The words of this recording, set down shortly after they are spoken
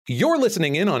You're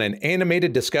listening in on an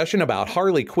animated discussion about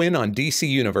Harley Quinn on DC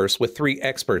Universe with three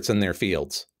experts in their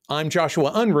fields. I'm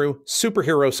Joshua Unruh,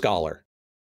 superhero scholar.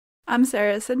 I'm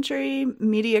Sara Century,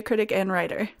 media critic and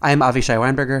writer. I'm Avishai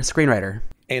Weinberger, screenwriter.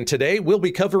 And today we'll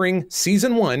be covering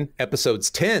Season 1,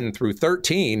 Episodes 10 through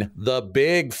 13, The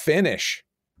Big Finish.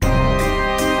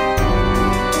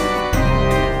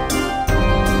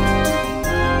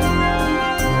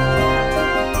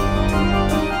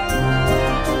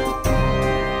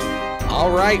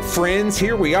 All right, friends,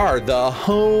 here we are, the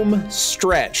home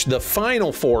stretch, the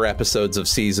final 4 episodes of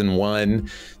Season 1,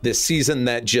 this season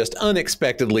that just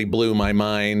unexpectedly blew my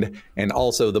mind and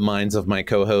also the minds of my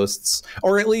co-hosts.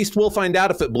 Or at least we'll find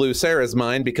out if it blew Sarah's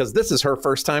mind, because this is her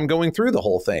first time going through the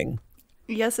whole thing.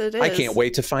 Yes, it is. I can't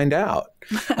wait to find out.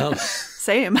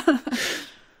 Same.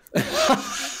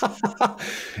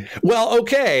 Well,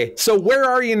 okay. So where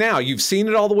are you now? You've seen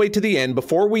it all the way to the end.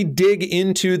 Before we dig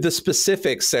into the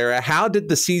specifics, Sarah, how did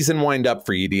the season wind up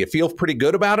for you? Do you feel pretty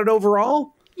good about it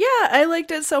overall? Yeah, I liked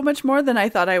it so much more than I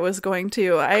thought I was going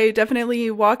to. I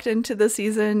definitely walked into the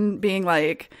season being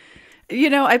like, you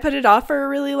know, I put it off for a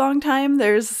really long time.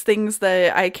 There's things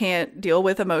that I can't deal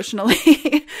with emotionally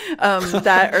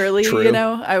that early. True. You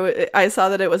know, I saw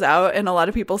that it was out and a lot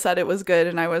of people said it was good.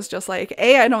 And I was just like,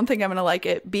 A, I don't think I'm going to like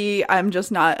it. B, I'm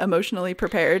just not emotionally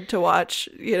prepared to watch,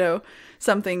 you know,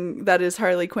 something that is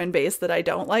Harley Quinn based that I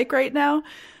don't like right now.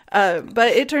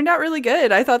 But it turned out really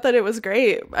good. I thought that it was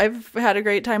great. I've had a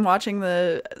great time watching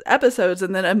the episodes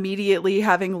and then immediately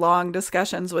having long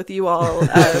discussions with you all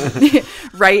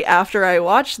right after I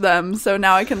watched them. So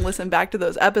now I can listen back to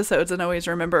those episodes and always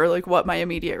remember like what my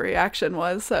immediate reaction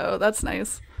was. So that's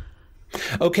nice.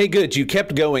 Okay, good. You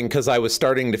kept going because I was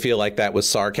starting to feel like that was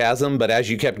sarcasm. But as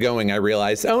you kept going, I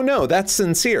realized, oh, no, that's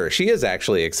sincere. She is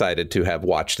actually excited to have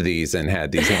watched these and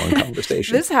had these long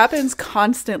conversations. This happens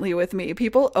constantly with me.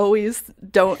 People always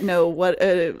don't know what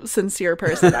a sincere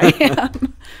person I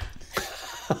am.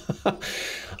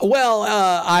 Well,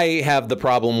 I have the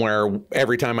problem where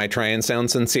every time I try and sound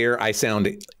sincere, I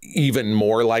sound even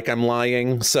more like I'm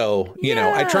lying. So, you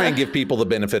know, I try and give people the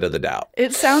benefit of the doubt.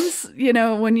 It sounds, you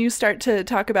know, when you start to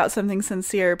talk about something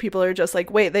sincere, people are just like,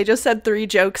 wait, they just said 3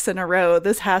 jokes in a row.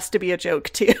 This has to be a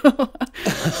joke too.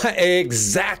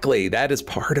 Exactly. That is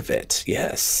part of it.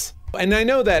 Yes. And I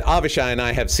know that Avishai and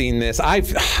I have seen this.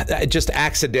 I've just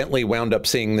accidentally wound up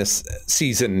seeing this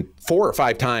season 4 or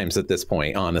 5 times at this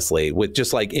point, honestly, with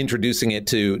just like introducing it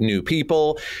to new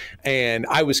people. And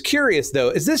I was curious, though,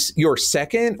 is this your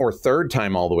second or third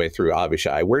time all the way through,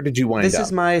 Avishai? Where did you wind up? This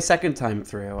is my second time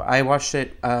through. I watched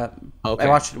it. I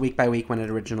watched it week by week when it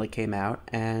originally came out,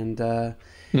 and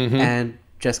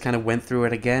just kind of went through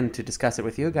it again to discuss it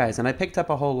with you guys. And I picked up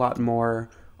a whole lot more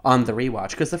on the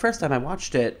rewatch, because the first time I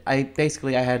watched it, I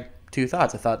had 2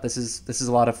 thoughts. I thought this is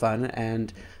a lot of fun,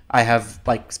 and I have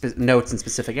like notes in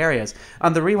specific areas.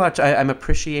 On the rewatch, I'm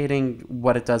appreciating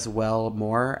what it does well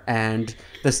more, and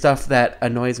the stuff that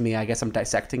annoys me, I guess I'm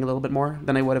dissecting a little bit more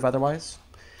than I would have otherwise.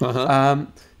 Yeah,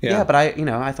 but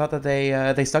I thought that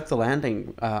they stuck the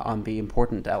landing on the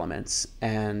important elements,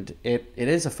 and it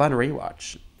is a fun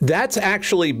rewatch. That's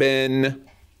actually been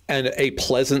a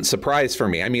pleasant surprise for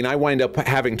me. I mean, I wind up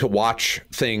having to watch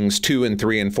things 2 and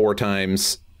 3 and 4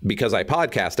 times because I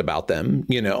podcast about them,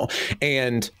 you know,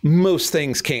 and most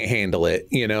things can't handle it.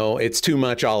 You know, it's too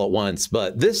much all at once.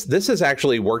 But this has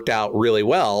actually worked out really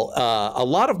well. A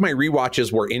lot of my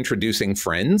rewatches were introducing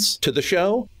friends to the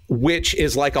show, which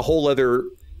is like a whole other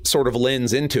sort of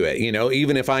lens into it. You know,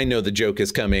 even if I know the joke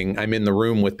is coming, I'm in the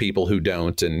room with people who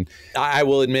don't. And I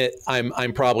will admit,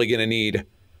 I'm probably going to need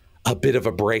a bit of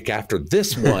a break after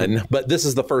this one, but this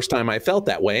is the first time I felt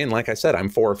that way. And like I said, I'm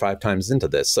 4 or 5 times into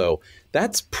this. So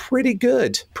that's pretty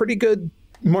good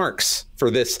marks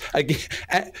for this,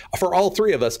 for all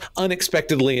 3 of us,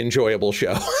 unexpectedly enjoyable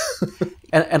show.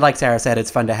 and like Sarah said,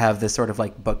 it's fun to have this sort of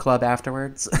like book club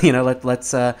afterwards. You know, let's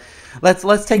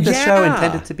take this show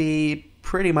intended to be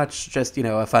pretty much just, you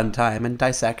know, a fun time and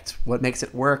dissect what makes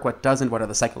it work, what doesn't, what are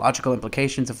the psychological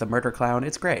implications of the murder clown.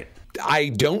 It's great. I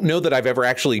don't know that I've ever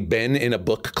actually been in a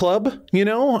book club, you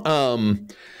know,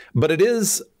 but it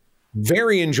is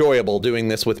very enjoyable doing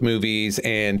this with movies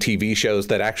and TV shows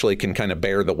that actually can kind of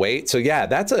bear the weight. So yeah,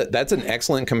 that's an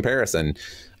excellent comparison.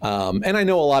 And I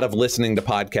know a lot of listening to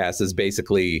podcasts is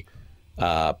basically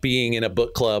being in a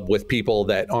book club with people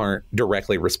that aren't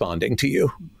directly responding to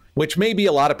you, which may be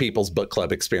a lot of people's book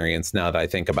club experience now that I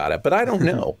think about it, but I don't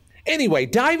know. Anyway,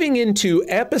 diving into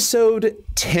episode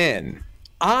 10,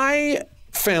 I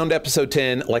found episode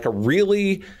 10 like a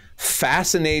really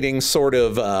fascinating sort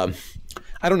of,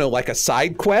 I don't know, like a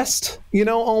side quest, you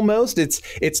know, almost.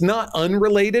 It's not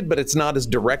unrelated, but it's not as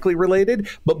directly related.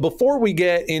 But before we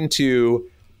get into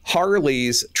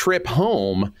Harley's trip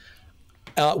home,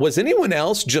 was anyone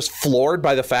else just floored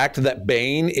by the fact that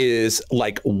Bane is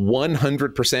like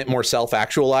 100% more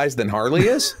self-actualized than Harley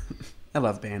is? I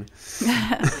love Bane.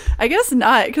 I guess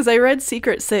not, because I read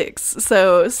Secret Six.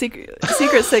 So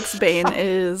Secret Six Bane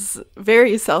is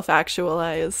very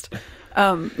self-actualized.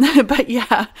 But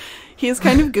yeah, he's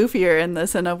kind of goofier in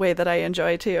this in a way that I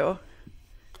enjoy too.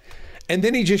 And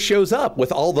then he just shows up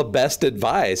with all the best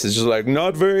advice. It's just like,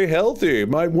 not very healthy,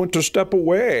 might want to step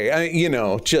away. You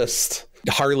know, just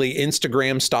Harley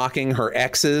Instagram stalking her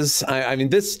exes. I mean,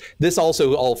 this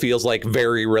also all feels like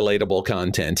very relatable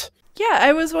content. Yeah,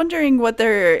 I was wondering what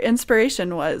their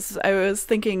inspiration was. I was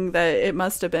thinking that it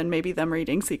must have been maybe them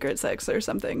reading Secret Six or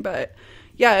something. But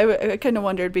yeah, I kind of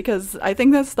wondered because I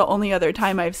think that's the only other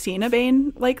time I've seen a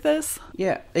Bane like this.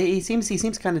 Yeah, he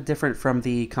seems kind of different from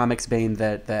the comics Bane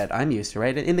that I'm used to,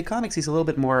 right? In the comics, he's a little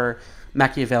bit more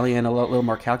Machiavellian, a little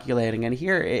more calculating. And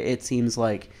here it seems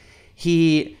like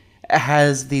he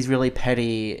has these really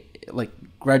petty like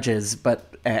grudges,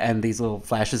 and these little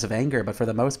flashes of anger. But for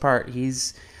the most part, he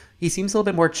seems a little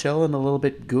bit more chill and a little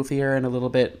bit goofier and a little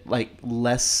bit like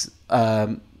less,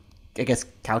 I guess,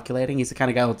 calculating. He's the kind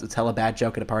of guy who'll tell a bad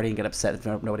joke at a party and get upset if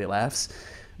nobody laughs.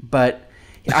 But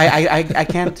I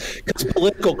can't. Because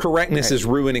political correctness is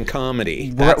ruining comedy.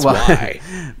 That's why.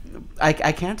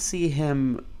 I can't see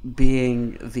him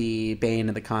being the Bane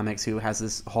in the comics who has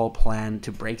this whole plan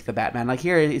to break the Batman. Like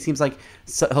here, it seems like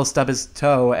he'll stub his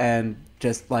toe and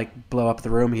just like blow up the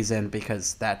room he's in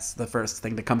because that's the first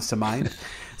thing that comes to mind.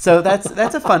 So that's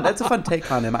a fun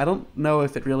take on him. I don't know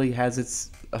if it really has its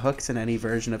hooks in any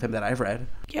version of him that I've read.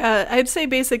 Yeah, I'd say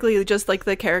basically just like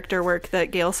the character work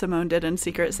that Gail Simone did in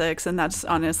Secret Six, and that's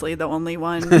honestly the only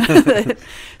one that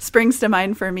springs to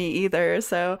mind for me either.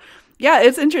 So yeah,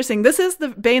 it's interesting. This is the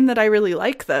Bane that I really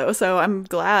like, though, so I'm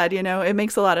glad, you know, it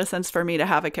makes a lot of sense for me to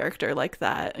have a character like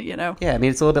that, you know? Yeah, I mean,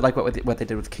 it's a little bit like what they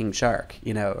did with King Shark,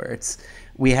 you know, where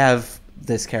we have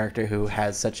this character who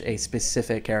has such a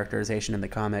specific characterization in the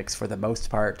comics for the most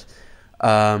part.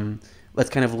 Let's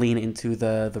kind of lean into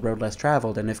the road less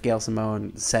traveled, and if Gail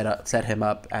Simone set him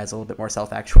up as a little bit more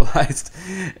self-actualized,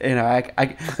 you know, I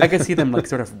could see them like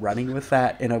sort of running with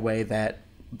that in a way that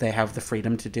they have the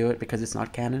freedom to do it because it's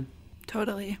not canon.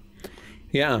 Totally.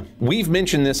 Yeah, we've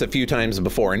mentioned this a few times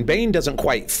before, and Bane doesn't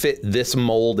quite fit this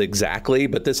mold exactly,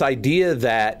 but this idea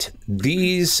that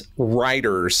these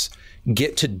writers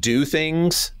get to do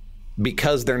things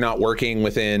because they're not working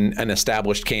within an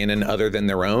established canon other than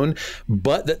their own,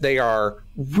 but that they are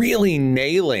really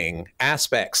nailing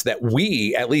aspects that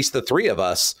we, at least the three of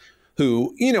us,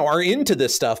 who, you know, are into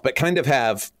this stuff, but kind of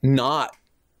have not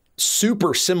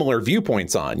super similar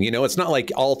viewpoints on. You know, it's not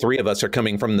like all three of us are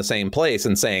coming from the same place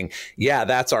and saying, yeah,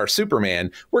 that's our Superman.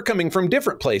 We're coming from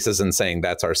different places and saying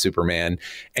that's our Superman.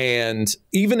 And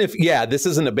even if, yeah, this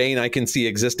isn't a Bane I can see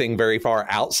existing very far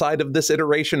outside of this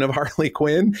iteration of Harley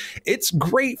Quinn, it's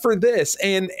great for this.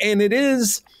 And it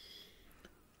is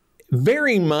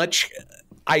very much,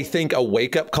 I think, a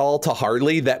wake-up call to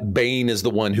Harley that Bane is the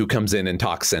one who comes in and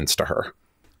talks sense to her.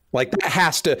 Like that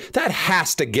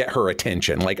has to get her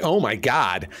attention. Like, oh my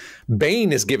God,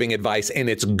 Bane is giving advice and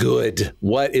it's good.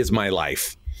 What is my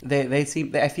life? I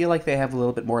feel like they have a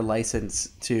little bit more license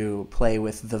to play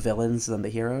with the villains than the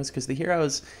heroes, because the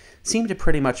heroes seem to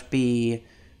pretty much be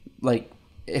like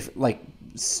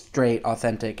straight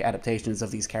authentic adaptations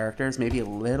of these characters, maybe a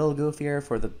little goofier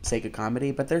for the sake of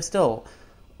comedy, but they're still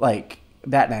like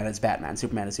Batman is Batman,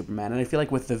 Superman is Superman. And I feel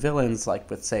like with the villains, like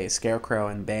with, say, Scarecrow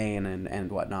and Bane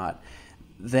and whatnot,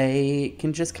 they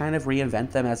can just kind of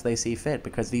reinvent them as they see fit,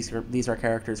 because these are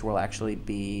characters who will actually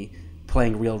be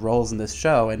playing real roles in this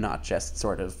show and not just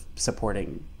sort of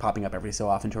popping up every so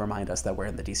often to remind us that we're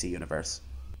in the DC universe.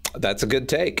 That's a good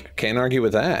take. Can't argue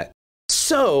with that.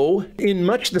 So, in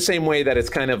much the same way that it's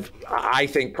kind of, I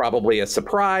think, probably a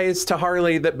surprise to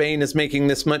Harley that Bane is making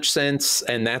this much sense,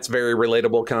 and that's very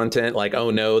relatable content, like, oh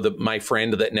no, my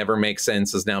friend that never makes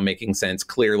sense is now making sense.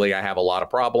 Clearly, I have a lot of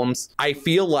problems. I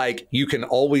feel like you can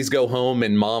always go home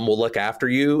and mom will look after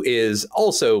you is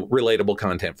also relatable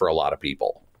content for a lot of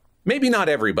people. Maybe not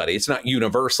everybody, it's not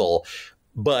universal,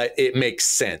 but it makes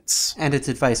sense. And it's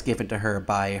advice given to her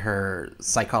by her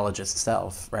psychologist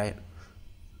self, right?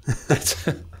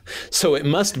 So it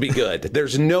must be good.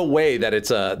 There's no way that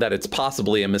it's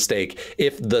possibly a mistake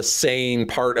if the sane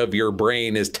part of your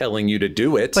brain is telling you to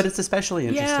do it. But it's especially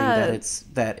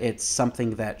interesting that it's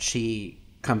something that she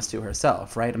comes to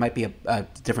herself, right? It might be a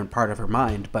different part of her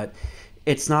mind, but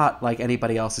it's not like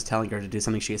anybody else is telling her to do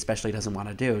something she especially doesn't want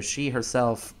to do. She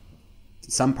herself,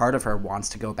 some part of her wants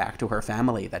to go back to her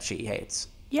family that she hates.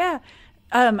 Yeah.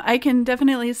 I can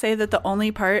definitely say that the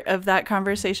only part of that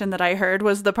conversation that I heard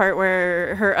was the part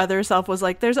where her other self was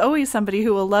like, there's always somebody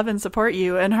who will love and support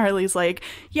you. And Harley's like,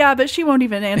 yeah, but she won't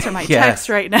even answer my text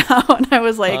right now. And I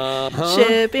was like,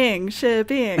 shipping.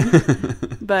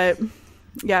 But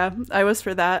yeah, I was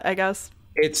for that, I guess.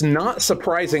 It's not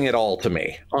surprising at all to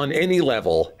me on any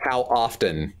level how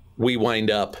often we wind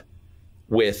up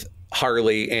with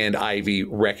Harley and Ivy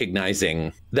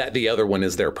recognizing that the other one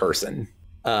is their person.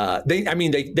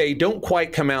 They don't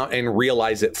quite come out and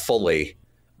realize it fully,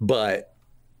 but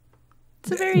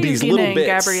it's a very Gina and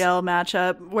Gabrielle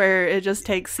matchup where it just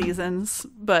takes seasons,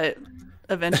 but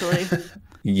eventually.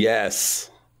 Yes.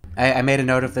 I made a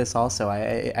note of this also.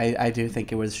 I do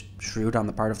think it was shrewd on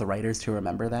the part of the writers to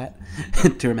remember that,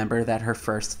 to remember that her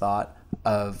first thought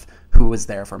of who was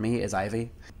there for me is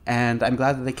Ivy. And I'm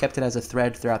glad that they kept it as a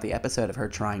thread throughout the episode of her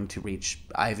trying to reach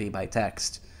Ivy by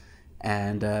text.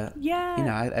 And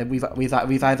we've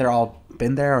either all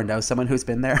been there or know someone who's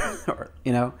been there, or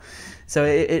so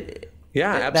absolutely,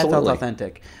 that felt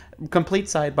authentic. Complete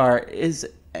sidebar: is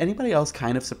anybody else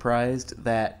kind of surprised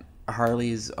that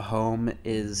Harley's home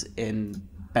is in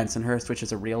Bensonhurst, which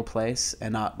is a real place,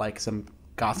 and not like some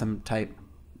Gotham type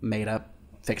made up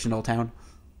fictional town?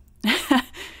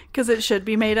 Because it should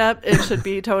be made up. It should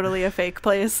be totally a fake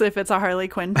place if it's a Harley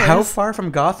Quinn place. How far from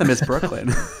Gotham is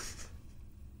Brooklyn?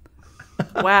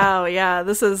 Wow, yeah,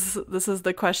 this is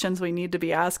the questions we need to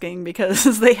be asking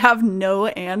because they have no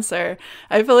answer.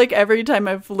 I feel like every time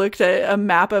I've looked at a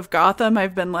map of Gotham,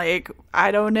 I've been like,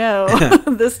 I don't know.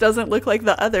 This doesn't look like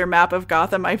the other map of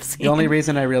Gotham I've seen. The only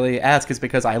reason I really ask is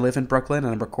because I live in Brooklyn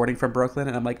and I'm recording from Brooklyn,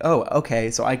 and I'm like, oh, okay,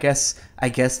 so I guess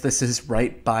this is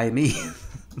right by me.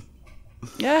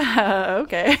 Yeah,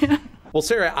 okay. Well,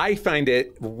 Sarah, I find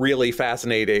it really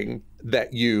fascinating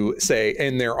that you say,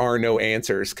 and there are no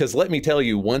answers. Because let me tell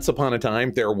you, once upon a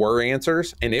time, there were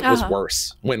answers, and it was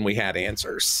worse when we had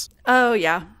answers. Oh,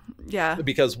 yeah. Yeah.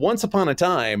 Because once upon a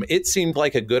time, it seemed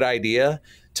like a good idea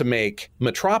to make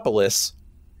Metropolis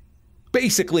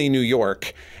basically New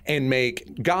York and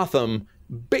make Gotham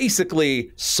basically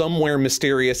somewhere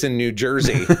mysterious in New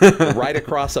Jersey, right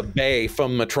across a bay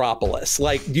from Metropolis.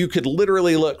 Like, you could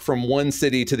literally look from one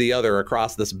city to the other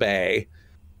across this bay.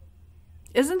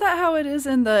 Isn't that how it is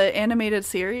in the animated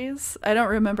series? I don't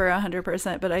remember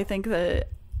 100%, but I think that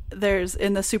there's,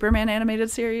 in the Superman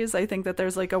animated series, I think that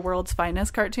there's like a World's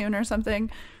Finest cartoon or something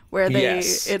where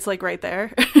it's like right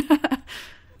there.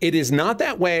 It is not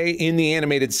that way in the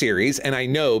animated series, and I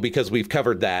know because we've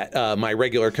covered that. My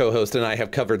regular co-host and I have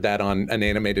covered that on an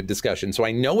animated discussion, so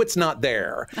I know it's not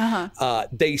there.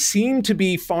 They seem to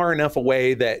be far enough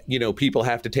away that, people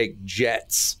have to take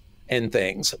jets and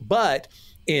things. But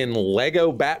in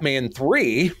Lego Batman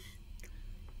 3,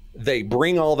 they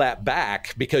bring all that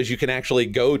back because you can actually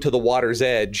go to the water's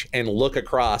edge and look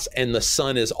across, and the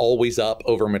sun is always up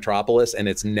over Metropolis, and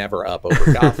it's never up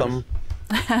over Gotham.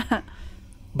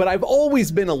 But I've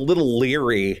always been a little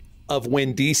leery of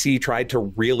when DC tried to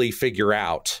really figure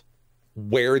out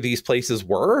where these places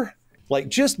were. Like,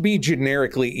 just be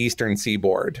generically Eastern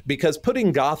Seaboard, because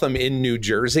putting Gotham in New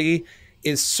Jersey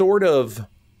is sort of,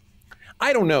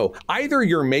 I don't know, either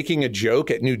you're making a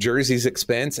joke at New Jersey's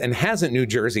expense, and hasn't New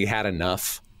Jersey had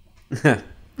enough?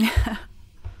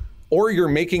 Or you're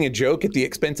making a joke at the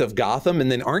expense of Gotham,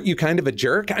 and then aren't you kind of a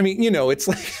jerk? I mean, it's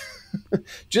like...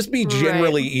 Just be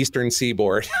generally right. Eastern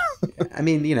Seaboard. I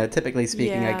mean, typically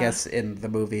speaking, I guess in the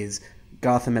movies,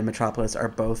 Gotham and Metropolis are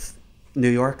both New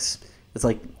Yorks. It's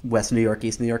like West New York,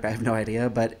 East New York. I have no idea,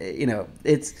 but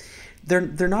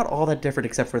they're not all that different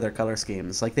except for their color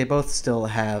schemes. Like, they both still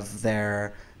have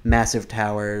their massive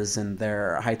towers and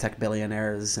their high-tech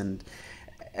billionaires, and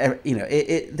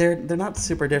they're not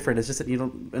super different. It's just that you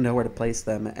don't know where to place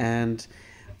them. And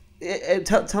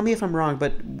tell me if I'm wrong,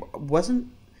 but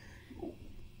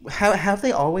have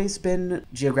they always been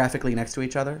geographically next to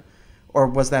each other, or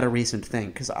was that a recent thing?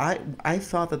 Because I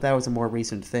thought that was a more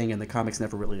recent thing, and the comics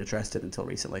never really addressed it until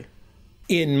recently.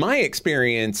 In my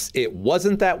experience, it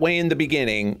wasn't that way in the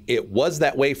beginning. It was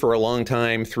that way for a long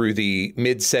time through the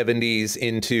mid 70s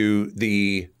into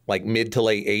the mid to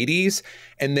late 80s,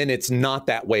 and then it's not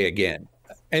that way again.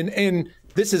 And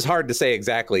this is hard to say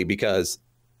exactly because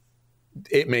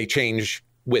it may change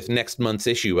with next month's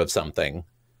issue of something,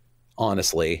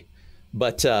 honestly.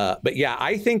 But yeah,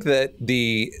 I think that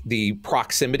the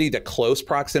proximity, the close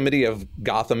proximity of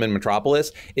Gotham and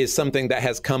Metropolis is something that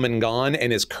has come and gone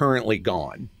and is currently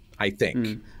gone, I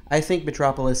think. I think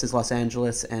Metropolis is Los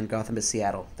Angeles and Gotham is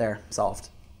Seattle. There, solved.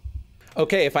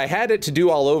 Okay, if I had it to do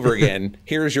all over again,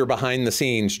 here's your behind the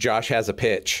scenes. Josh has a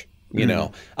pitch. You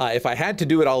know, if I had to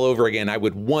do it all over again, I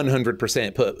would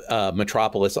 100% put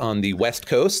Metropolis on the West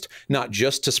Coast, not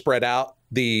just to spread out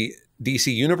the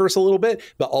DC universe a little bit,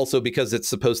 but also because it's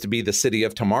supposed to be the city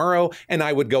of tomorrow. And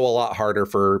I would go a lot harder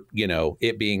for, you know,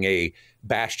 it being a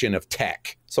bastion of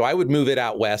tech. So I would move it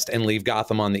out west and leave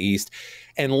Gotham on the east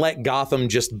and let Gotham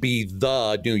just be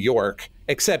the New York,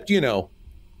 except, you know,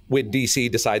 when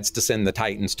DC decides to send the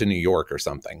Titans to New York or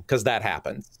something, because that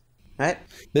happens. Right.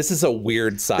 This is a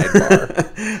weird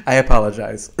sidebar. I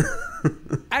apologize.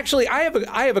 Actually, I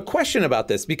have a question about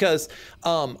this because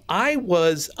I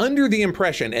was under the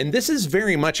impression, and this is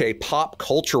very much a pop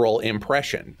cultural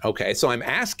impression. Okay, so I'm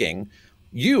asking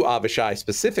you, Avishai,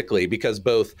 specifically because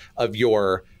both of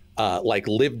your like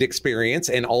lived experience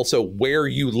and also where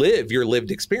you live, your lived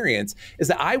experience, is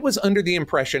that I was under the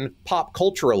impression pop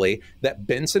culturally that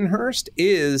Bensonhurst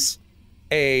is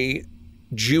a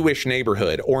Jewish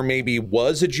neighborhood, or maybe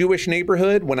was a Jewish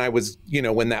neighborhood when I was, you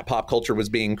know, when that pop culture was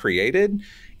being created.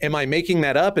 Am I making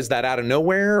that up? Is that out of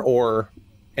nowhere, or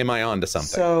am I onto something?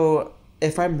 So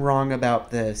if I'm wrong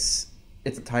about this,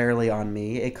 it's entirely on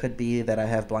me. It could be that I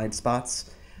have blind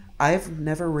spots. I've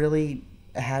never really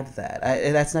had that.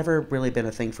 That's never really been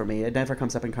a thing for me. It never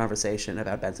comes up in conversation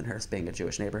about Bensonhurst being a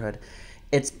Jewish neighborhood.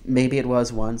 Maybe it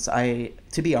was once.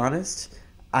 To be honest,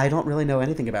 I don't really know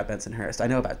anything about Bensonhurst. I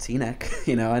know about Teaneck,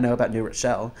 you know, I know about New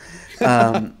Rochelle.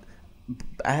 I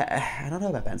don't know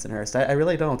about Bensonhurst. I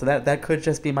really don't. That could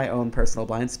just be my own personal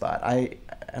blind spot. I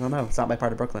don't know. It's not my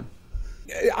part of Brooklyn.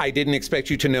 I didn't expect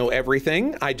you to know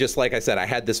everything. I just, like I said, I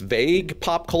had this vague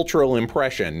pop cultural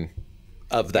impression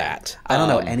of that. I don't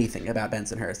know anything about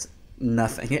Bensonhurst.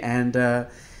 Nothing. And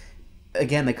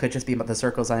again, it could just be about the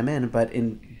circles I'm in, but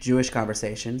in Jewish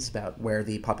conversations about where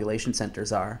the population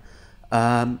centers are,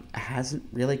 hasn't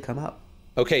really come up.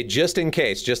 Okay, just in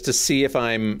case, just to see if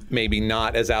I'm maybe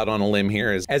not as out on a limb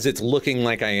here as it's looking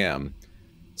like I am.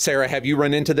 Sarah, have you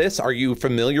run into this? Are you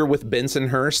familiar with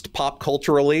Bensonhurst pop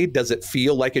culturally? Does it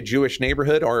feel like a Jewish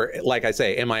neighborhood? Or, like I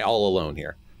say, am I all alone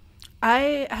here?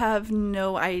 I have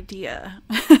no idea.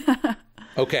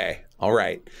 Okay, all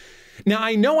right. Now,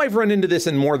 I know I've run into this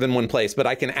in more than one place, but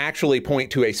I can actually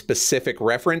point to a specific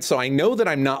reference. So I know that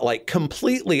I'm not like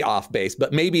completely off base,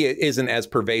 but maybe it isn't as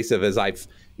pervasive as I've,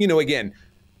 you know, again,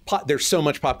 there's so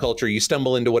much pop culture. You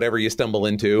stumble into whatever you stumble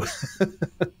into.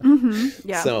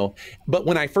 Yeah. So, but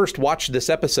when I first watched this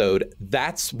episode,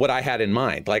 that's what I had in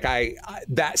mind. Like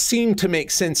that seemed to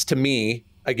make sense to me.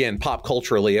 Again, pop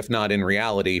culturally, if not in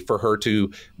reality, for her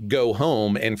to go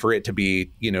home and for it to be,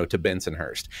 you know, to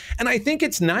Bensonhurst. And I think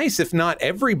it's nice if not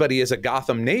everybody is a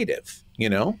Gotham native, you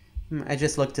know? I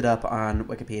just looked it up on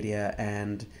Wikipedia,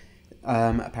 and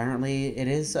apparently it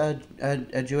is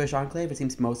a Jewish enclave. It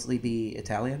seems to mostly be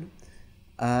Italian.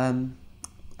 I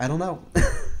don't know.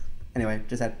 Anyway,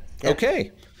 just that. Yeah.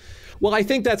 Okay. Well, I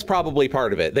think that's probably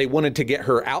part of it. They wanted to get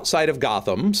her outside of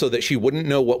Gotham so that she wouldn't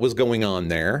know what was going on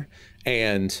there.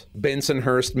 And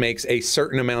Bensonhurst makes a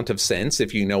certain amount of sense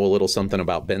if you know a little something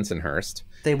about Bensonhurst.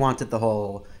 They wanted the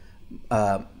whole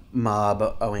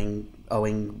mob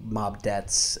owing mob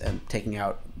debts and taking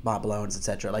out mob loans,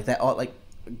 etc. Like that, all like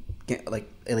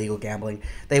illegal gambling.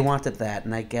 They wanted that,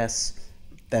 and I guess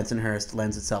Bensonhurst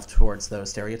lends itself towards those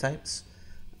stereotypes.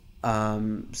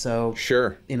 So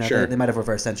sure, you know, sure. They might have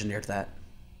reverse engineered that.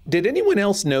 Did anyone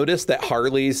else notice that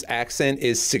Harley's accent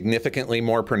is significantly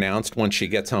more pronounced once she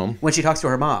gets home? When she talks to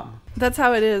her mom. That's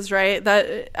how it is, right?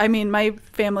 I mean, my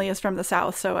family is from the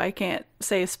South, so I can't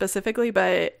say specifically,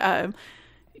 but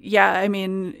yeah, I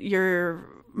mean,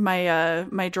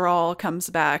 my drawl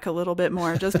comes back a little bit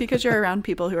more just because you're around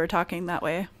people who are talking that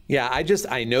way. Yeah,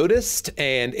 I noticed,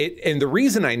 and the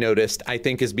reason I noticed, I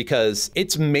think, is because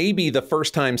it's maybe the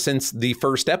first time since the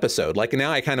first episode. Like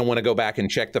now I kind of want to go back and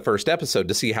check the first episode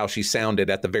to see how she sounded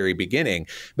at the very beginning.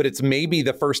 But it's maybe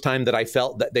the first time that I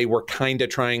felt that they were kind of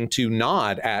trying to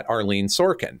nod at Arlene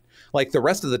Sorkin. Like the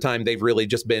rest of the time, they've really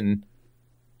just been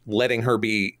letting her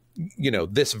be, you know,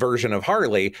 this version of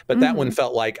Harley. But that one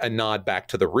felt like a nod back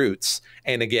to the roots.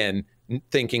 And again,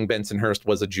 thinking Bensonhurst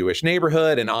was a Jewish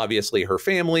neighborhood, and obviously her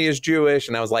family is Jewish.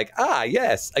 And I was like,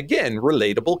 yes, again,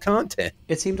 relatable content.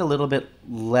 It seemed a little bit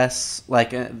less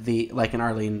like an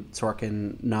Arlene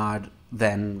Sorkin nod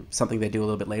than something they do a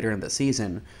little bit later in the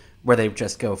season, where they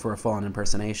just go for a full-on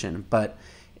impersonation. But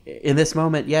in this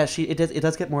moment, yeah, it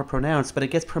does get more pronounced, but it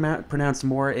gets pronounced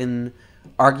more in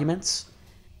arguments.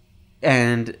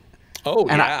 And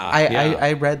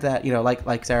I read that, you know,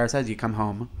 like Sarah says, you come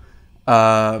home.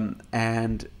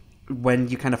 And when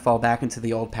you kind of fall back into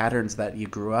the old patterns that you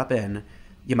grew up in,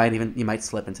 You might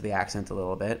slip into the accent a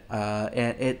little bit.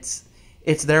 And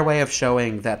it's their way of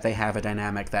showing that they have a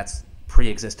dynamic that's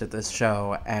pre-existed this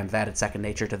show, and that it's second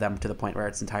nature to them to the point where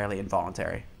it's entirely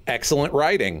involuntary. Excellent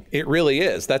writing. It really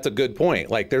is. That's a good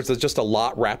point. Like, there's just a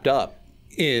lot wrapped up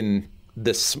in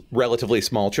this relatively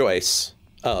small choice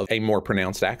of a more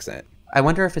pronounced accent. I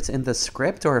wonder if it's in the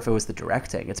script or if it was the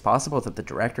directing. It's possible that the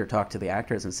director talked to the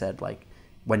actors and said, like,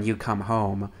 when you come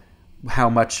home, how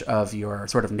much of your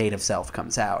sort of native self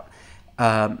comes out.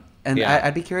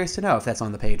 I'd be curious to know if that's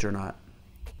on the page or not.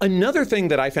 Another thing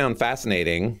that I found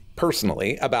fascinating,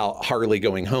 personally, about Harley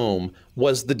going home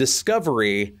was the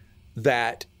discovery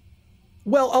that,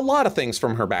 well, a lot of things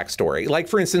from her backstory. Like,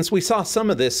 for instance, we saw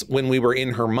some of this when we were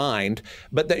in her mind,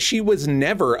 but that she was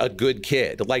never a good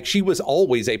kid. Like, she was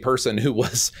always a person who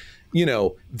was, you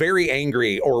know, very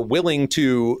angry or willing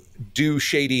to do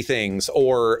shady things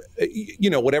or,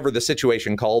 you know, whatever the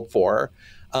situation called for.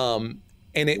 And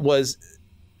it was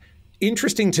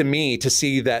interesting to me to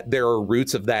see that there are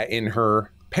roots of that in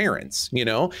her parents, you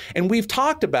know, and we've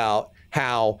talked about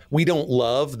how we don't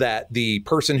love that the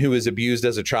person who is abused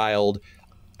as a child,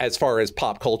 as far as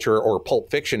pop culture or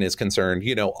Pulp Fiction is concerned,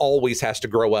 you know, always has to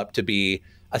grow up to be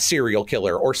a serial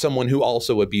killer or someone who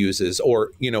also abuses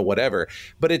or, you know, whatever.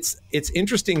 But it's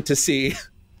interesting to see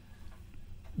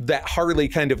that Harley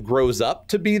kind of grows up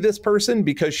to be this person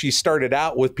because she started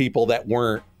out with people that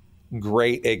weren't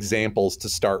great examples to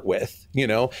start with. You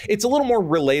know, it's a little more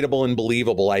relatable and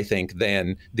believable, I think,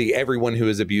 than the everyone who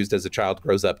is abused as a child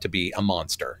grows up to be a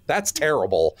monster. That's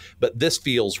terrible, but this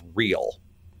feels real.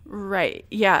 Right.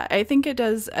 Yeah, I think it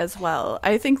does as well.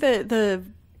 I think that the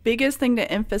biggest thing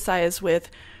to emphasize with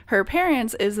her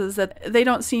parents is that they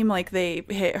don't seem like they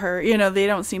hit her, you know, they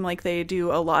don't seem like they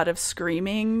do a lot of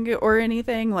screaming or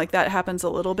anything. Like, that happens a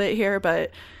little bit here,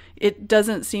 but it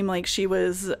doesn't seem like she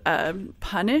was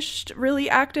punished really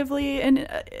actively,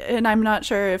 and I'm not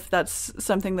sure if that's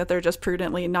something that they're just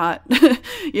prudently not,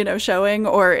 you know, showing,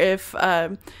 or if,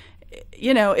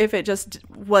 you know, if it just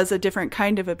was a different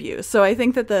kind of abuse. So I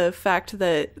think that the fact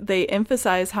that they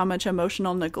emphasize how much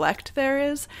emotional neglect there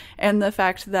is, and the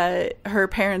fact that her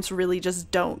parents really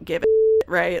just don't give a shit,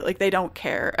 right? Like, they don't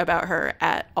care about her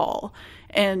at all.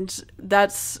 And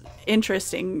that's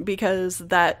interesting because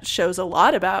that shows a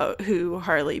lot about who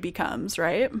Harley becomes,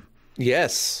 right?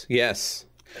 Yes, yes.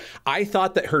 I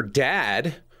thought that her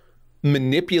dad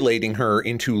manipulating her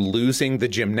into losing the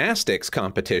gymnastics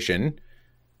competition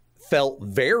felt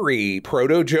very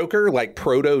proto-Joker, like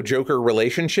proto-Joker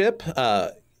relationship,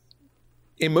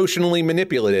 emotionally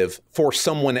manipulative for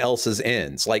someone else's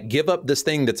ends. Like, give up this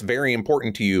thing that's very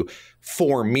important to you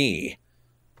for me.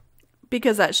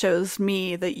 Because that shows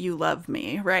me that you love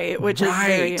me, right? Which is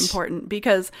very important,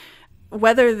 because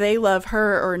whether they love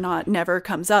her or not never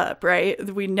comes up, right?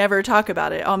 We never talk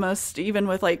about it, almost even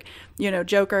with, like, you know,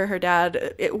 Joker, her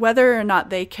dad, whether or not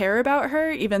they care about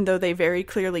her, even though they very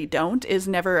clearly don't, is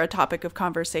never a topic of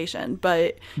conversation.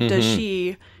 But does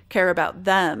she care about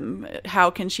them? How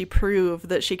can she prove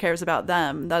that she cares about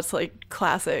them? That's like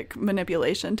classic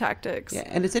manipulation tactics. Yeah,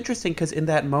 and it's interesting because in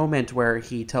that moment where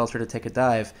he tells her to take a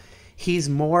dive, he's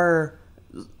more,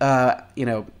 you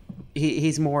know,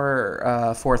 he's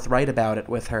more forthright about it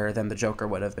with her than the Joker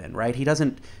would have been, right? He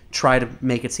doesn't try to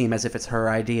make it seem as if it's her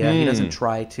idea. He doesn't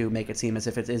try to make it seem as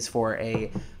if it is for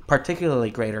a particularly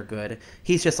greater good.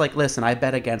 He's just like, listen, I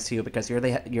bet against you because you're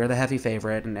the heavy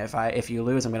favorite, and if you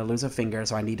lose, I'm going to lose a finger.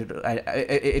 So I need to.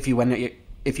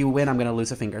 If you win, I'm going to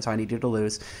lose a finger. So I need you to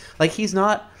lose. Like, he's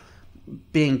not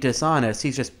being dishonest.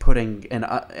 He's just putting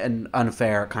an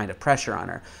unfair kind of pressure on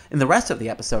her. In the rest of the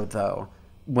episode, though,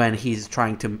 when he's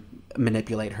trying to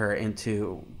manipulate her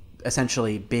into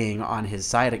essentially being on his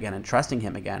side again and trusting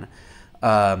him again,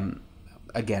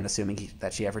 again, assuming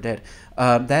that she ever did,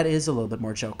 that is a little bit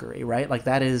more jokery, right? Like,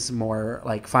 that is more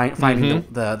like finding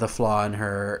the flaw in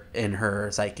her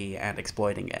psyche and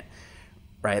exploiting it,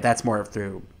 right? That's more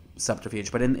through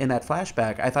subterfuge. But in that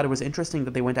flashback, I thought it was interesting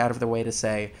that they went out of their way to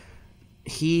say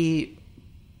he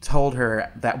told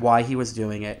her that why he was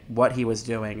doing it, what he was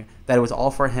doing, that it was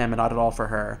all for him and not at all for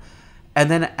her. And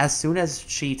then as soon as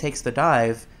she takes the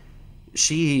dive,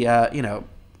 she, you know,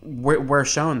 we're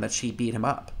shown that she beat him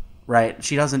up, right?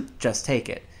 She doesn't just take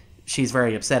it. She's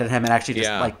very upset at him and actually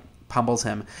just like pummels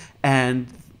him. And,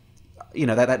 you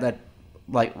know, that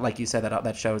like you said,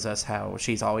 that shows us how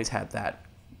she's always had that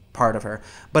part of her.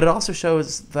 But it also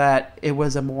shows that it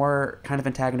was a more kind of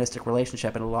antagonistic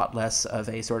relationship and a lot less of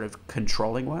a sort of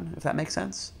controlling one, if that makes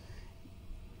sense.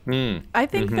 I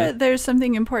think that there's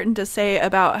something important to say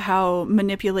about how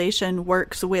manipulation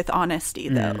works with honesty,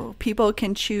 though. People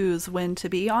can choose when to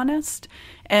be honest,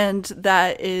 and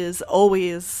that is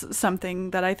always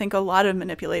something that I think a lot of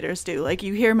manipulators do. Like,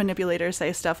 you hear manipulators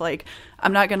say stuff like,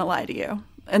 I'm not going to lie to you.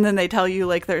 And then they tell you,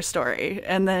 like, their story.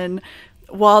 And then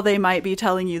while they might be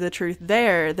telling you the truth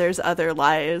there's other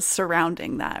lies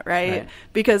surrounding that, right?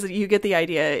 Because you get the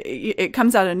idea, it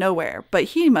comes out of nowhere, but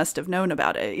he must have known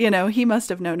about it. He must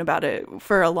have known about it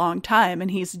for a long time,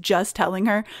 and he's just telling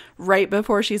her right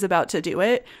before she's about to do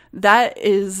it. That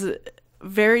is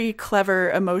very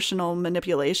clever emotional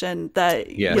manipulation that,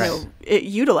 it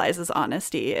utilizes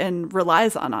honesty and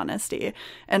relies on honesty.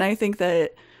 And I think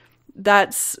that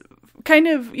that's kind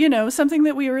of, something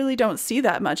that we really don't see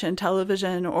that much in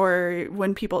television or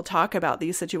when people talk about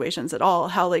these situations at all,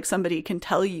 how like somebody can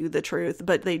tell you the truth,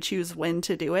 but they choose when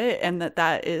to do it. And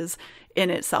that is in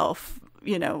itself,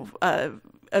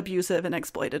 abusive and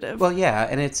exploitative. Well, yeah.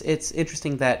 And it's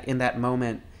interesting that in that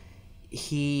moment,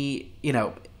 he,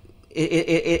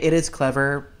 it is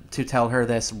clever to tell her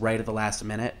this right at the last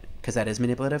minute, because that is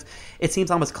manipulative. It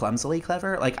seems almost clumsily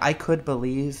clever. Like, I could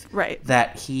believe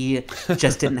that he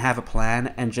just didn't have a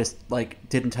plan and just, like,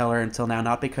 didn't tell her until now,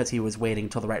 not because he was waiting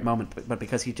till the right moment, but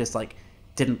because he just, like,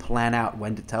 didn't plan out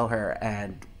when to tell her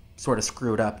and sort of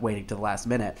screwed up waiting to the last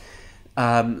minute.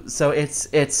 So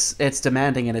it's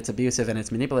demanding and it's abusive and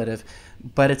it's manipulative,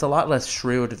 but it's a lot less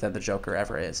shrewd than the Joker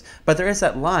ever is. But there is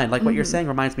that line, like what you're saying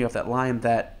reminds me of that line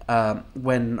that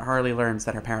when Harley learns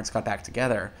that her parents got back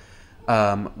together,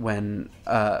 when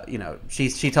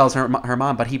she tells her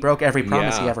mom, but he broke every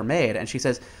promise he ever made, and she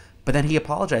says, but then he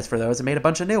apologized for those and made a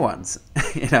bunch of new ones.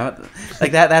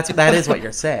 Like that is what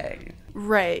you're saying.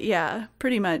 Right. Yeah,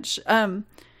 pretty much.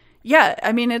 Yeah,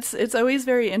 I mean, it's always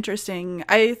very interesting.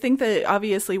 I think that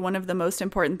obviously one of the most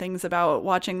important things about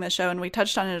watching the show, and we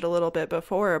touched on it a little bit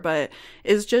before, but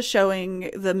is just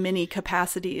showing the many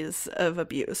capacities of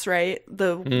abuse, right?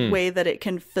 The way that it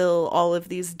can fill all of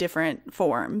these different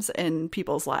forms in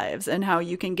people's lives, and how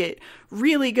you can get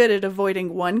really good at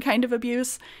avoiding one kind of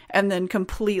abuse and then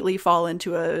completely fall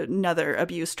into another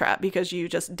abuse trap because you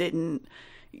just didn't,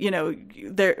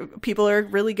 people are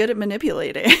really good at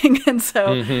manipulating. And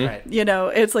so,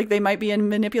 it's like they might be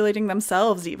manipulating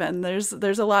themselves even. There's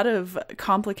a lot of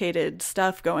complicated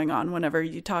stuff going on whenever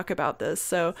you talk about this.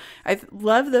 So I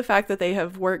love the fact that they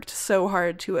have worked so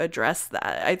hard to address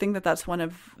that. I think that that's one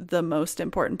of the most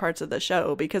important parts of the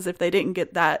show, because if they didn't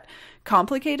get that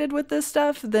complicated with this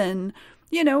stuff, then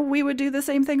we would do the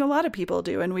same thing a lot of people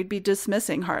do, and we'd be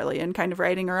dismissing Harley and kind of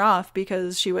writing her off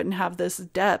because she wouldn't have this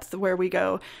depth where we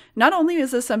go, not only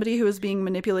is this somebody who is being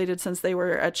manipulated since they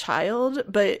were a child,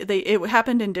 but it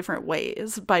happened in different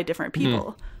ways by different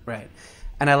people. Right.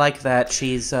 And I like that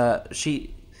she's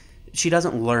she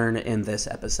doesn't learn in this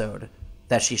episode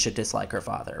that she should dislike her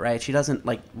father, right? She doesn't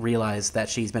realize that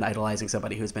she's been idolizing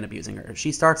somebody who's been abusing her.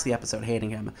 She starts the episode hating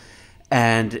him.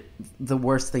 And the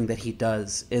worst thing that he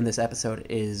does in this episode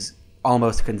is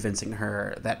almost convincing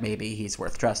her that maybe he's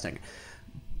worth trusting.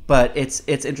 But it's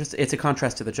interesting. It's a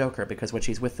contrast to the Joker, because when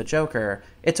she's with the Joker,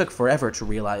 it took forever to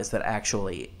realize that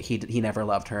actually he never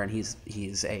loved her and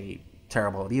he's a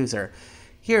terrible abuser.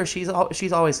 Here, she's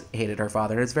always hated her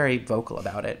father and is very vocal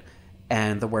about it.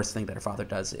 And the worst thing that her father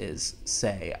does is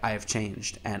say, "I've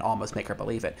changed," and almost make her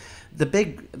believe it. The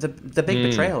big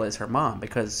betrayal is her mom,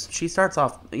 because she starts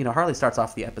off, Harley starts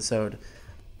off the episode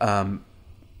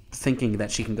thinking that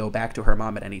she can go back to her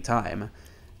mom at any time.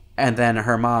 And then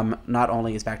her mom not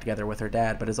only is back together with her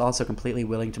dad, but is also completely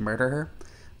willing to murder her.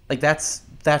 That's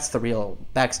the real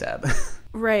backstab.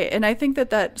 Right. And I think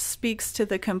that speaks to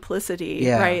the complicity,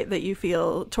 right, that you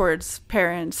feel towards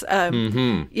parents,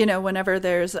 whenever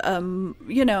there's, and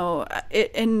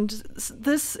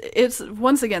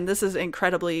once again, this is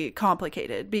incredibly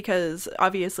complicated, because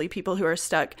obviously people who are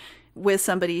stuck with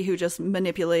somebody who just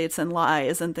manipulates and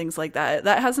lies and things like that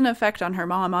has an effect on her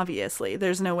mom. Obviously,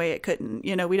 there's no way it couldn't.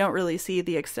 We don't really see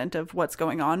the extent of what's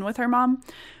going on with her mom,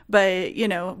 but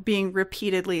being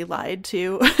repeatedly lied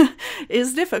to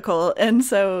is difficult. And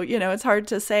so it's hard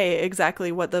to say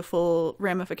exactly what the full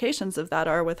ramifications of that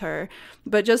are with her.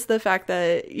 But just the fact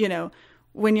that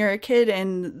when you're a kid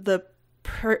and the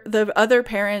other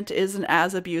parent isn't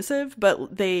as abusive,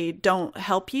 but they don't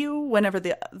help you whenever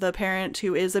the parent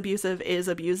who is abusive is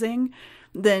abusing,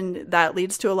 then that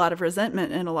leads to a lot of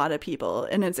resentment in a lot of people.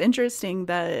 And it's interesting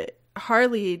that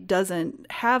Harley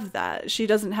doesn't have that. She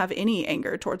doesn't have any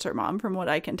anger towards her mom, from what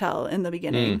I can tell in the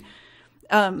beginning.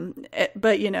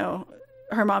 But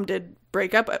her mom did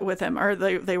break up with him, or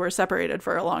they were separated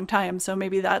for a long time. So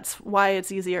maybe that's why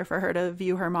it's easier for her to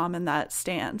view her mom in that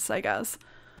stance, I guess.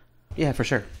 Yeah, for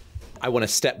sure. I want to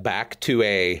step back to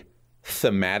a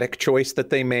thematic choice that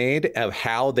they made of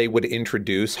how they would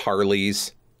introduce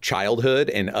Harley's childhood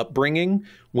and upbringing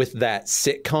with that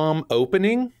sitcom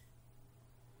opening.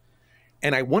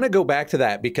 And I want to go back to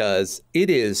that because it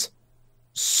is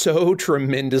so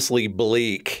tremendously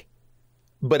bleak,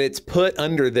 but it's put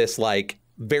under this like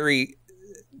very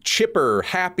chipper,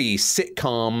 happy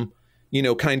sitcom, you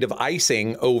know, kind of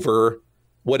icing over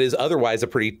what is otherwise a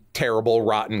pretty terrible,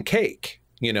 rotten cake.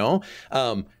 You know,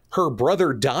 her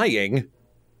brother dying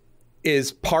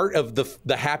is part of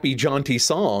the happy, jaunty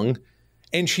song.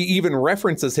 And she even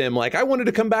references him like, I wanted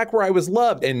to come back where I was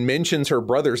loved, and mentions her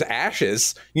brother's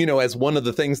ashes, you know, as one of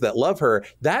the things that love her.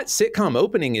 That sitcom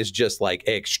opening is just like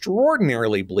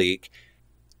extraordinarily bleak.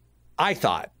 I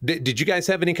thought. Did you guys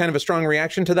have any kind of a strong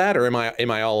reaction to that, or am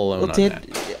I all alone on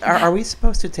that? Are we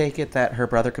supposed to take it that her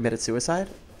brother committed suicide?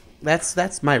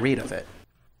 That's my read of it.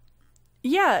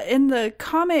 Yeah, in the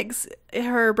comics,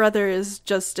 her brother is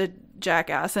just a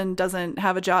jackass and doesn't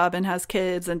have a job and has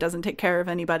kids and doesn't take care of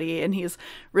anybody, and he's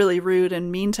really rude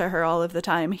and mean to her all of the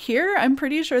time. Here, I'm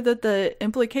pretty sure that the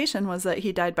implication was that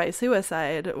he died by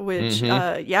suicide, which,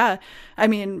 yeah, I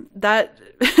mean, that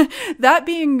that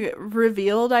being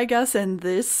revealed, I guess, in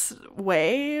this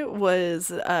way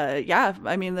was, yeah,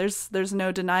 I mean, there's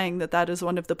no denying that that is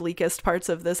one of the bleakest parts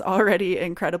of this already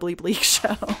incredibly bleak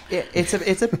show.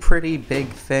 It's a pretty big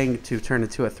thing to turn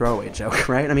into a throwaway joke,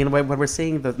 right? I mean, when we're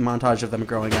seeing the montage of them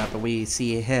growing up, and we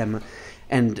see him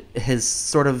and his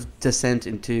sort of descent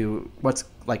into what's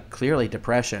like clearly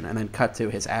depression, and then cut to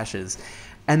his ashes,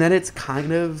 and then it's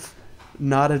kind of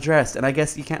not addressed. And I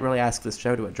guess you can't really ask this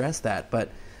show to address that,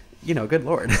 but you know, good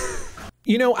Lord.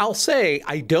 You know, I'll say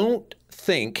I don't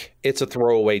think it's a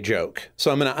throwaway joke. So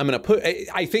I'm gonna put,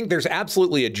 I think there's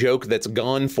absolutely a joke that's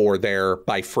gone for there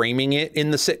by framing it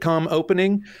in the sitcom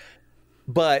opening.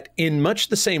 But in much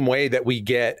the same way that we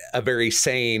get a very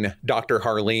sane Dr.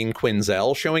 Harleen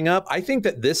Quinzel showing up, I think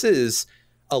that this is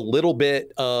a little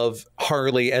bit of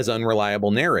Harley as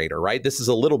unreliable narrator, right? This is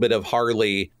a little bit of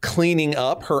Harley cleaning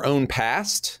up her own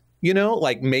past, you know,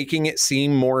 like making it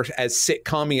seem more as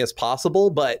sitcom-y as possible.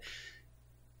 But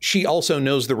she also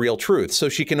knows the real truth. So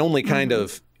she can only kind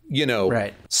of, you know,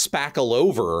 spackle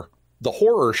over the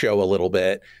horror show a little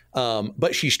bit.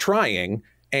 But she's trying.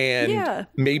 And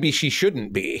maybe she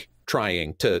shouldn't be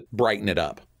trying to brighten it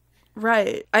up.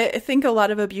 Right. I think a lot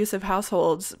of abusive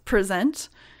households present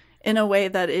in a way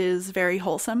that is very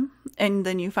wholesome. And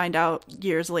then you find out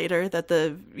years later that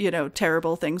the, you know,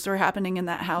 terrible things were happening in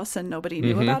that house and nobody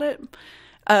knew about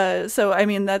it. So, I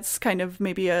mean, that's kind of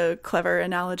maybe a clever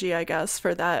analogy, I guess,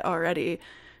 for that already.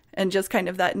 And just kind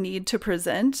of that need to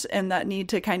present and that need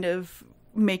to kind of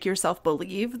make yourself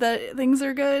believe that things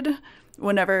are good,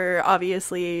 whenever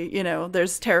obviously, you know,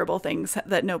 there's terrible things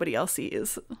that nobody else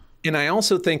sees. And I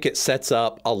also think it sets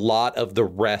up a lot of the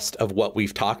rest of what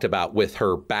we've talked about with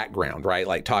her background, right?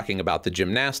 Like talking about the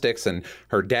gymnastics and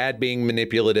her dad being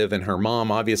manipulative and her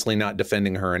mom obviously not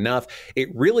defending her enough. It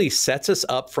really sets us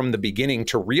up from the beginning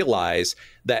to realize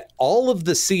that all of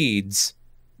the seeds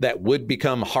that would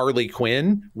become Harley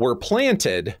Quinn were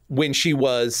planted when she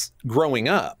was growing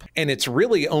up. And it's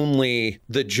really only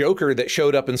the Joker that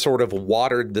showed up and sort of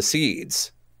watered the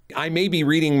seeds. I may be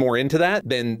reading more into that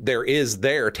than there is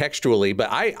there textually, but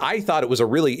I thought it was a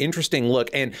really interesting look.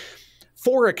 And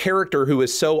for a character who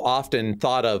is so often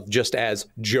thought of just as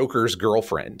Joker's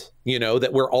girlfriend, you know,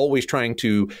 that we're always trying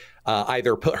to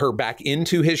either put her back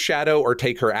into his shadow or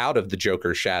take her out of the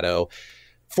Joker's shadow,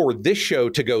 for this show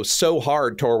to go so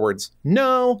hard towards,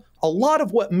 no, a lot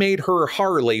of what made her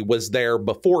Harley was there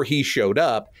before he showed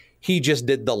up. He just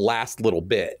did the last little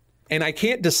bit. And I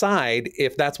can't decide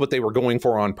if that's what they were going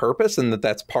for on purpose and that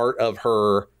that's part of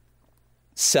her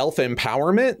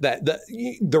self-empowerment, that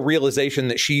the realization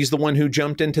that she's the one who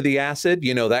jumped into the acid,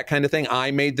 you know, that kind of thing.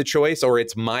 I made the choice, or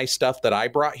it's my stuff that I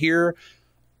brought here.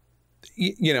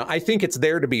 You know, I think it's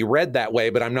there to be read that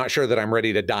way, but I'm not sure that I'm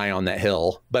ready to die on that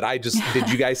hill. But did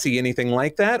you guys see anything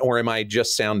like that? Or am I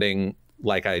just sounding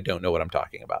like I don't know what I'm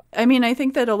talking about? I mean, I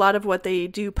think that a lot of what they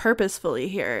do purposefully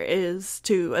here is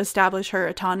to establish her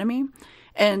autonomy.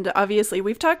 And obviously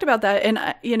we've talked about that. And,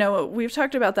 you know, we've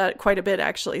talked about that quite a bit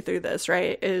actually through this,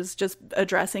 right? Is just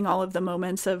addressing all of the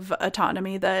moments of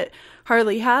autonomy that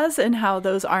Harley has and how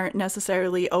those aren't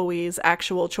necessarily always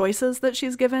actual choices that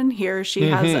she's given. Here, she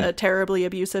has a terribly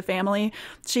abusive family.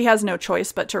 She has no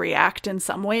choice but to react in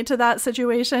some way to that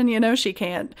situation. You know, she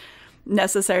can't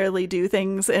necessarily do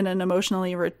things in an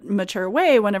emotionally mature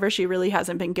way whenever she really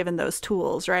hasn't been given those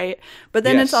tools, right? But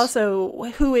then it's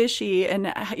also, who is she?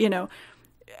 And, you know,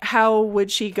 how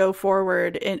would she go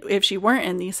forward if she weren't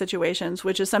in these situations,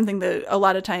 which is something that a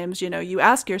lot of times, you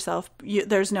ask yourself,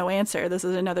 there's no answer. This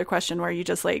is another question where you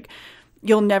just like,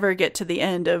 you'll never get to the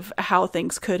end of how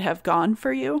things could have gone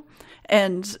for you.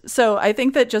 And so I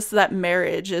think that just that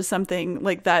marriage is something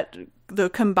like that, the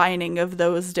combining of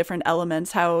those different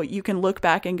elements, how you can look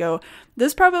back and go,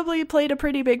 this probably played a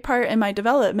pretty big part in my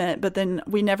development, but then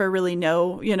we never really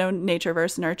know, nature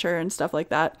versus nurture and stuff like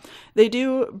that. They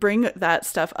do bring that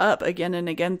stuff up again and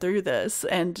again through this.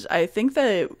 And I think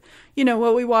that,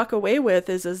 what we walk away with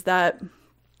is that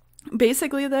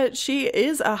basically that she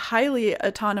is a highly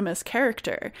autonomous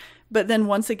character. But then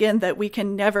once again, that we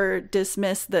can never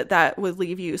dismiss that would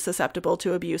leave you susceptible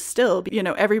to abuse still.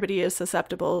 Everybody is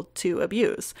susceptible to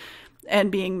abuse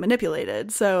and being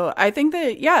manipulated. So I think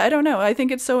that, I don't know. I think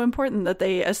it's so important that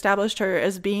they established her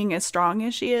as being as strong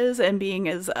as she is and being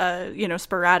as,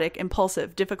 sporadic,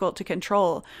 impulsive, difficult to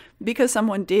control, because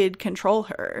someone did control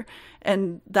her.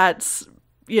 And that's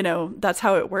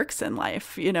how it works in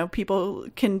life. People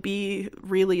can be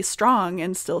really strong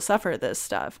and still suffer this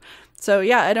stuff. So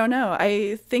I don't know.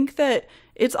 I think that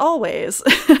it's always.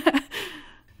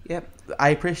 Yep. I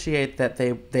appreciate that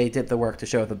they did the work to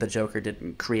show that the Joker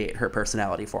didn't create her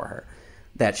personality for her.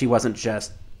 That she wasn't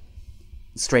just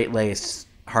straight-laced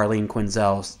Harleen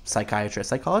Quinzel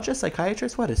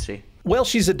psychiatrist. What is she? Well,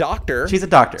 she's a doctor. She's a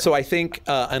doctor. So I think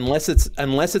unless it's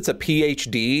a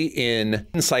PhD in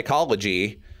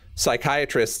psychology,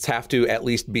 psychiatrists have to at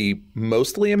least be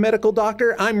mostly a medical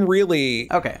doctor. I'm really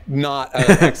not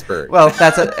an expert. Well,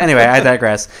 anyway, I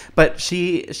digress. But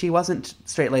she wasn't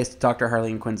straight-laced Dr.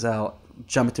 Harleen Quinzel,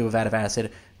 jump into a vat of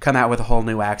acid, come out with a whole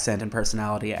new accent and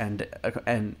personality and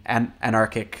an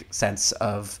anarchic sense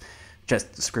of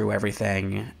just screw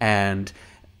everything and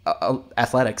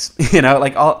athletics,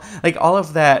 all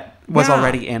of that was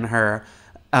already in her,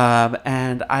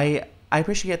 and I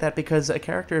appreciate that, because a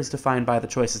character is defined by the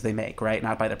choices they make, right,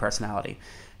 not by their personality.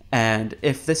 And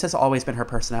if this has always been her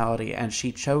personality and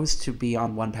she chose to be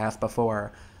on one path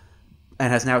before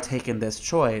and has now taken this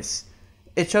choice,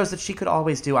 it shows that she could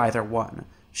always do either one.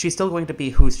 She's still going to be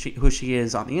who she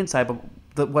is on the inside,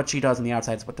 but what she does on the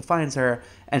outside is what defines her,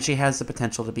 and she has the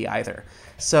potential to be either.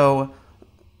 So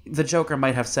the Joker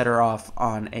might have set her off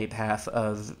on a path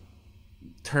of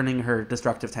turning her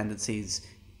destructive tendencies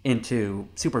into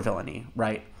supervillainy,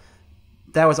 right?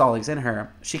 That was always in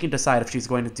her. She can decide if she's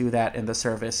going to do that in the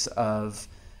service of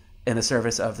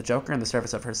the Joker, in the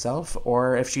service of herself,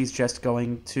 or if she's just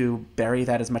going to bury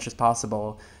that as much as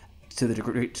possible to the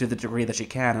degree that she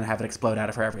can and have it explode out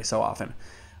of her every so often.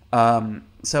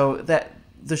 So that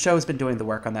the show's been doing the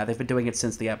work on that. They've been doing it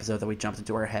since the episode that we jumped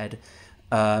into her head.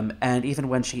 And even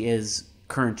when she is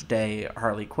current day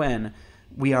Harley Quinn,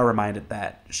 we are reminded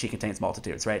that she contains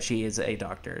multitudes, right? She is a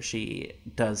doctor. She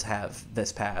does have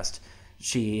this past.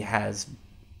 She has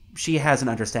an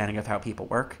understanding of how people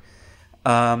work.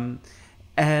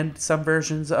 And some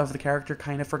versions of the character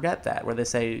kind of forget that, where they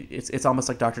say it's almost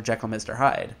like Dr. Jekyll, Mr.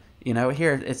 Hyde.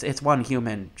 Here it's one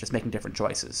human just making different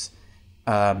choices,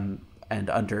 and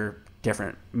under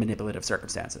different manipulative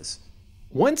circumstances.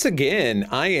 Once again,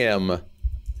 I am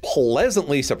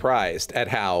pleasantly surprised at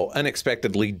how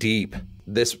unexpectedly deep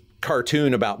this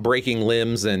cartoon about breaking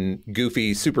limbs and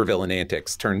goofy supervillain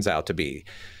antics turns out to be.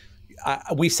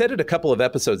 We said it a couple of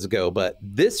episodes ago, but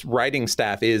this writing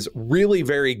staff is really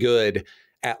very good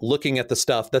at looking at the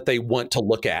stuff that they want to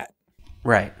look at.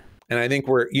 Right. And I think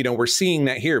we're seeing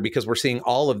that here, because we're seeing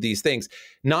all of these things,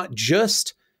 not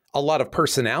just a lot of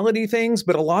personality things,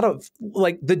 but a lot of,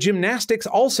 like, the gymnastics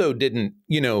also didn't,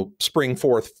 spring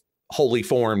forth wholly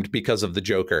formed because of the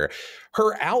Joker.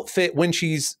 Her outfit when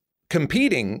she's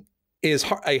competing is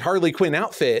a Harley Quinn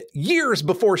outfit years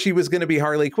before she was going to be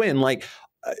Harley Quinn. Like,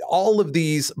 all of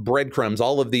these breadcrumbs,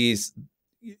 all of these,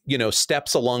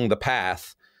 steps along the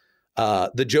path,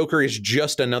 the Joker is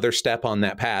just another step on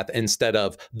that path instead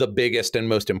of the biggest and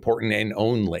most important and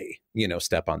only,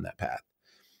 step on that path.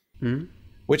 Mm-hmm.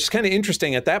 Which is kind of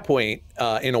interesting at that point.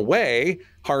 In a way,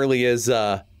 Harley is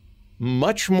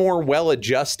much more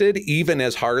well-adjusted, even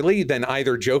as Harley, than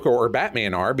either Joker or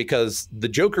Batman are, because the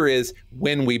Joker is,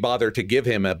 when we bother to give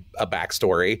him a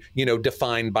backstory,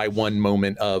 defined by one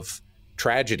moment of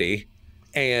tragedy,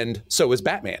 and so is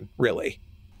Batman, really.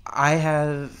 I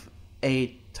have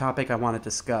a topic I want to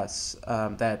discuss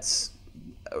that's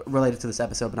related to this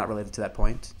episode, but not related to that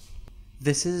point.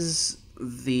 This is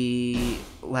the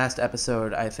last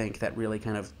episode, I think, that really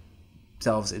kind of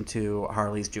delves into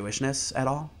Harley's Jewishness at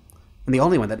all. And the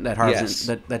only one that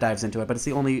dives into it, but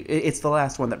it's the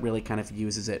last one that really kind of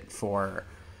uses it for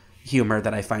humor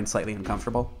that I find slightly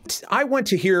uncomfortable. I want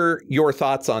to hear your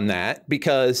thoughts on that,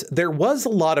 because there was a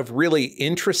lot of really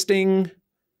interesting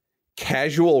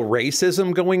casual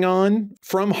racism going on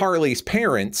from Harley's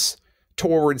parents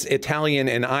towards Italian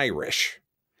and Irish.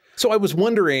 So I was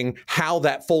wondering how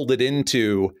that folded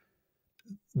into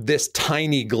this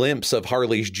tiny glimpse of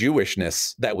Harley's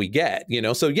Jewishness that we get, you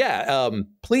know? So yeah,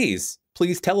 please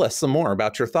tell us some more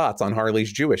about your thoughts on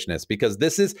Harley's Jewishness, because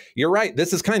you're right,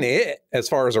 this is kind of it as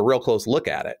far as a real close look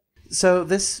at it. So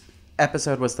this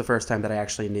episode was the first time that I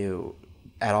actually knew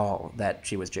at all that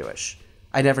she was Jewish.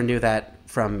 I never knew that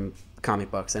from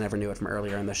comic books. I never knew it from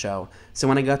earlier in the show. So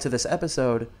when I got to this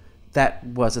episode, that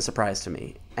was a surprise to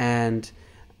me. And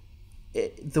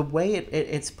the way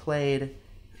it's played,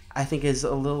 I think, is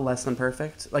a little less than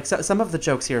perfect. Like, some of the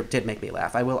jokes here did make me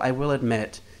laugh. I will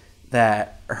admit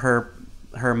that her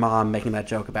mom making that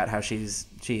joke about how she's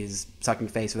sucking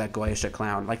face with that goyish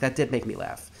clown, like, that did make me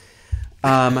laugh.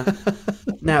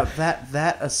 Now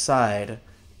that aside,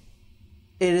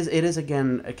 it is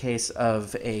again a case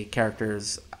of a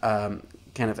character's kind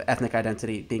of ethnic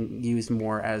identity being used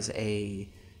more as a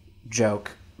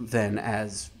joke than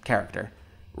as character,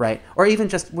 right? Or even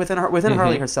just within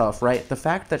Harley herself, right? The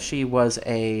fact that she was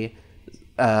a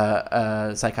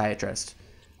psychiatrist,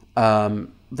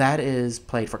 that is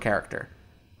played for character,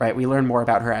 right? We learn more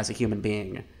about her as a human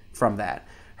being from that.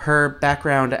 Her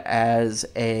background as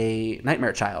a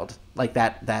nightmare child, like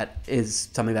that is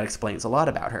something that explains a lot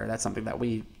about her. That's something that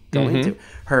we go into.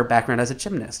 Her background as a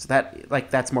gymnast,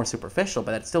 that's more superficial,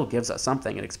 but it still gives us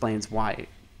something. It explains why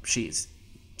she's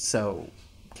so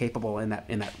capable in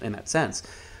that sense.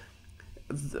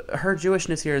 Her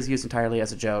Jewishness here is used entirely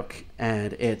as a joke,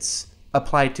 and it's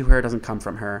applied to her. It doesn't come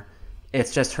from her.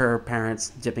 It's just her parents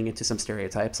dipping into some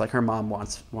stereotypes. Like, her mom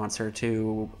wants her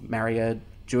to marry a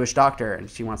Jewish doctor, and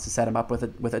she wants to set him up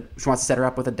she wants to set her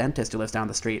up with a dentist who lives down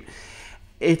the street.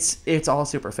 It's all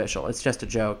superficial. It's just a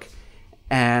joke.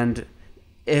 And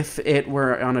if it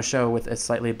were on a show with a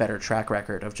slightly better track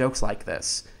record of jokes like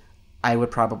this, I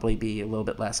would probably be a little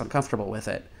bit less uncomfortable with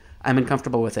it. I'm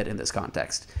uncomfortable with it in this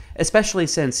context, especially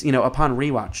since, upon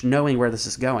rewatch, knowing where this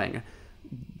is going,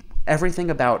 everything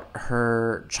about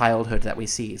her childhood that we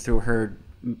see through her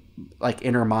like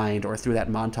inner mind or through that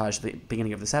montage at the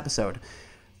beginning of this episode,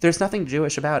 there's nothing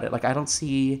Jewish about it. Like, I don't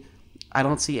see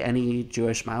any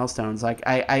Jewish milestones. Like,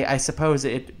 I suppose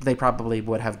they probably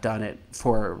would have done it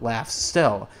for laughs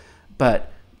still,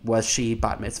 but was she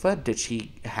bat mitzvah? Did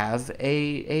she have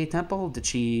a temple? Did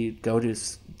she go to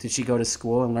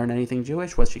school and learn anything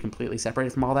Jewish? Was she completely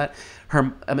separated from all that?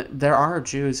 There are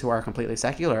Jews who are completely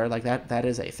secular, like that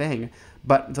is a thing,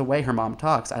 but the way her mom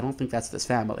talks, I don't think that's this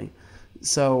family.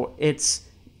 So it's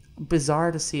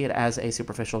bizarre to see it as a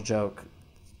superficial joke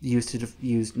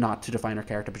used not to define her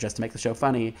character, but just to make the show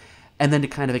funny, and then to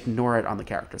kind of ignore it on the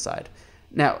character side.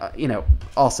 Now,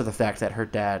 also the fact that her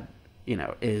dad,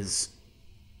 is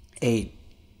a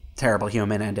terrible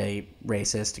human and a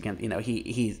racist, again,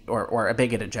 he or a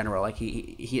bigot in general. Like,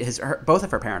 both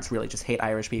of her parents really just hate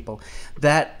Irish people.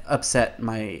 That upset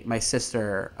my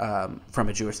sister from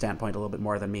a Jewish standpoint a little bit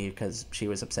more than me, because she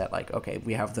was upset, like, okay,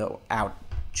 we have the out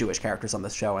Jewish characters on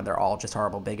this show and they're all just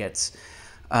horrible bigots.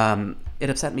 It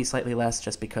upset me slightly less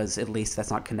just because at least that's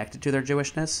not connected to their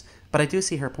Jewishness, but I do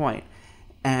see her point.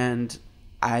 And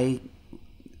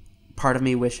part of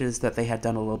me wishes that they had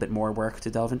done a little bit more work to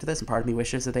delve into this, and part of me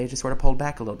wishes that they just sort of pulled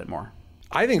back a little bit more.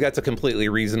 I think that's a completely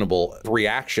reasonable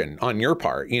reaction on your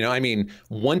part.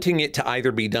 Wanting it to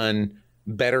either be done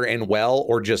better and well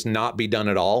or just not be done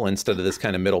at all instead of this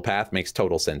kind of middle path makes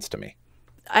total sense to me.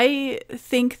 I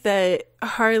think that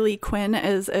Harley Quinn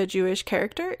as a Jewish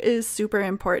character is super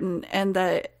important, and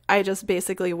that I just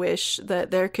basically wish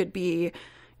that there could be,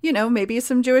 maybe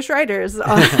some Jewish writers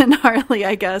on Harley,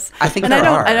 I guess. I think and there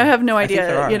are. I don't have no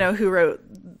idea, who wrote.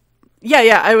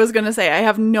 Yeah, I was going to say, I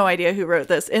have no idea who wrote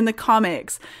this. In the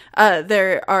comics,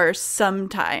 there are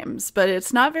sometimes, but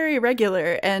it's not very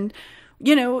regular. And,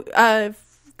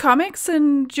 comics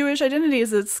and Jewish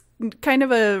identities, it's kind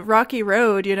of a rocky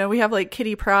road. We have like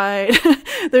Kitty Pryde.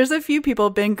 There's a few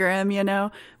people, Ben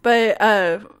Grimm, but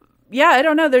yeah, I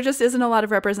don't know. There just isn't a lot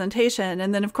of representation.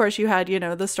 And then, of course, you had,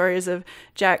 the stories of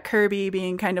Jack Kirby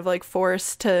being kind of like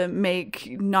forced to make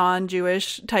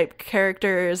non-Jewish type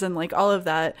characters and like all of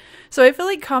that. So I feel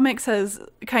like comics has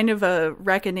kind of a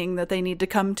reckoning that they need to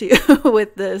come to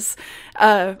with this.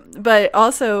 But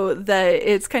also that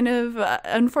it's kind of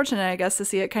unfortunate, I guess, to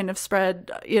see it kind of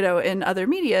spread, in other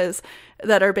medias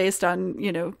that are based on,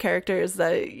 characters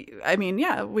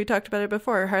that, we talked about it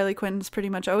before. Harley Quinn's pretty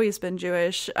much always been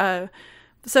Jewish.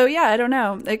 So yeah, I don't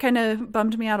know. It kind of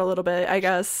bummed me out a little bit, I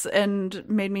guess, and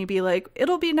made me be like,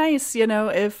 it'll be nice, you know,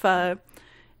 if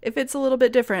it's a little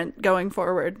bit different going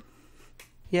forward.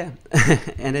 Yeah,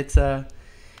 and it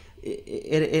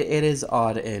is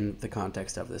odd in the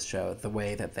context of this show, the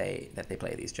way that they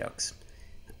play these jokes.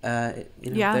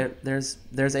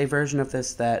 There's a version of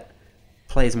this that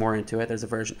plays more into it. There's a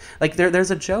version like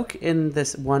there's a joke in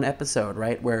this one episode,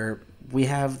 right, where we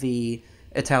have the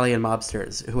Italian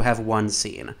mobsters who have one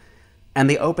scene, and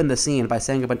they open the scene by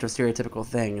saying a bunch of stereotypical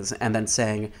things and then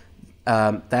saying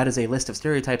that is a list of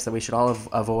stereotypes that we should all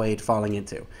avoid falling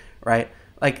into, right?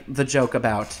 Like the joke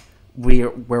about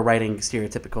we're writing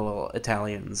stereotypical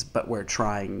Italians, but we're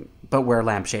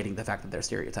lampshading the fact that they're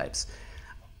stereotypes.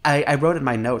 I wrote in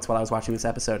my notes while I was watching this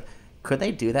episode, could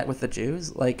they do that with the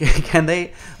Jews? Like, can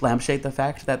they lampshade the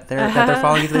fact that they're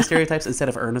falling into the stereotypes instead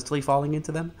of earnestly falling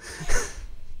into them?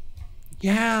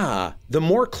 Yeah. The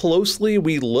more closely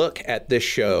we look at this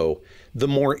show, the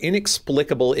more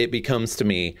inexplicable it becomes to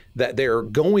me that they're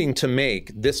going to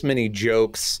make this many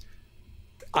jokes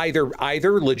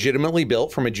either legitimately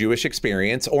built from a Jewish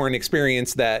experience or an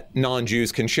experience that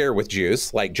non-Jews can share with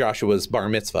Jews, like Joshua's bar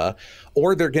mitzvah,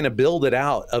 or they're going to build it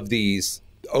out of these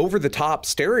over-the-top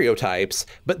stereotypes,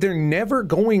 but they're never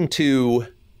going to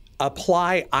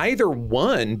apply either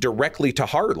one directly to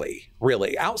Harley,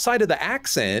 really. Outside of the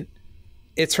accent,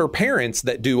 it's her parents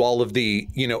that do all of the,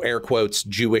 you know, air quotes,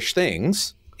 Jewish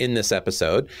things in this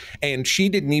episode. And she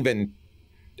didn't even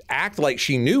act like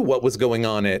she knew what was going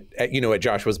on at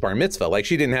Joshua's bar mitzvah. Like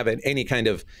she didn't have any kind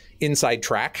of inside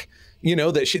track, you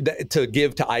know, to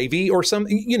give to Ivy or some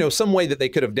way that they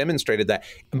could have demonstrated that.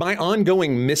 My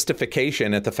ongoing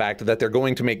mystification at the fact that they're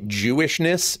going to make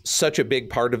Jewishness such a big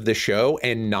part of the show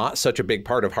and not such a big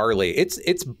part of Harley. It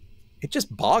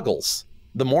just boggles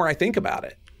the more I think about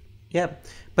it. Yeah,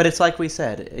 but it's like we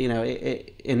said, you know,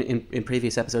 in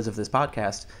previous episodes of this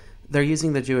podcast, they're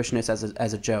using the Jewishness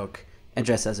as a joke and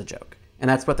just as a joke, and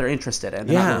that's what they're interested in.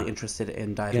 They're not really interested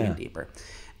in diving in deeper.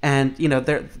 And you know,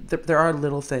 there are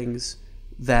little things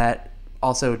that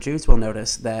also Jews will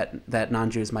notice that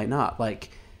non-Jews might not.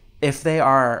 Like if they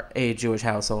are a Jewish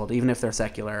household, even if they're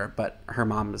secular, but her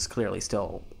mom is clearly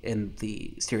still in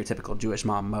the stereotypical Jewish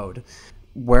mom mode,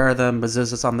 where are the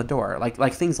mezuzahs on the door?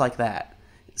 Like things like that.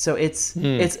 So it's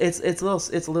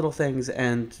little things,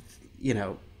 and you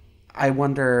know, I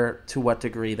wonder to what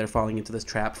degree they're falling into this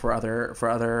trap for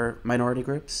other minority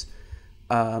groups.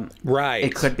 Right.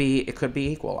 It could be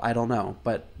equal. I don't know,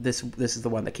 but this is the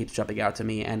one that keeps jumping out to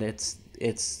me, and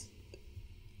it's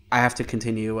I have to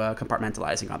continue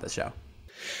compartmentalizing on this show.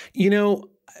 You know,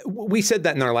 we said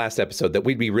that in our last episode that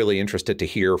we'd be really interested to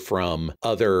hear from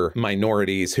other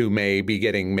minorities who may be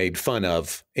getting made fun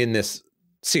of in this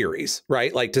series,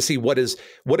 right? Like to see what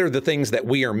are the things that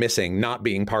we are missing not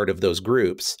being part of those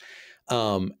groups.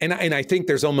 And I think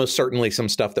there's almost certainly some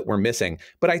stuff that we're missing,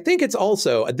 but I think it's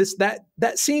also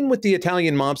that scene with the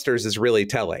Italian mobsters is really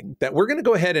telling that we're going to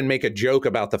go ahead and make a joke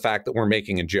about the fact that we're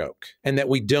making a joke, and that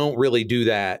we don't really do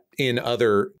that in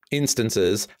other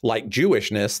instances like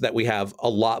Jewishness, that we have a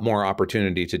lot more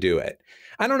opportunity to do it.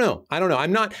 I don't know.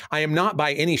 I am not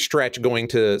by any stretch going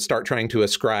to start trying to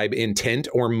ascribe intent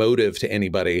or motive to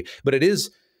anybody, but it is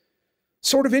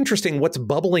sort of interesting what's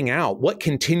bubbling out, what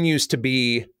continues to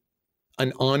be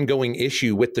an ongoing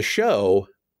issue with the show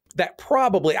that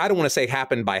probably, I don't want to say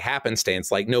happened by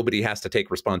happenstance, like nobody has to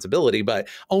take responsibility, but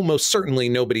almost certainly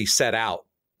nobody set out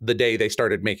the day they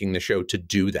started making the show to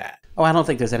do that. Oh, I don't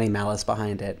think there's any malice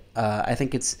behind it. I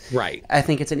think it's right. I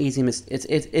think it's an easy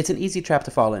it's an easy trap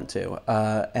to fall into,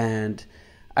 and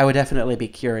I would definitely be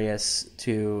curious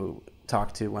to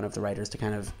talk to one of the writers to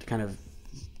kind of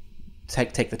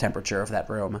take the temperature of that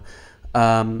room.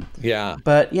 Yeah.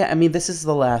 But yeah, I mean, this is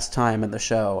the last time in the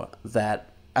show that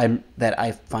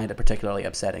I find it particularly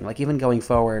upsetting. Like even going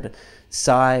forward,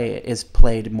 Sai is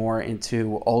played more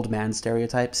into old man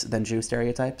stereotypes than Jew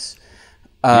stereotypes.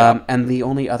 And the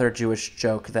only other Jewish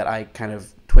joke that I kind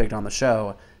of twigged on the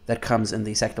show that comes in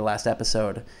the second to last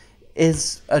episode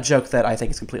is a joke that I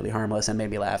think is completely harmless and made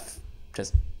me laugh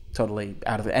just totally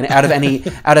out of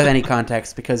any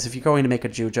context. Because if you're going to make a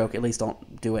Jew joke, at least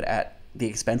don't do it at the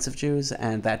expense of Jews,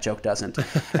 and that joke doesn't.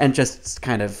 And just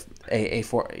kind of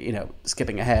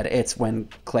skipping ahead, it's when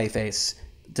Clayface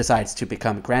decides to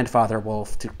become Grandfather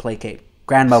Wolf to placate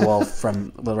Grandma Wolf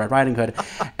from Little Red Riding Hood,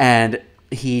 and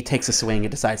he takes a swing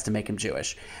and decides to make him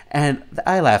Jewish. And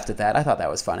I laughed at that. I thought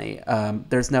that was funny.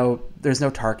 There's no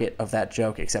target of that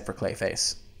joke except for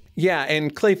Clayface. Yeah,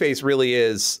 and Clayface really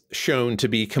is shown to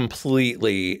be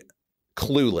completely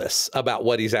clueless about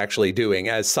what he's actually doing,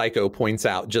 as Psycho points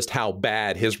out just how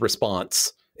bad his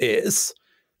response is.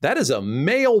 that is a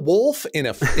male wolf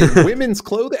in women's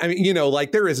clothing. I mean,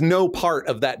 like there is no part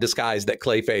of that disguise that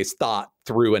Clayface thought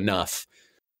through enough.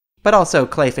 But also,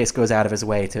 Clayface goes out of his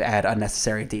way to add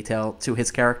unnecessary detail to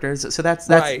his characters. So that's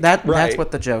right. That's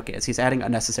what the joke is. He's adding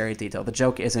unnecessary detail. The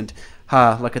joke isn't,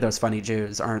 "Ha, look at those funny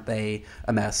Jews. Aren't they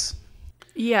a mess?"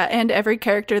 Yeah, and every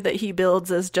character that he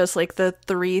builds is just like the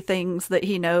 3 things that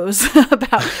he knows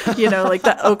about, like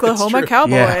the Oklahoma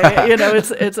cowboy. Yeah.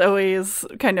 It's always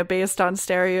kind of based on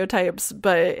stereotypes,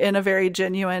 but in a very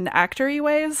genuine actory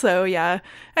way. So yeah,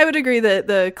 I would agree that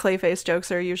the Clayface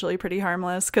jokes are usually pretty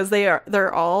harmless because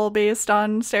they're all based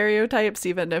on stereotypes,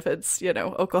 even if it's,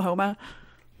 Oklahoma.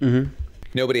 Mm-hmm.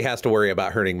 Nobody has to worry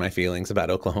about hurting my feelings about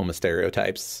Oklahoma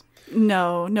stereotypes.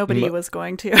 No, nobody was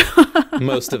going to.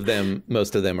 most of them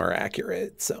are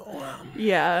accurate. So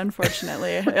yeah,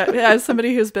 unfortunately, as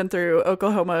somebody who's been through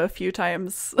Oklahoma a few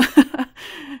times,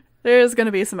 there's going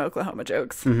to be some Oklahoma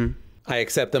jokes. Mm-hmm. I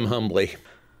accept them humbly.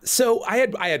 So I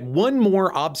had one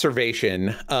more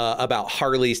observation about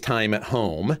Harley's time at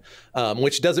home,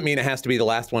 which doesn't mean it has to be the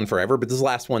last one forever, but this is the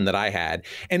last one that I had.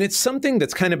 And it's something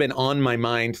that's kind of been on my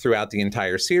mind throughout the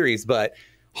entire series, but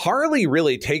Harley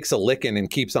really takes a licking and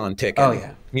keeps on ticking. Oh,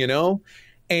 yeah.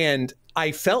 And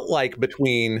I felt like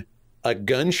between a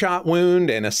gunshot wound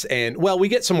and we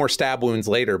get some more stab wounds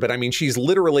later, but I mean, she's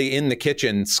literally in the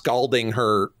kitchen scalding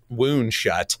her wound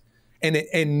shut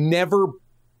and never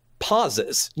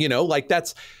pauses, like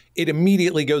it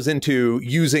immediately goes into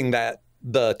using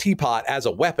the teapot as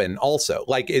a weapon also.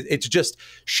 Like it's just,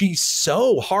 she's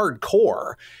so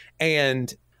hardcore.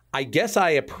 And I guess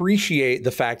I appreciate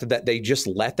the fact that they just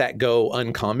let that go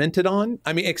uncommented on.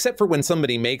 I mean, except for when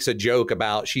somebody makes a joke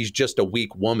about she's just a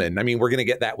weak woman. I mean, we're going to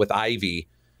get that with Ivy,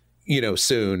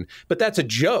 soon, but that's a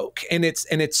joke. And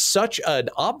it's such an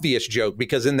obvious joke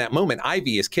because in that moment,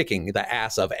 Ivy is kicking the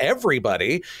ass of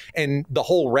everybody. And the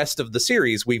whole rest of the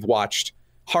series, we've watched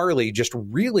Harley just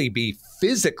really be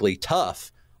physically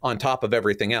tough on top of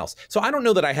everything else. So I don't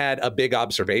know that I had a big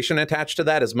observation attached to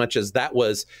that as much as that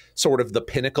was sort of the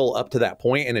pinnacle up to that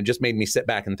point. And it just made me sit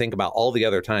back and think about all the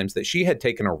other times that she had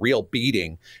taken a real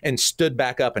beating and stood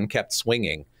back up and kept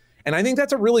swinging. And I think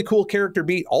that's a really cool character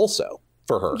beat also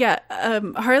for her. Yeah,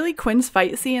 Harley Quinn's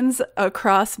fight scenes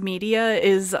across media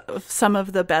is some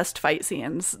of the best fight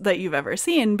scenes that you've ever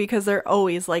seen because they're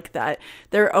always like that.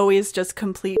 They're always just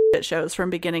complete shit shows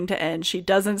from beginning to end. She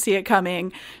doesn't see it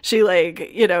coming. She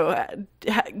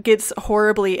gets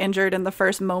horribly injured in the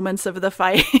first moments of the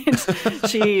fight.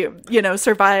 She,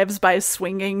 survives by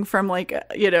swinging from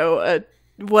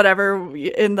whatever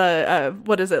in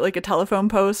the like a telephone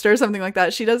post or something like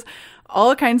that. She does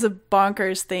all kinds of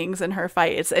bonkers things in her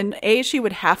fights, and she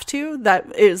would have to.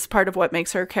 That is part of what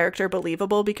makes her character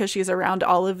believable because she's around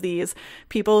all of these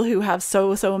people who have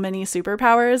so many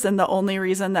superpowers, and the only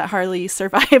reason that Harley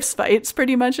survives fights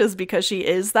pretty much is because she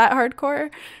is that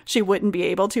hardcore. She wouldn't be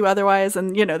able to otherwise.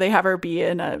 And they have her be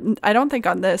in I don't think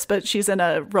on this, but she's in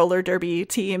a roller derby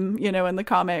team in the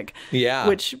comic,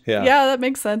 that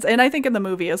makes sense, and I think in the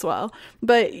movie as well.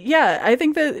 But yeah, I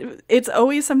think that it's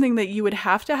always something that you would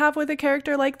have to have with a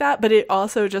character like that, but it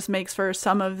also just makes for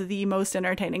some of the most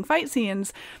entertaining fight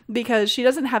scenes because she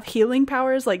doesn't have healing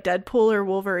powers like Deadpool or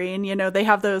Wolverine. They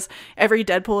have those, every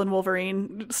Deadpool and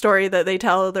Wolverine story that they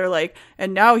tell, they're like,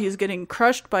 and now he's getting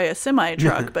crushed by a semi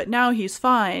truck, but now he's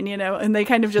fine, and they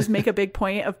kind of just make a big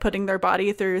point of putting their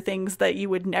body through things that you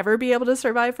would never be able to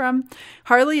survive from.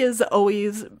 Harley is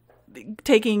always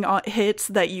taking hits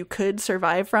that you could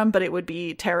survive from, but it would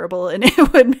be terrible and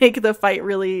it would make the fight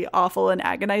really awful and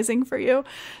agonizing for you.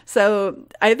 So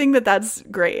I think that that's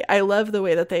great. I love the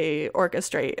way that they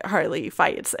orchestrate Harley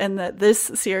fights and that this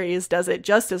series does it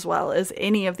just as well as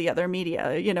any of the other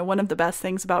media. One of the best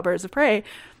things about Birds of Prey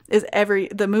is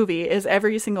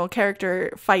every single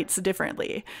character fights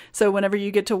differently. So whenever you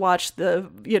get to watch the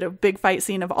big fight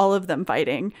scene of all of them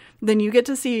fighting, then you get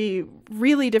to see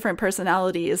really different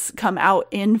personalities come out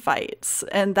in fights,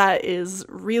 and that is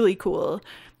really cool.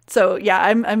 So yeah,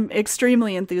 I'm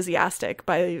extremely enthusiastic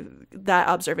by that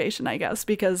observation, I guess,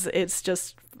 because it's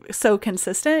just so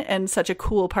consistent and such a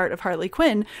cool part of Harley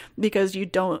Quinn because you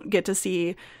don't get to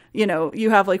see, you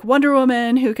have like Wonder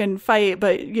Woman who can fight,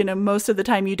 but most of the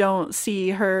time you don't see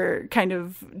her kind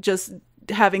of just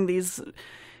having these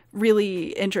really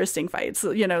interesting fights.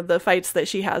 The fights that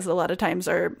she has a lot of times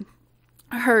are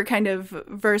her kind of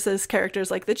versus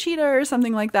characters like the cheetah or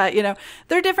something like that.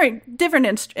 They're different,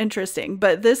 interesting,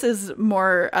 but this is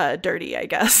more dirty, I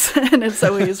guess. And it's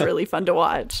always really fun to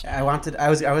watch. I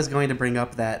was going to bring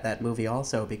up that movie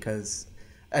also because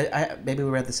maybe we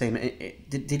read the same.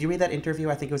 Did you read that interview?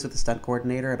 I think it was with the stunt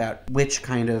coordinator about which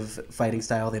kind of fighting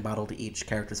style they modeled each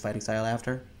character's fighting style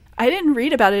after. I didn't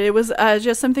read about it. It was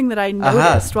just something that I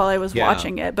noticed while I was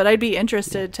watching it, but I'd be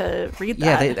interested to read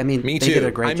that. Yeah, me too. They did a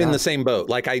great job. I'm in the same boat.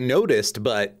 Like, I noticed,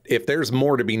 but if there's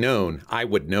more to be known, I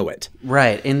would know it.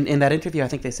 Right. In that interview, I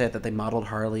think they said that they modeled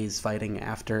Harley's fighting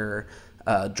after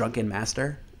Drunken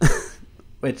Master,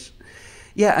 which,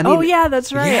 yeah, I mean... Oh, yeah,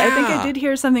 that's right. Yeah. I think I did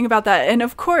hear something about that. And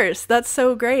of course, that's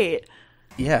so great.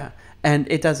 Yeah. And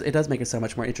it does make it so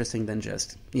much more interesting than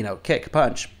just, kick,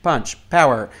 punch,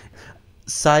 power.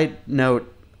 Side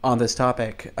note on this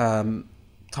topic,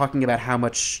 talking about how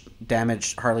much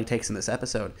damage Harley takes in this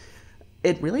episode,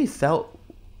 it really felt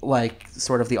like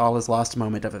sort of the all is lost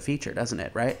moment of a feature, doesn't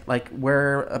it? Right? Like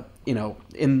we're,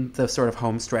 in the sort of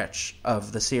home stretch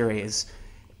of the series,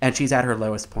 and she's at her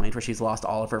lowest point where she's lost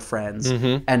all of her friends,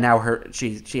 and now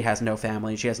she has no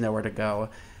family, she has nowhere to go,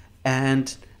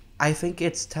 and I think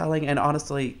it's telling, and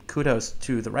honestly, kudos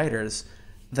to the writers,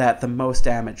 that the most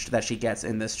damage that she gets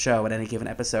in this show in any given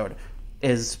episode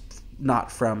is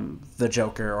not from the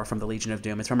Joker or from the Legion of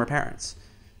Doom. It's from her parents.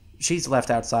 She's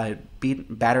left outside,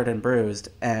 battered and bruised,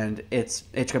 and it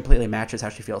completely matches how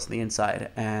she feels on the inside.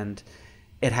 And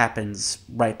it happens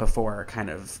right before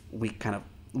we kind of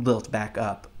lilt back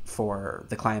up for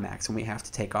the climax when we have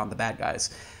to take on the bad guys.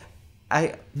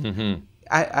 I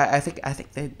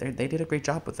think they did a great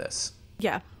job with this.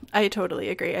 Yeah, I totally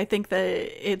agree. I think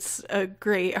that it's a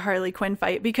great Harley Quinn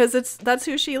fight because that's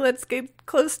who she lets get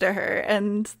close to her,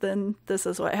 and then this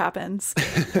is what happens.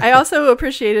 I also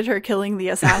appreciated her killing the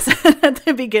assassin at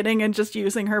the beginning and just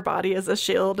using her body as a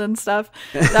shield and stuff.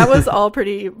 That was all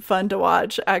pretty fun to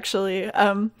watch, actually.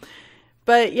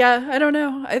 But yeah, I don't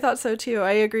know. I thought so too.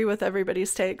 I agree with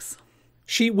everybody's takes.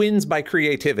 She wins by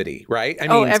creativity, right? I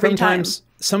mean, every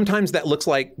sometimes that looks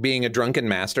like being a drunken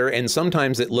master, and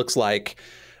sometimes it looks like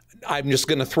I'm just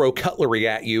going to throw cutlery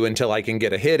at you until I can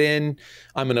get a hit in.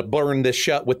 I'm going to burn this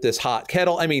shut with this hot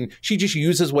kettle. I mean, she just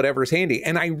uses whatever's handy.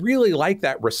 And I really like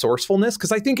that resourcefulness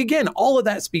because I think, again, all of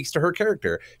that speaks to her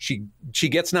character. She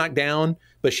gets knocked down,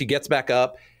 but she gets back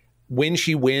up. When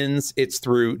she wins, it's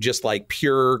through just like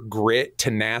pure grit,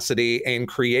 tenacity, and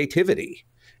creativity.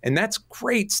 And that's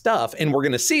great stuff. And we're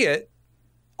going to see it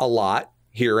a lot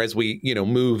here as we,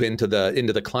 move into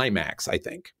the climax, I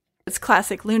think. It's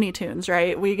classic Looney Tunes,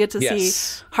 right? We get to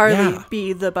see Harley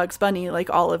be the Bugs Bunny like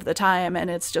all of the time, and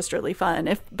it's just really fun.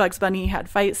 If Bugs Bunny had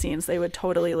fight scenes, they would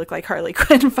totally look like Harley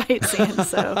Quinn fight scenes.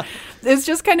 So it's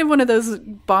just kind of one of those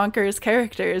bonkers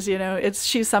characters,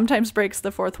 she sometimes breaks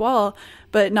the fourth wall,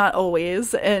 but not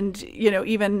always. And,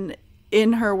 even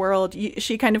in her world,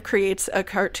 she kind of creates a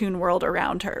cartoon world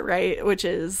around her, right? Which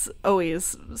is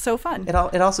always so fun.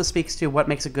 It also speaks to what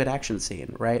makes a good action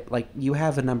scene, right? Like you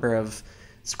have a number of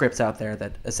scripts out there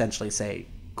that essentially say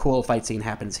cool fight scene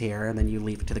happens here, and then you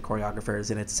leave it to the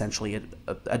choreographers, and it's essentially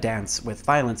a dance with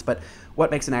violence. But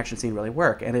what makes an action scene really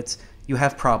work? And it's you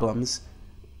have problems,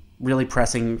 really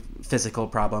pressing physical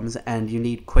problems, and you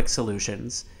need quick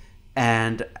solutions,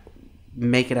 and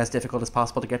make it as difficult as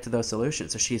possible to get to those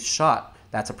solutions. So she's shot,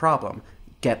 that's a problem.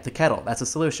 Get the kettle, that's a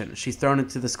solution. She's thrown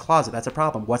into this closet, that's a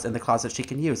problem. What's in the closet she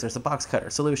can use? There's a box cutter,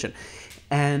 solution.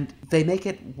 And they make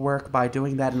it work by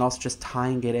doing that and also just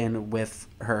tying it in with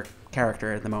her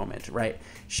character in the moment, right?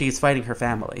 She's fighting her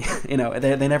family.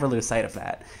 They never lose sight of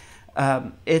that.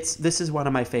 This is one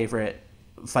of my favorite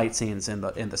fight scenes in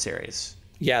the series.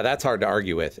 Yeah, that's hard to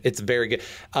argue with. It's very good.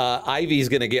 Ivy's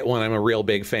going to get one I'm a real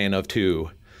big fan of too.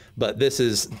 But this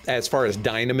is, as far as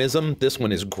dynamism, this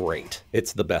one is great.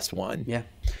 It's the best one. Yeah.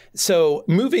 So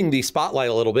moving the spotlight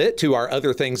a little bit to our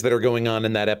other things that are going on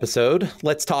in that episode,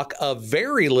 let's talk a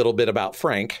very little bit about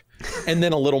Frank and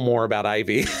then a little more about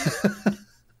Ivy.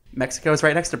 Mexico is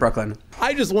right next to Brooklyn.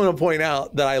 I just want to point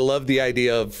out that I love the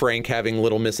idea of Frank having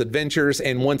little misadventures.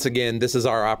 And once again, this is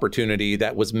our opportunity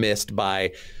that was missed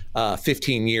by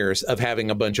 15 years of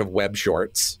having a bunch of web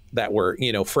shorts that were,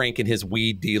 Frank and his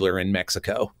weed dealer in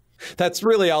Mexico. That's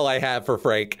really all I have for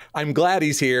Frank. I'm glad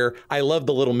he's here. I love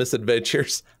the little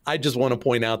misadventures. I just want to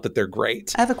point out that they're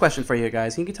great. I have a question for you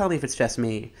guys. You can tell me if it's just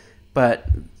me, but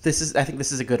I think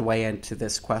this is a good way into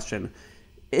this question.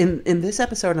 In this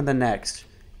episode and the next,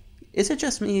 is it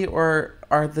just me, or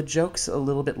are the jokes a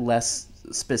little bit less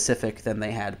specific than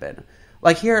they had been?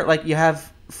 Like here, you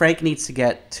have Frank needs to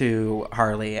get to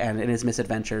Harley, and in his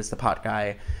misadventures, the pot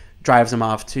guy drives him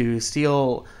off to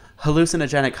steal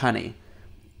hallucinogenic honey,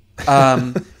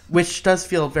 which does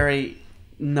feel very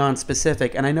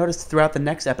non-specific. And I noticed throughout the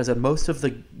next episode, most of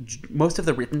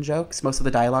the written jokes, most of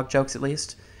the dialogue jokes at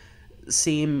least,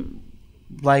 seem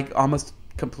like almost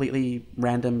completely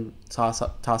random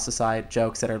toss aside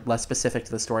jokes that are less specific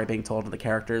to the story being told and the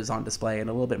characters on display, and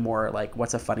a little bit more like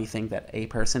what's a funny thing that a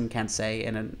person can say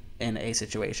in a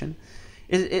situation.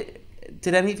 Did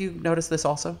any of you notice this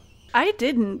also? I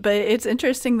didn't, but it's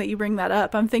interesting that you bring that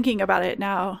up. I'm thinking about it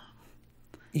now.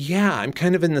 Yeah, I'm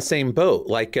kind of in the same boat.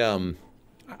 Like,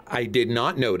 I did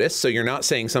not notice, so you're not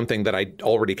saying something that I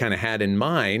already kind of had in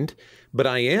mind, but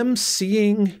I'm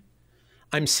seeing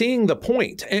the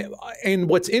point. And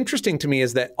what's interesting to me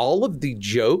is that all of the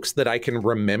jokes that I can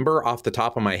remember off the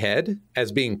top of my head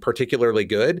as being particularly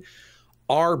good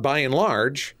are, by and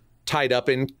large, tied up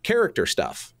in character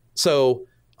stuff. So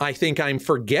I think I'm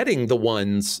forgetting the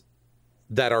ones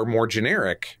that are more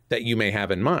generic that you may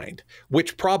have in mind,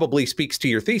 which probably speaks to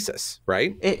your thesis,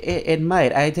 right? It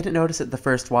might. I didn't notice it the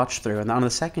first watch through, and on the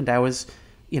second I was,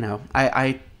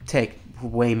 I take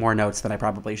way more notes than I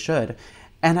probably should.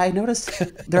 And I noticed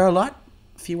there are a lot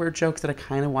fewer jokes that I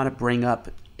kind of want to bring up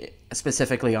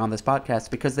specifically on this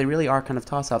podcast because they really are kind of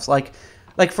toss-offs. Like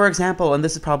for example, and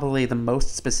this is probably the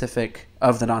most specific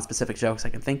of the non-specific jokes I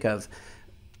can think of,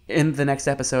 in the next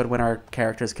episode when our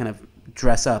characters kind of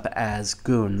dress up as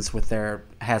goons with their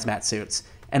hazmat suits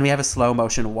and we have a slow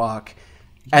motion walk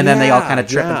and then they all kind of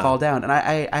trip and fall down. And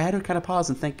I had to kind of pause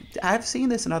and think, I've seen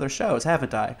this in other shows,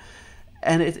 haven't I?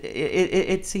 And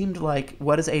it seemed like,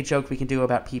 what is a joke we can do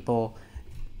about people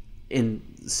in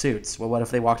suits? Well, what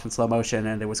if they walked in slow motion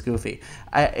and it was goofy?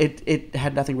 It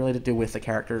had nothing really to do with the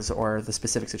characters or the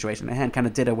specific situation at hand. Kind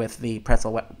of ditto with the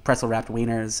pretzel wrapped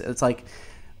wieners. It's like,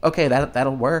 okay,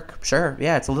 that'll work. Sure.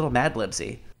 Yeah, it's a little Mad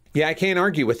Libsy. Yeah, I can't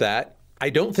argue with that. I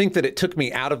don't think that it took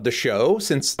me out of the show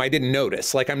since I didn't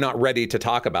notice. Like, I'm not ready to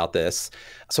talk about this.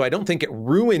 So I don't think it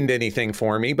ruined anything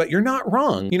for me, but you're not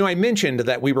wrong. I mentioned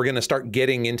that we were going to start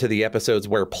getting into the episodes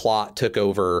where plot took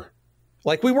over.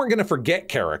 Like, we weren't going to forget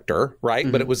character, right?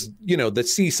 Mm-hmm. But it was, the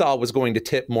seesaw was going to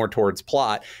tip more towards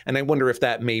plot. And I wonder if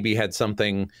that maybe had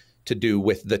something to do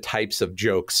with the types of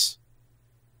jokes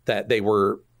that they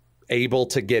were able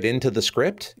to get into the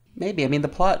script. Maybe. I mean, the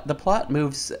plot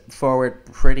moves forward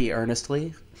pretty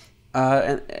earnestly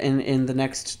in the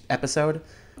next episode.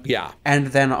 Yeah. And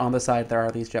then on the side, there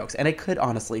are these jokes. And it could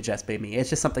honestly just be me. It's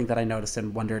just something that I noticed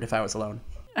and wondered if I was alone.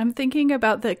 I'm thinking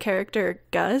about the character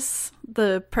Gus,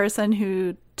 the person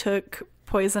who took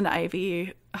Poison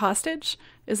Ivy hostage.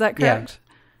 Is that correct? Yeah.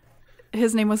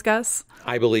 His name was Gus?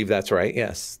 I believe that's right,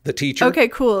 yes. The teacher? Okay,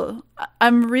 cool.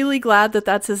 I'm really glad that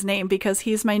that's his name because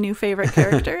he's my new favorite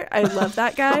character. I love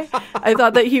that guy. I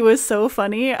thought that he was so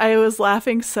funny. I was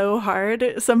laughing so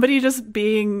hard. Somebody just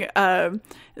being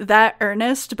that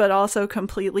earnest but also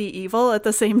completely evil at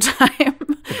the same time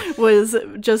was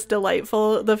just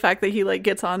delightful. The fact that he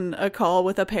gets on a call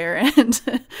with a parent,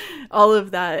 all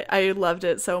of that, I loved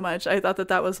it so much. I thought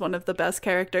that was one of the best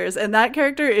characters, and that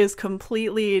character is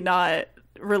completely not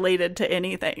related to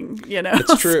anything,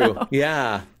 It's true. So.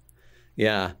 Yeah.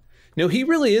 No, he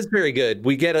really is very good.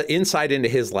 We get an insight into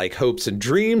his hopes and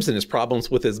dreams and his problems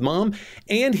with his mom,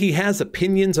 and he has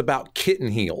opinions about kitten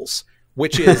heels,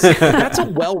 which is that's a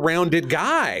well-rounded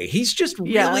guy. He's just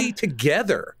really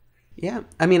together. Yeah.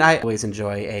 I mean, I always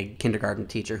enjoy a kindergarten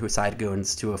teacher who side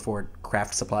goons to afford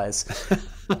craft supplies.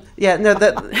 Yeah, no,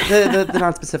 the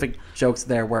non-specific jokes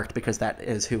there worked because that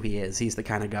is who he is. He's the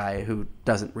kind of guy who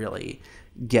doesn't really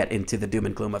get into the doom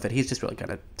and gloom of it. He's just really going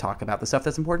to talk about the stuff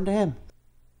that's important to him.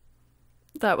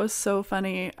 That was so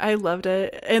funny. I loved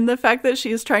it. And the fact that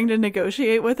she's trying to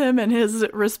negotiate with him and his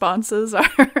responses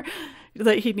are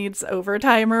that he needs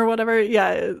overtime or whatever.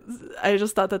 Yeah, I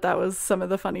just thought that was some of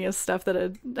the funniest stuff that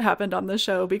had happened on the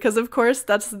show because, of course,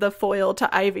 that's the foil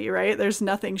to Ivy, right? There's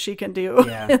nothing she can do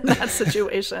in that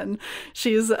situation.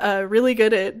 She's really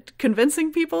good at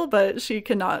convincing people, but she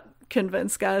cannot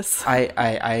convince Gus.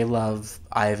 I love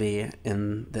Ivy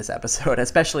in this episode,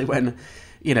 especially when,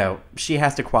 she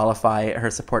has to qualify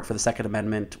her support for the Second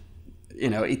Amendment,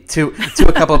 to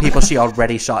a couple of people she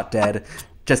already shot dead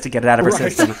just to get it out of her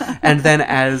system. And then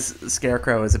as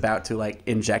Scarecrow is about to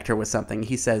inject her with something,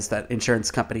 he says that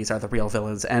insurance companies are the real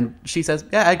villains. And she says,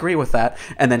 yeah, I agree with that.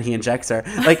 And then he injects her.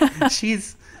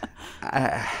 She's...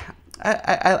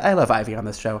 I love Ivy on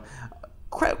this show.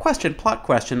 Plot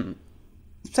question.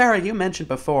 Sarah, you mentioned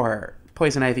before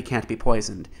Poison Ivy can't be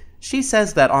poisoned. She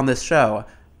says that on this show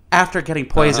after getting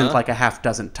poisoned a half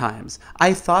dozen times.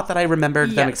 I thought that I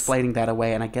remembered them explaining that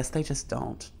away, and I guess they just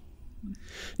don't.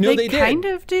 No, they kind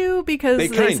of do because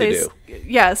they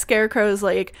say, Scarecrow's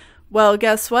well,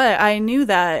 guess what? I knew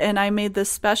that, and I made this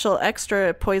special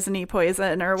extra poisony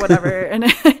poison or whatever. And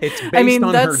it's based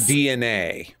on her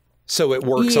DNA, so it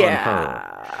works on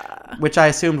her. Which I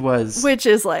assumed was... Which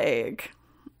is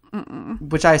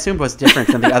Which I assumed was different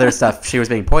than the other stuff she was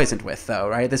being poisoned with, though,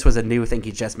 right? This was a new thing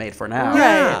he just made for now.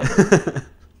 Right.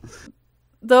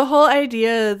 The whole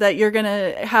idea that you're going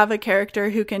to have a character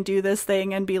who can do this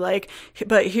thing and be like,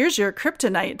 but here's your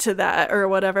kryptonite to that or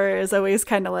whatever is always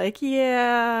kind of like,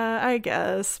 yeah, I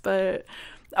guess. But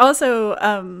also,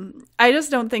 I just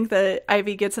don't think that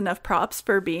Ivy gets enough props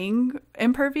for being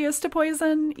impervious to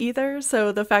poison either.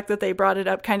 So the fact that they brought it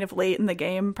up kind of late in the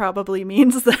game probably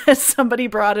means that somebody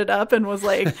brought it up and was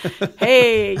like,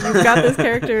 hey, you've got this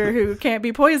character who can't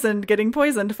be poisoned, getting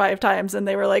poisoned 5 times. And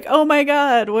they were like, oh my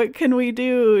God, what can we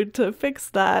do to fix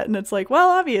that? And it's like, well,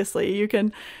 obviously you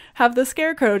can have the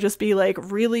Scarecrow just be like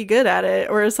really good at it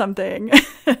or something.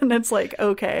 And it's like,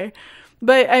 okay.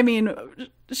 But I mean,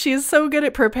 she's so good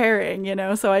at preparing, you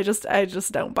know, so I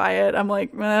just don't buy it. I'm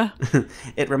like, meh.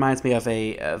 It reminds me of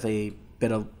a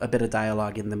bit of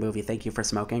dialogue in the movie Thank You for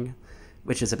Smoking,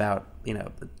 which is about, you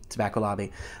know, the tobacco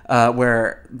lobby,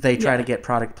 where they try to get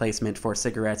product placement for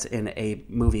cigarettes in a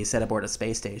movie set aboard a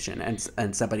space station,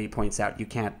 and somebody points out you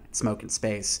can't smoke in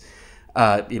space.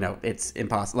 You know, it's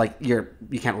impossible. Like you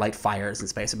can't light fires in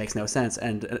space. It makes no sense.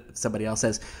 And somebody else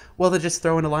says, well, they just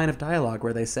throw in a line of dialogue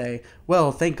where they say,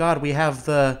 well, thank God we have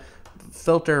the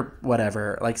filter,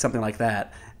 whatever, like something like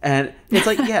that. And it's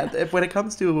like, yeah, when it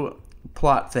comes to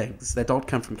plot things that don't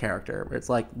come from character, where it's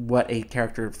like what a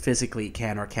character physically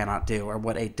can or cannot do, or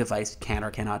what a device can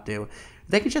or cannot do,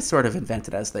 they can just sort of invent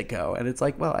it as they go. And it's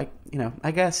like, well,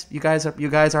 I guess you guys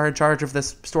are in charge of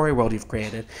this story world you've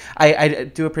created. I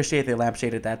do appreciate they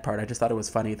lampshaded that part. I just thought it was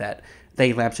funny that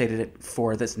they lampshaded it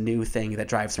for this new thing that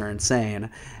drives her insane,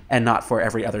 and not for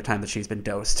every other time that she's been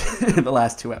dosed in the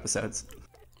last 2 episodes.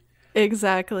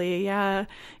 Exactly. Yeah.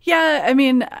 Yeah. I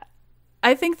mean,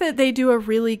 I think that they do a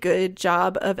really good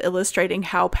job of illustrating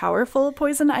how powerful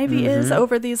Poison Ivy is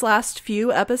over these last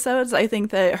few episodes. I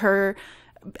think that her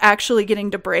actually getting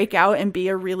to break out and be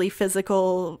a really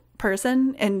physical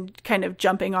person and kind of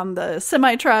jumping on the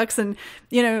semi trucks, and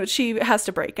you know, she has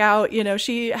to break out, you know,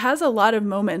 she has a lot of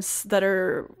moments that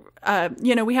are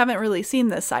you know, we haven't really seen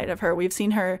this side of her. We've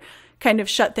seen her kind of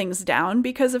shut things down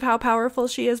because of how powerful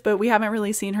she is, but we haven't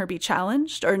really seen her be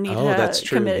challenged or need to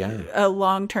commit a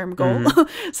long-term goal,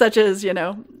 such as, you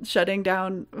know, shutting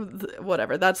down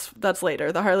whatever. That's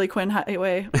later, the Harley Quinn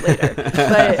highway later.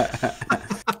 But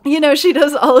you know, she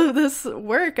does all of this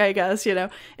work, I guess, you know,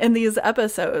 in these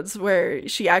episodes where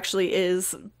she actually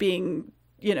is being,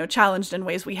 you know, challenged in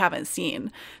ways we haven't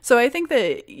seen. So I think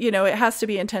that, you know, it has to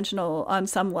be intentional on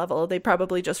some level. They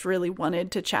probably just really wanted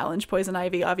to challenge Poison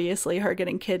Ivy. Obviously, her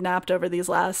getting kidnapped over these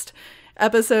last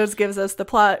episodes gives us the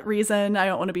plot reason. I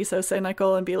don't want to be so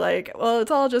cynical and be like, well, it's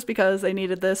all just because they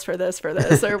needed this for this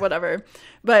or whatever.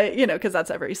 But, you know, because that's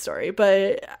every story.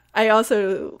 But I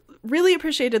also really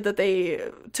appreciated that they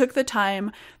took the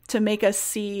time to make us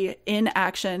see in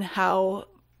action how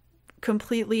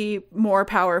completely more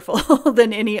powerful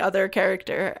than any other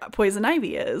character Poison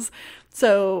Ivy is.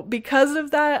 So because of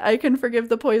that, I can forgive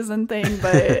the poison thing,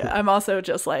 but I'm also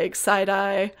just like side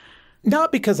eye.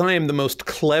 Not because I am the most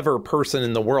clever person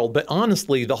in the world, but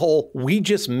honestly, the whole we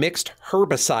just mixed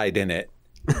herbicide in it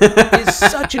is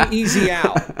such an easy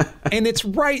out. And it's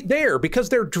right there because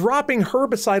they're dropping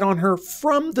herbicide on her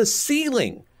from the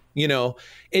ceiling. You know,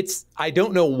 I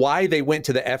don't know why they went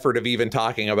to the effort of even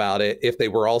talking about it if they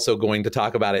were also going to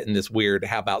talk about it in this weird,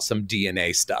 how about some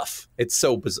DNA stuff? It's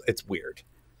weird.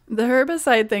 The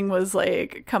herbicide thing was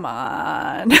like, come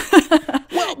on.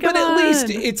 Well, but at least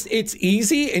it's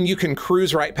easy and you can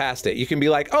cruise right past it. You can be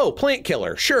like, oh, plant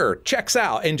killer, sure, checks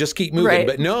out, and just keep moving. Right.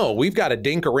 But no, we've got to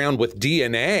dink around with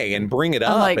DNA and bring it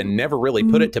up like, and never really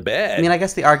put it to bed. I mean, I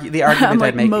guess the argument like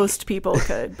I'd make, most people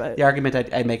could, but the argument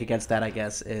I'd make against that, I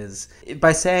guess, is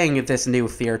by saying this new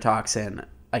fear toxin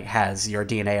like has your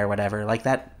DNA or whatever, like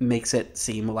that makes it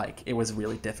seem like it was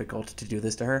really difficult to do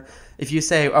this to her. If you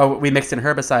say, oh, we mixed in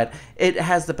herbicide, it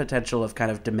has the potential of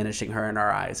kind of diminishing her in our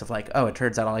eyes of like, oh, it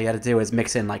turns out all you had to do is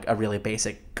mix in like a really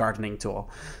basic gardening tool,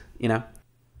 you know?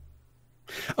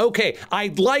 Okay,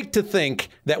 I'd like to think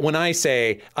that when I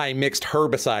say I mixed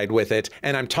herbicide with it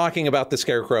and I'm talking about the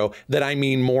Scarecrow, that I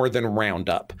mean more than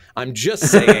Roundup. I'm just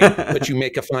saying, but you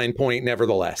make a fine point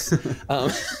nevertheless.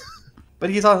 But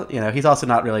he's also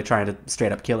not really trying to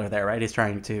straight up kill her there, right? He's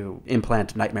trying to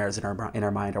implant nightmares in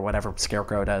her mind or whatever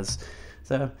Scarecrow does.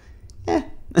 So,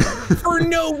 For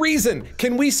no reason.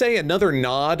 Can we say another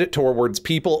nod towards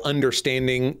people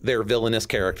understanding their villainous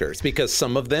characters? Because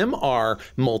some of them are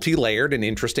multi-layered and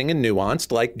interesting and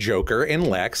nuanced, like Joker and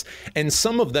Lex. And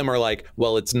some of them are like,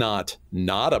 well, it's not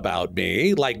about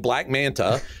me, like Black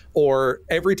Manta. Or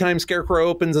every time Scarecrow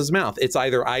opens his mouth, it's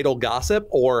either idle gossip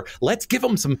or let's give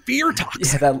him some fear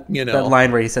toxin. Yeah, that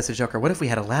line where he says to Joker, what if we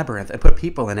had a labyrinth and put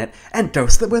people in it and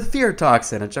dose them with fear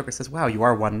toxin? And Joker says, wow, you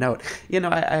are one note.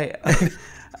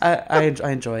 I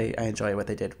enjoy what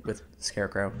they did with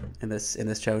Scarecrow in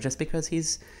this show, just because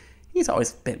he's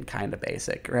always been kind of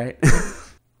basic, right?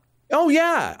 Oh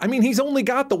yeah, I mean, he's only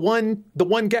got the one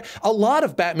guy. A lot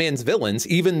of Batman's villains,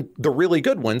 even the really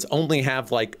good ones, only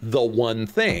have like the one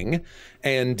thing,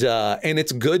 and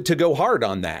it's good to go hard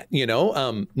on that.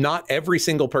 Not every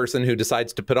single person who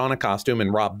decides to put on a costume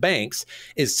and rob banks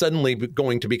is suddenly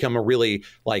going to become a really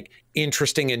like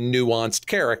interesting and nuanced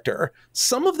character.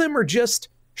 Some of them are just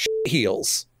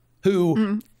heels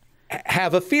who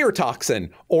have a fear toxin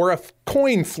or a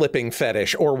coin flipping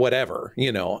fetish or whatever,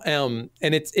 and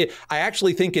I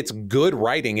actually think it's good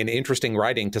writing and interesting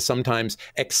writing to sometimes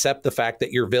accept the fact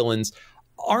that your villains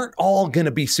aren't all going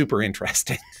to be super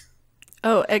interesting.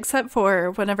 Oh, except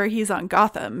for whenever he's on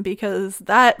Gotham, because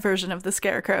that version of the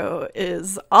Scarecrow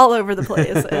is all over the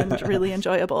place and really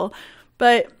enjoyable.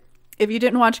 But if you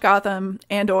didn't watch Gotham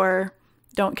or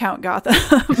don't count Gotham,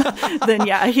 then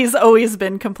yeah, he's always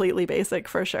been completely basic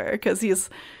for sure. Because he's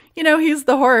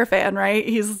the horror fan, right?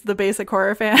 He's the basic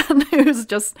horror fan who's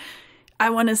just, I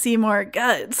want to see more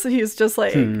guts. He's just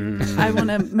like, I want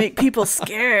to make people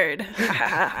scared.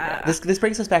 This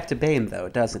brings us back to Bane, though,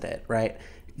 doesn't it? Right?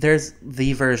 There's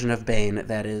the version of Bane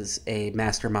that is a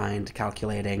mastermind,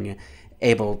 calculating,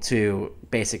 able to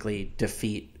basically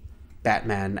defeat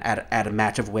Batman at a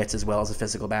match of wits as well as a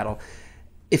physical battle.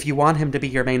 If you want him to be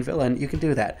your main villain, you can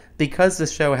do that. Because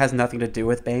this show has nothing to do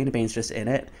with Bane, Bane's just in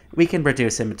it, we can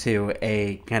reduce him to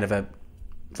a kind of a,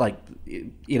 like,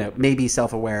 maybe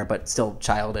self-aware, but still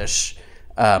childish,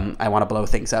 I want to blow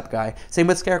things up guy. Same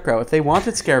with Scarecrow. If they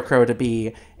wanted Scarecrow to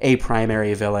be a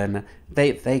primary villain,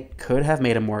 they could have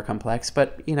made him more complex,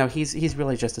 but, he's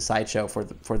really just a sideshow for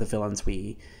the villains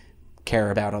we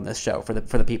care about on this show, for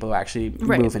the people who actually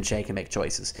move and shake and make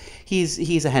choices.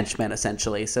 He's a henchman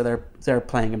essentially, so they're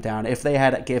playing him down. If they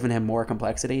had given him more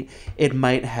complexity, it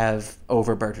might have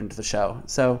overburdened the show.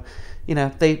 So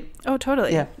they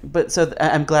totally, yeah. But so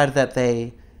I'm glad that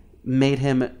they made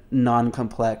him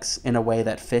non-complex in a way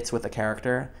that fits with the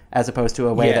character, as opposed to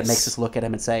a way that makes us look at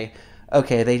him and say,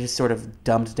 okay, they just sort of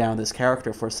dumbed down this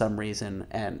character for some reason.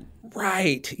 And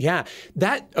right, yeah,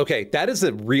 that is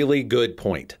a really good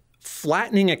point.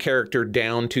 Flattening a character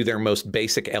down to their most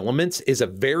basic elements is a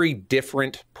very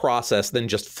different process than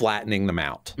just flattening them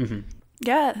out. Mm-hmm.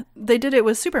 Yeah, they did it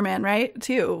with Superman, right?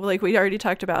 Too. Like we already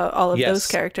talked about all of those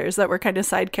characters that were kind of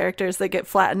side characters that get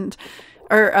flattened,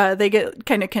 or they get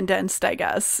kind of condensed, I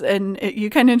guess. And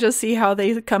you kind of just see how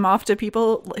they come off to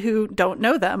people who don't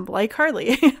know them, like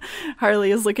Harley.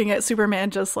 Harley is looking at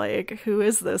Superman just like, who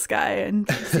is this guy? And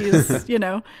sees,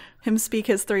 him speak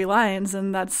his 3 lines,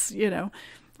 and that's,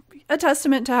 a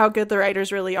testament to how good the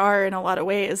writers really are in a lot of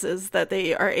ways, is that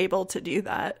they are able to do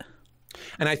that.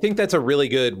 And I think that's a really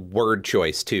good word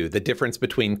choice too. The difference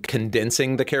between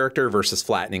condensing the character versus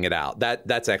flattening it out.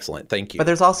 That's excellent. Thank you. But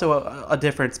there's also a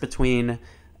difference between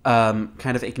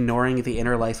kind of ignoring the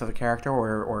inner life of a character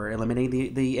or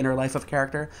eliminating the inner life of a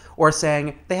character, or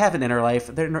saying they have an inner life.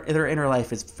 Their inner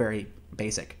life is very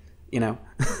basic,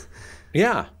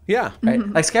 Yeah. Right?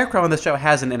 Mm-hmm. Like Scarecrow in the show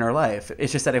has an inner life.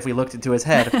 It's just that if we looked into his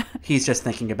head, he's just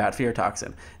thinking about fear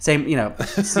toxin. Same,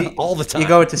 all the time. You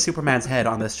go into Superman's head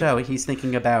on this show, he's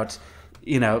thinking about,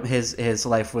 his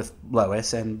life with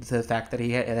Lois and the fact that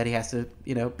he has to,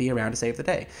 be around to save the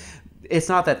day. It's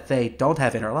not that they don't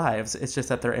have inner lives. It's just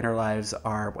that their inner lives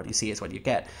are what you see is what you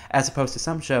get, as opposed to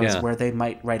some shows where they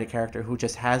might write a character who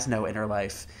just has no inner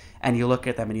life, and you look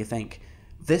at them and you think,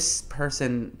 this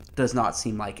person does not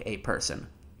seem like a person.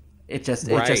 It just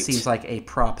seems like a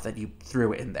prop that you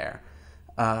threw in there.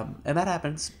 And that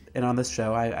happens. And on this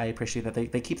show, I appreciate that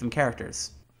they keep them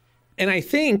characters. And I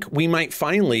think we might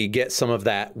finally get some of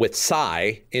that with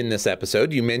Sai in this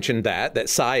episode. You mentioned that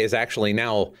Sai is actually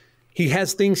now, he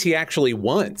has things he actually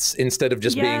wants instead of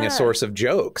just being a source of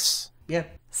jokes. Yeah.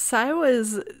 Sai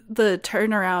was the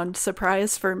turnaround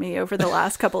surprise for me over the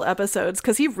last couple episodes,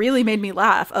 because he really made me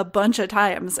laugh a bunch of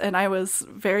times, and I was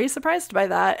very surprised by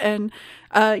that. And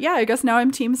I guess now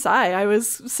I'm Team Sai. I was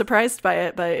surprised by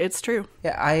it, but it's true.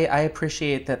 Yeah, I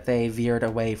appreciate that they veered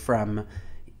away from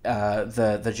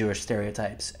the Jewish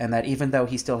stereotypes, and that even though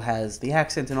he still has the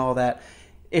accent and all that,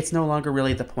 it's no longer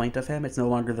really the point of him. It's no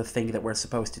longer the thing that we're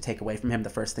supposed to take away from him the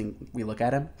first thing we look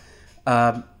at him.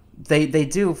 They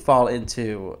do fall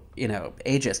into, you know,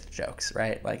 ageist jokes,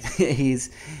 right? Like he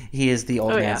is the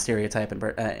old man stereotype,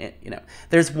 and you know,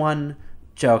 there's one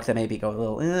joke that maybe go a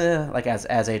little like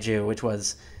as a Jew, which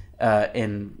was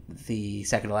in the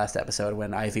second to last episode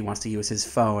when Ivy wants to use his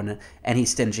phone and he's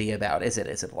stingy about is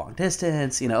it long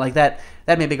distance, you know, like that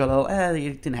maybe go a little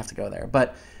you didn't have to go there.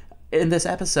 But in this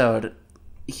episode,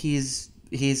 he's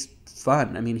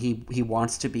fun. I mean, he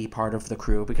wants to be part of the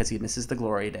crew because he misses the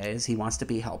glory days. He wants to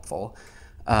be helpful.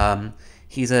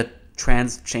 He's a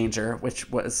trans changer,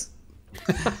 which was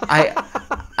I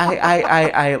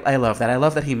love that. I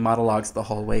love that he monologues the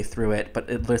whole way through it, but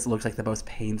it looks like the most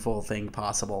painful thing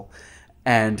possible,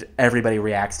 and everybody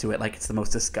reacts to it like it's the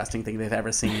most disgusting thing they've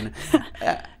ever seen.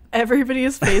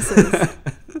 Everybody's faces.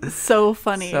 So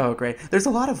funny. So great. There's a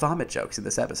lot of vomit jokes in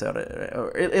this episode,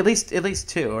 or at least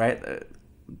two, right?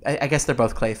 I guess they're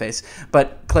both Clayface,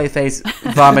 but Clayface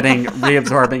vomiting,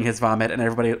 reabsorbing his vomit, and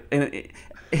everybody,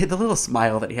 the little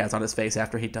smile that he has on his face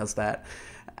after he does that.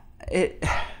 I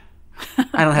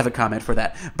don't have a comment for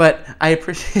that, but I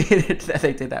appreciated that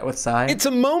they did that with Cy. It's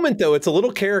a moment, though. It's a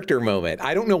little character moment.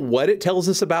 I don't know what it tells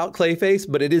us about Clayface,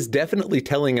 but it is definitely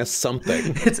telling us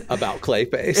something about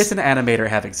Clayface. It's an animator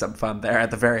having some fun there at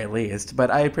the very least,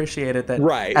 but I appreciated that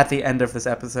at the end of this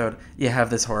episode, you have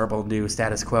this horrible new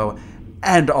status quo,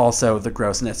 and also the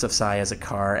grossness of Cy as a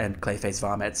car and Clayface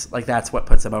vomits. Like, that's what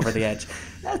puts him over the edge.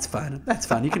 That's fun. That's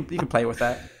fun. You can play with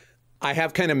that. I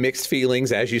have kind of mixed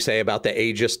feelings, as you say, about the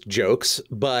ageist jokes,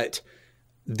 but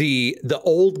the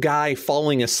old guy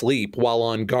falling asleep while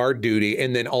on guard duty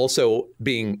and then also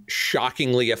being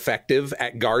shockingly effective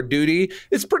at guard duty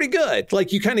is pretty good.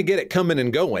 Like, you kind of get it coming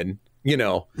and going, you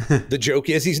know. The joke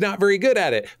is he's not very good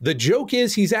at it. The joke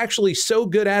is he's actually so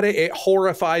good at it, it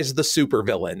horrifies the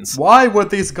supervillains. Why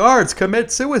would these guards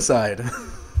commit suicide?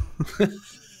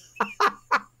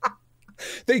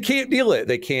 They can't deal it.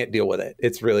 They can't deal with it.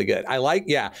 It's really good. I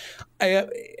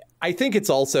think it's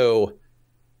also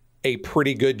a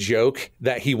pretty good joke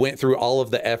that he went through all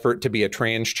of the effort to be a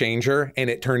trans changer and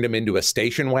it turned him into a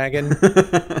station wagon.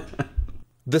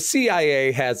 The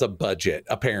CIA has a budget,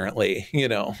 apparently, you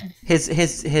know. His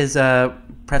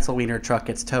pretzel wiener truck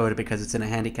gets towed because it's in a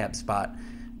handicap spot,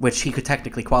 which he could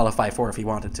technically qualify for if he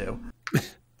wanted to.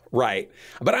 Right.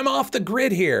 But I'm off the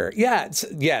grid here. Yeah.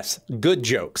 Yes. Good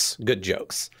jokes. Good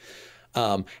jokes.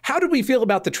 How did we feel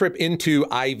about the trip into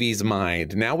Ivy's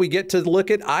mind? Now we get to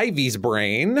look at Ivy's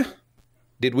brain.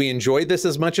 Did we enjoy this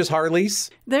as much as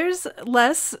Harley's? There's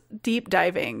less deep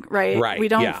diving, right? Right. We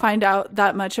don't find out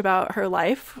that much about her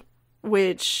life,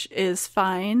 which is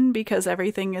fine because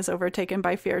everything is overtaken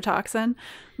by fear toxin.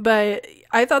 But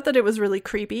I thought that it was really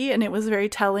creepy, and it was very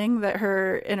telling that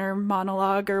her inner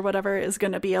monologue or whatever is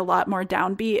going to be a lot more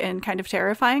downbeat and kind of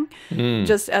terrifying,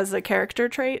 just as a character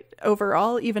trait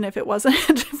overall, even if it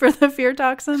wasn't for the fear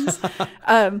toxins.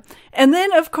 And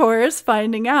then, of course,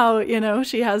 finding out, you know,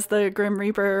 she has the Grim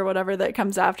Reaper or whatever that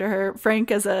comes after her. Frank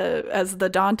as the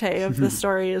Dante of the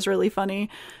story is really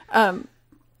funny.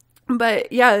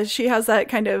 But yeah, she has that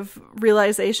kind of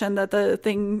realization that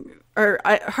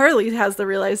Harley has the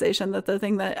realization that the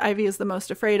thing that Ivy is the most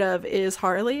afraid of is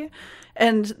Harley.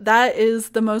 And that is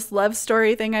the most love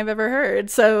story thing I've ever heard.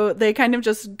 So they kind of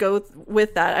just go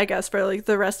with that, I guess, for like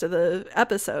the rest of the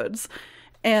episodes.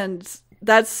 And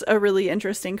that's a really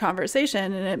interesting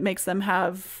conversation. And it makes them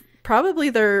have probably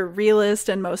their realest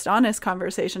and most honest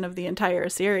conversation of the entire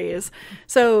series.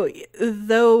 So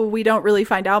though we don't really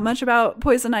find out much about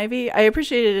Poison Ivy, I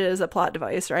appreciated it as a plot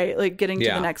device, right? Like getting to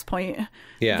the next point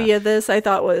via this, I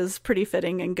thought was pretty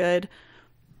fitting and good.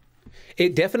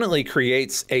 It definitely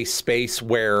creates a space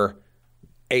where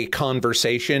a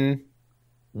conversation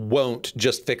won't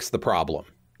just fix the problem.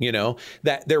 You know,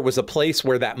 that there was a place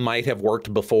where that might have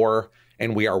worked before,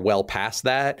 and we are well past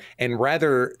that. And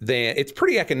rather than, it's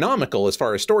pretty economical as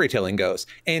far as storytelling goes.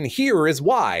 And here is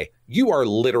why. You are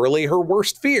literally her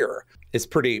worst fear. It's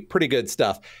pretty good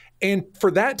stuff. And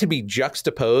for that to be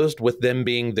juxtaposed with them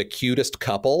being the cutest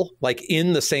couple, like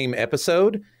in the same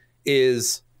episode,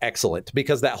 is excellent.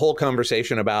 Because that whole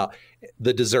conversation about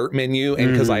the dessert menu,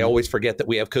 and because I always forget that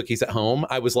we have cookies at home,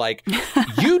 I was like,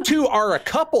 you two are a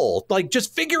couple. Like,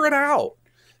 just figure it out.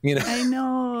 You know? I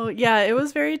know. Yeah, it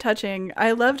was very touching.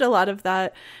 I loved a lot of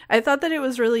that. I thought that it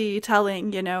was really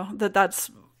telling, you know, that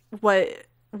that's what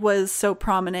was so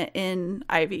prominent in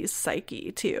Ivy's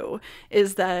psyche too,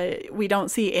 is that we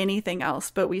don't see anything else,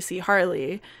 but we see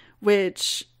Harley,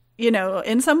 which,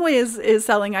 in some ways is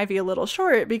selling Ivy a little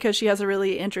short because she has a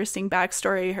really interesting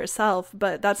backstory herself,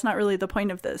 but that's not really the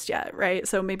point of this yet, right?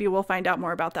 So maybe we'll find out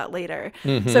more about that later.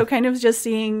 So kind of just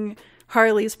seeing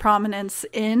Harley's prominence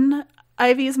in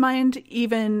Ivy's mind,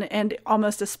 even and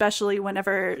almost especially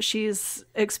whenever she's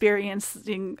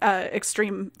experiencing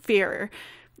extreme fear,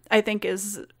 I think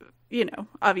is,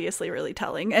 obviously really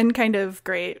telling and kind of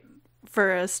great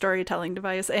for a storytelling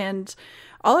device. And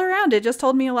all around, it just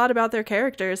told me a lot about their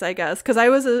characters, I guess, because I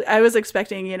was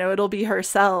expecting, it'll be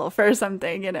herself or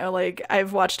something, like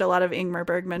I've watched a lot of Ingmar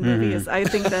Bergman movies. I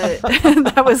think that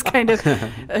that was kind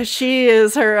of, she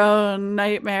is her own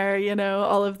nightmare,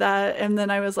 all of that. And then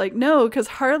I was like, no, because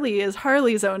Harley is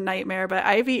Harley's own nightmare, but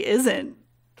Ivy isn't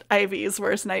Ivy's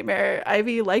worst nightmare.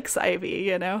 Ivy likes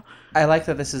Ivy, I like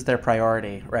that this is their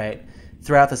priority, right?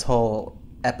 Throughout this whole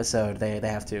episode, they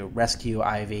have to rescue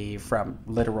Ivy from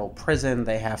literal prison.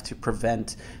 They have to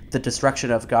prevent the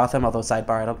destruction of Gotham, although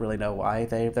sidebar, I don't really know why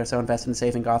they're so invested in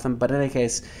saving Gotham. But in any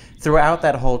case, throughout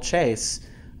that whole chase,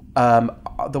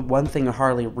 the one thing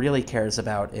Harley really cares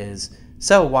about is,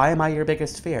 so why am I your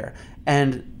biggest fear?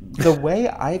 And the way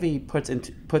Ivy puts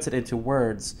it into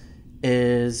words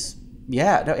is,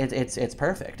 it's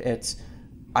perfect.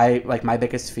 My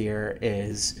biggest fear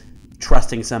is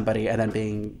trusting somebody and then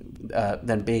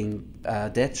being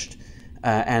ditched,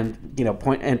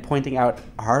 and pointing out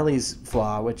Harley's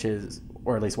flaw, which is,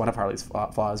 or at least one of Harley's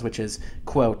flaws, which is,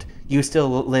 quote, you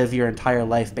still live your entire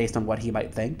life based on what he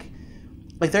might think.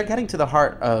 Like, they're getting to the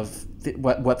heart of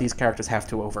what these characters have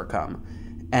to overcome.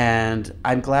 And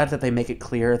I'm glad that they make it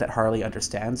clear that Harley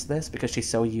understands this, because she's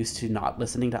so used to not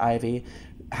listening to Ivy,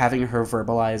 having her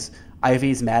verbalize,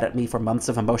 Ivy's mad at me for months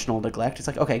of emotional neglect. It's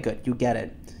like, okay, good, you get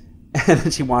it. And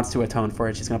then she wants to atone for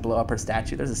it. She's going to blow up her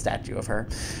statue. There's a statue of her.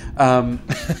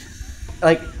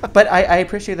 But I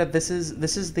appreciate that this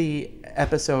is the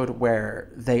episode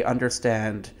where they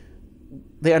understand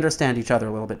each other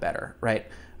a little bit better, right?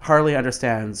 Harley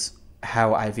understands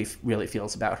how Ivy really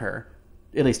feels about her,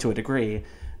 at least to a degree,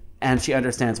 and she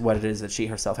understands what it is that she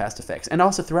herself has to fix. And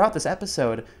also throughout this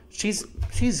episode, she's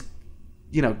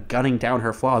gunning down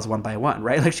her flaws one by one,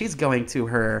 right? Like, she's going to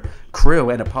her crew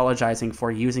and apologizing for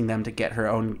using them to get her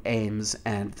own aims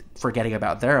and forgetting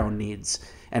about their own needs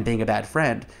and being a bad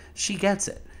friend. She gets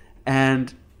it.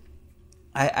 And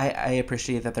I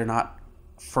appreciate that they're not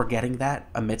forgetting that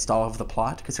amidst all of the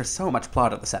plot, because there's so much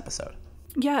plot of this episode.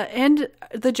 Yeah, and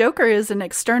the Joker is an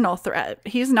external threat.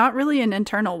 He's not really an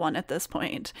internal one at this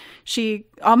point. She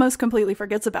almost completely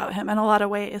forgets about him in a lot of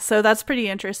ways. So that's pretty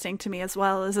interesting to me as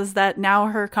well, is that now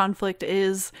her conflict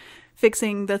is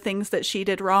fixing the things that she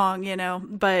did wrong,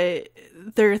 but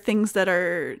there are things that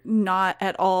are not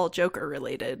at all Joker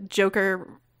related.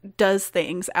 Joker does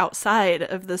things outside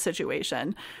of the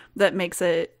situation that makes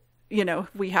it,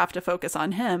 we have to focus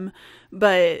on him.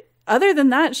 But other than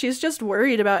that, she's just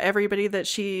worried about everybody that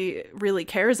she really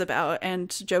cares about. And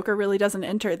Joker really doesn't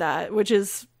enter that, which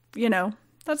is,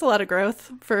 that's a lot of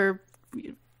growth for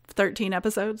 13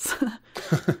 episodes.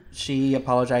 She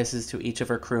apologizes to each of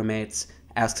her crewmates,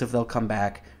 asks if they'll come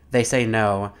back. They say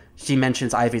no. She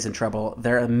mentions Ivy's in trouble.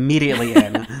 They're immediately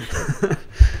in.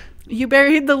 You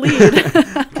buried the lead.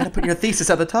 Gotta put your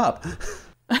thesis at the top.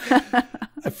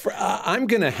 I'm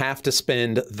going to have to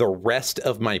spend the rest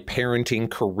of my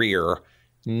parenting career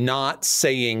not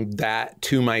saying that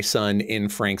to my son in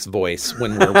Frank's voice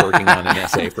when we're working on an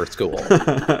essay for school.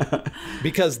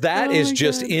 Because that is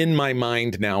just in my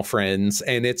mind now, friends.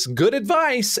 And it's good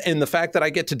advice. And the fact that I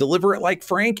get to deliver it like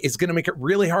Frank is going to make it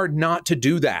really hard not to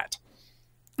do that.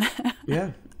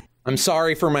 Yeah. I'm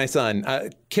sorry for my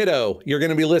son. Kiddo, you're going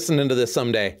to be listening to this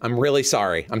someday. I'm really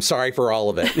sorry. I'm sorry for all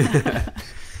of it.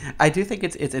 I do think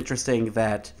it's interesting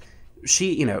that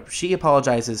she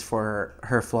apologizes for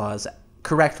her flaws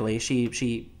correctly.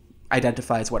 She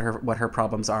identifies what her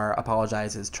problems are,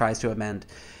 apologizes, tries to amend.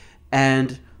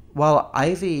 And while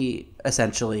Ivy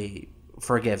essentially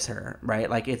forgives her, right?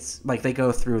 Like, it's like they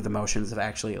go through the motions of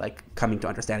actually like coming to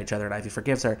understand each other, and Ivy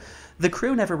forgives her. The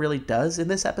crew never really does in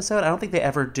this episode. I don't think they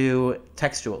ever do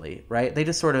textually, right? They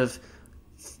just sort of,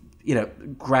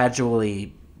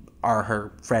 gradually are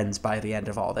her friends by the end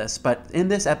of all this. But in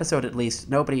this episode, at least,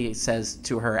 nobody says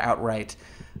to her outright,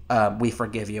 we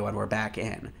forgive you and we're back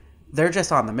in. They're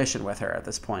just on the mission with her at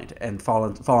this point and fall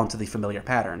into the familiar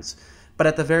patterns. But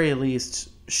at the very least,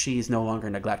 she's no longer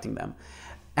neglecting them.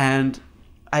 And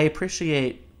I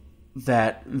appreciate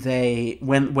that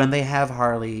when they have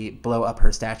Harley blow up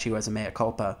her statue as a mea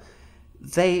culpa,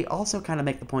 they also kind of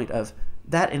make the point of,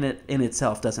 that in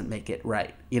itself doesn't make it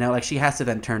right. You know, like she has to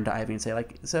then turn to Ivy and say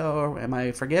like, so am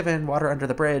I forgiven? Water under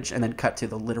the bridge, and then cut to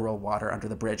the literal water under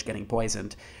the bridge getting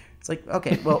poisoned. It's like,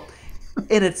 okay, well,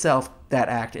 in itself, that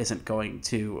act isn't going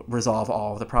to resolve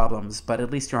all of the problems, but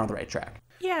at least you're on the right track.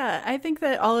 Yeah, I think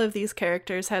that all of these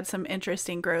characters had some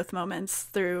interesting growth moments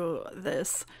through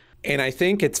this. And I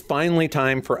think it's finally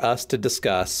time for us to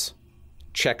discuss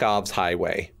Chekhov's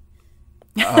highway.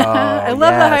 Oh, I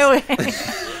love the highway.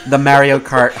 The Mario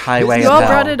Kart highway. You all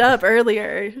brought it up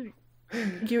earlier.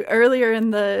 Earlier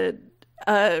in the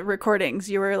recordings,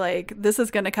 you were like, this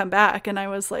is going to come back. And I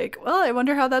was like, well, I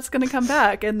wonder how that's going to come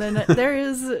back. And then there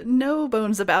is no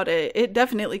bones about it. It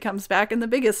definitely comes back in the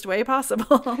biggest way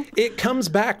possible. It comes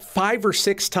back 5 or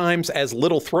 6 times as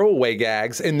little throwaway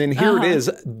gags. And then here it is,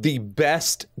 the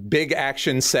best big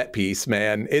action set piece,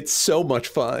 man. It's so much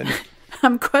fun.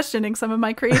 I'm questioning some of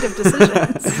my creative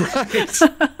decisions. Right.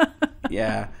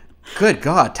 Yeah. Good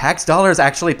God, tax dollars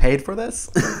actually paid for this?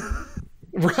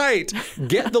 Right.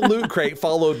 Get the loot crate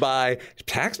followed by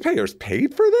taxpayers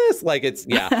paid for this? Like it's,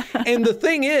 yeah. And the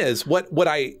thing is, what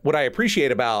I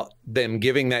appreciate about them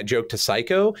giving that joke to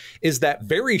Psycho is that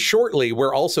very shortly,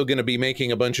 we're also going to be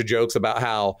making a bunch of jokes about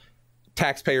how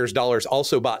taxpayers' dollars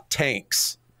also bought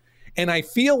tanks. And I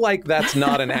feel like that's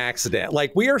not an accident.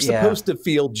 Like we are supposed to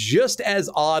feel just as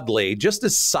oddly, just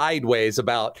as sideways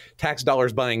about tax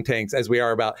dollars buying tanks as we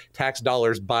are about tax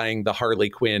dollars buying the Harley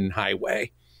Quinn highway.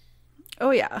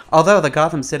 Oh, yeah. Although the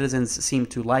Gotham citizens seem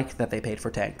to like that they paid for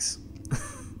tanks.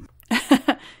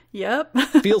 Yep.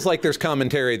 Feels like there's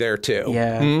commentary there, too.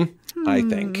 Yeah. I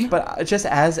think. But just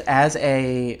as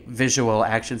a visual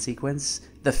action sequence,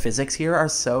 the physics here are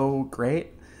so great.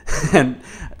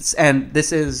 and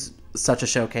this is such a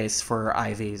showcase for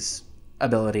Ivy's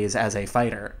abilities as a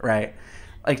fighter, right?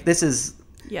 Like, this is...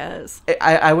 Yes.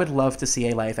 I would love to see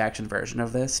a live action version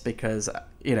of this because,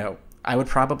 you know, I would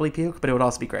probably puke, but it would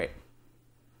also be great.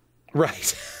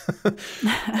 Right.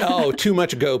 Oh, too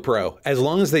much GoPro. As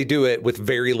long as they do it with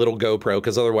very little GoPro,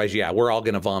 because otherwise, yeah, we're all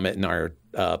going to vomit in our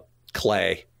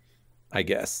clay, I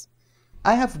guess.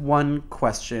 I have one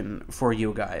question for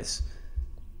you guys.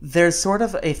 There's sort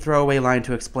of a throwaway line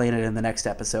to explain it in the next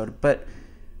episode, but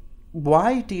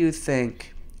why do you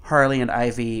think Harley and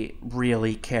Ivy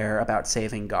really care about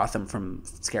saving Gotham from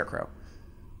Scarecrow?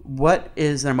 What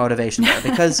is their motivation there?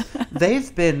 Because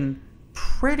they've been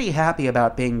pretty happy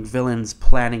about being villains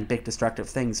planning big destructive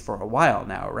things for a while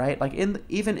now, right? Like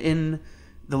even in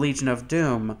the Legion of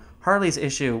Doom, Harley's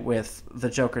issue with the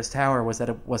Joker's Tower was that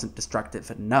it wasn't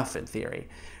destructive enough in theory,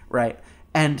 right?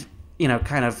 And, you know,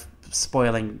 kind of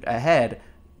spoiling ahead,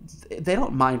 they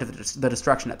don't mind the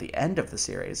destruction at the end of the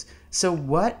series. So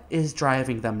what is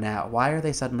driving them now? Why are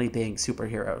they suddenly being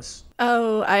superheroes?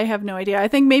 Oh, I have no idea. I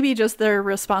think maybe just their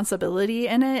responsibility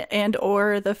in it and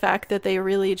or the fact that they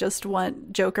really just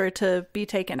want Joker to be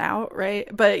taken out, right?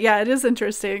 But yeah, it is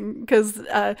interesting because,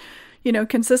 you know,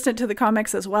 consistent to the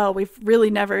comics as well, we've really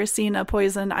never seen a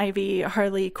Poison Ivy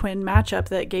Harley Quinn matchup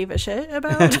that gave a shit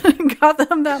about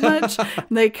Gotham that much.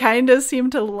 They kind of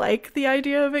seem to like the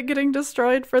idea of it getting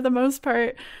destroyed for the most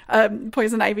part.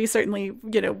 Poison Ivy certainly,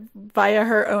 you know, via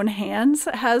her own hands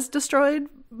has destroyed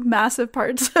massive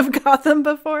parts of Gotham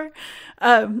before,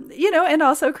 you know, and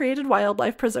also created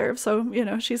wildlife preserves. So, you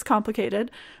know, she's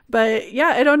complicated. But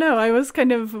yeah, I don't know. I was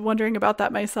kind of wondering about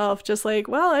that myself. Just like,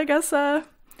 well, I guess,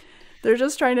 they're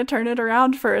just trying to turn it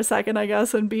around for a second, I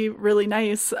guess, and be really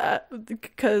nice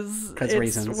because it's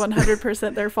reasons.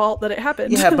 100% their fault that it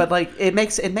happened. Yeah, but like it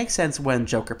makes sense when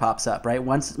Joker pops up, right?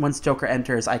 Once Joker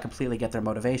enters, I completely get their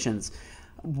motivations.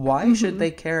 Why should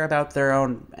they care about their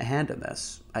own hand in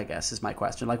this? I guess is my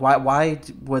question. Like, why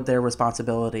would their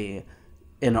responsibility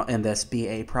in this be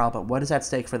a problem? What is at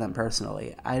stake for them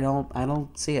personally? I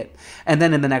don't see it. And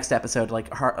then in the next episode,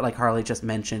 like Harley just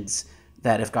mentions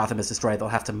that if Gotham is destroyed, they'll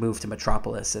have to move to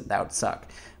Metropolis, and that would suck.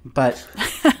 But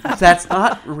that's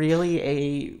not really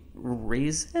a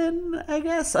reason, I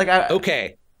guess. Like,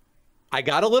 okay, I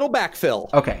got a little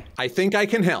backfill. Okay, I think I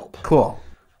can help. Cool.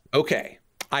 Okay,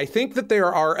 I think that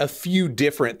there are a few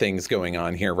different things going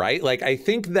on here, right? Like, I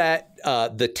think that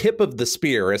the tip of the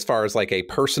spear, as far as like a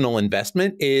personal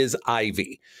investment, is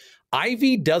Ivy.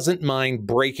 Ivy doesn't mind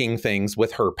breaking things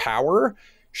with her power.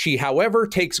 She, however,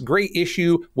 takes great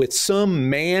issue with some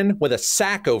man with a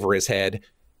sack over his head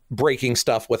breaking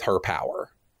stuff with her power.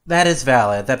 That is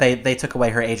valid, that they took away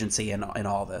her agency in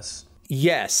all this.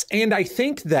 Yes, and I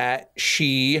think that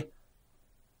she...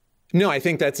 No, I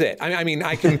think that's it. I mean,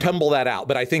 I can tumble that out,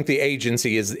 but I think the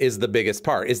agency is the biggest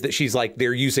part, is that she's like,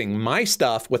 they're using my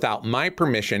stuff without my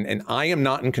permission, and I am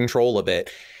not in control of it.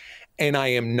 And I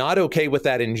am not okay with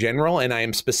that in general. And I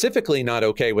am specifically not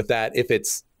okay with that if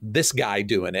it's this guy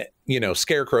doing it, you know,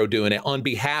 Scarecrow doing it on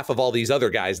behalf of all these other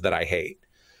guys that I hate.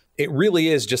 It really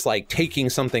is just like taking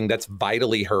something that's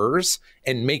vitally hers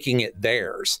and making it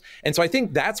theirs. And so I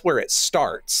think that's where it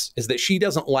starts, is that she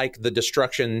doesn't like the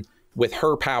destruction with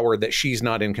her power that she's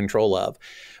not in control of.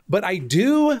 But I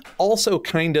do also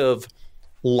kind of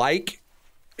like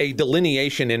a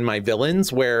delineation in my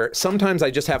villains where sometimes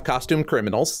I just have costume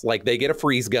criminals, like they get a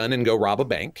freeze gun and go rob a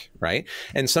bank, right?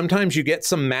 And sometimes you get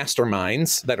some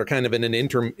masterminds that are kind of in an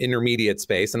intermediate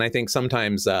space. And I think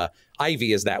sometimes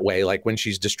Ivy is that way, like when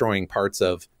she's destroying parts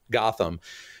of Gotham.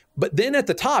 But then at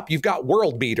the top, you've got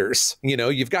world beaters, you know,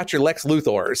 you've got your Lex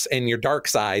Luthors and your dark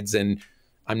sides, and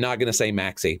I'm not going to say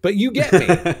Maxie, but you get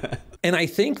me. And I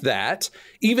think that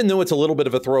even though it's a little bit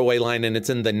of a throwaway line and it's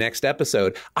in the next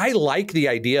episode, I like the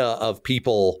idea of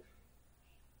people,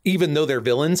 even though they're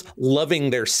villains, loving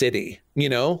their city, you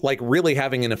know, like really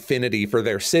having an affinity for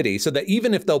their city, so that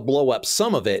even if they'll blow up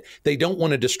some of it, they don't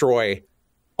want to destroy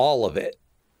all of it.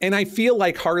 And I feel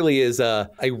like Harley is a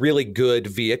really good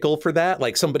vehicle for that,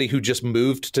 like somebody who just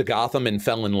moved to Gotham and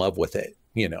fell in love with it,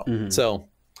 you know. So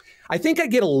I think I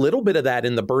get a little bit of that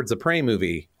in the Birds of Prey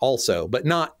movie also, but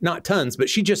not tons. But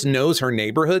she just knows her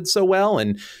neighborhood so well,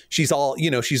 and she's all, you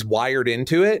know, she's wired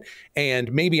into it.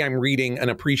 And maybe I'm reading an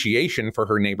appreciation for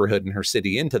her neighborhood and her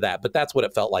city into that, but that's what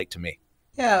it felt like to me.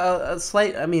 Yeah, a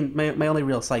slight, I mean, my only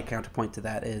real slight counterpoint to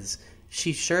that is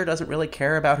she sure doesn't really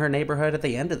care about her neighborhood at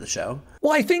the end of the show.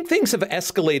 Well, I think things have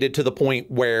escalated to the point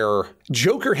where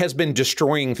Joker has been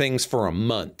destroying things for a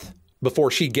month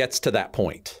before she gets to that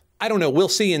point. I don't know, we'll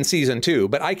see in season 2,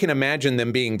 but I can imagine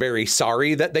them being very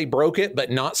sorry that they broke it, but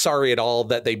not sorry at all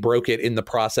that they broke it in the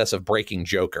process of breaking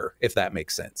Joker, if that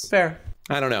makes sense. Fair.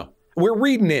 I don't know. We're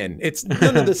reading in. It's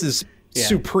none of this is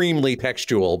supremely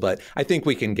textual, but I think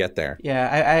we can get there.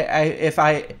 Yeah, if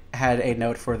I had a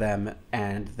note for them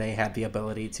and they had the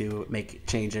ability to make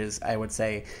changes, I would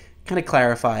say kind of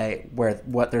clarify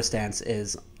what their stance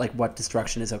is, like what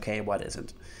destruction is okay, what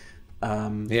isn't.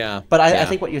 But I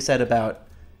think what you said about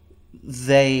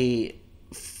they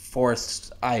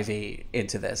forced Ivy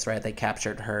into this, right? They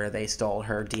captured her, they stole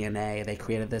her DNA, they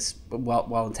created this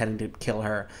while intending to kill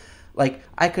her. Like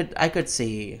I could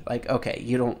see, like, okay,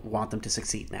 you don't want them to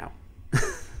succeed now.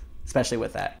 Especially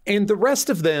with that. And the rest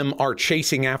of them are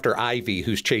chasing after Ivy,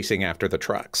 who's chasing after the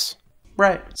trucks.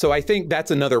 Right. So I think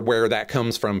that's another where that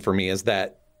comes from for me, is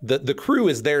that the crew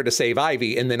is there to save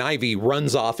Ivy, and then Ivy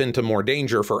runs off into more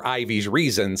danger for Ivy's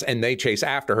reasons, and they chase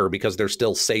after her because they're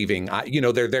still saving, you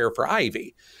know, they're there for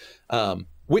Ivy,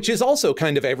 which is also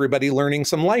kind of everybody learning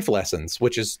some life lessons,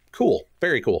 which is cool.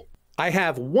 Very cool. I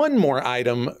have one more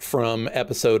item from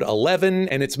episode 11,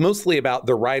 and it's mostly about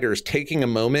the writers taking a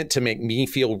moment to make me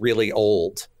feel really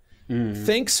old.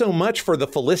 Thanks so much for the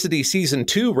Felicity season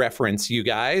 2 reference, you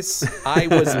guys. I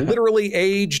was literally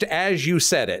aged as you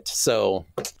said it, so.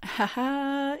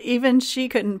 Even she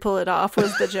couldn't pull it off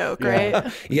was the joke, right?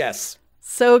 Yes.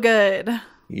 So good.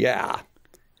 Yeah.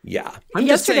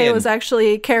 Yesterday was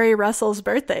actually Carrie Russell's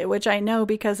birthday, which I know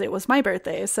because it was my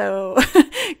birthday. So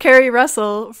Carrie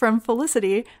Russell from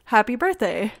Felicity, happy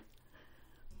birthday.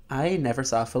 I never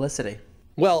saw Felicity.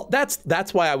 Well,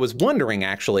 that's why I was wondering,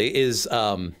 actually, is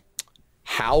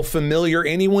how familiar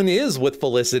anyone is with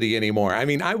Felicity anymore. I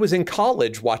mean, I was in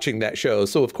college watching that show,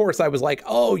 so of course I was like,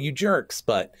 oh, you jerks.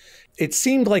 But it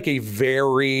seemed like a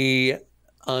very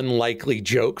unlikely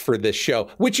joke for this show,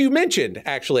 which you mentioned,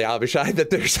 actually, Avishai, that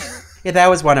there's... Yeah, that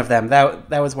was one of them. That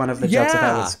was one of the jokes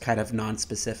that was kind of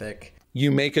non-specific.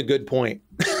 You make a good point.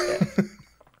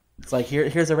 It's like,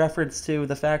 here's a reference to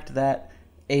the fact that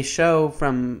a show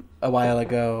from a while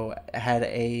ago had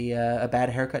a bad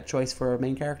haircut choice for a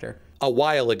main character. A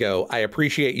while ago. I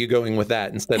appreciate you going with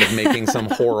that instead of making some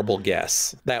horrible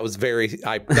guess. That was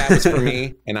that was for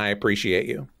me, and I appreciate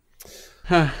you.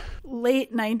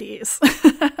 Late 90s.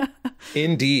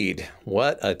 Indeed.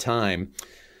 What a time.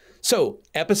 So,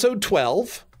 episode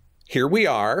 12, here we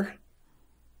are.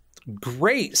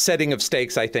 Great setting of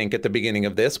stakes, I think, at the beginning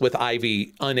of this, with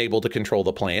Ivy unable to control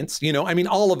the plants. You know, I mean,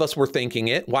 all of us were thinking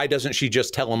it. Why doesn't she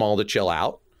just tell them all to chill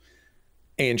out?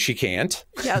 And she can't.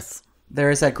 Yes. There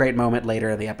is that great moment later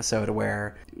in the episode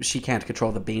where she can't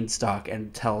control the beanstalk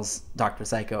and tells Dr.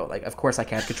 Psycho, like, of course I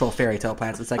can't control fairy tale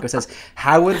plants. And Psycho says,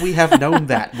 how would we have known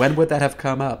that? When would that have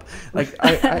come up? Like,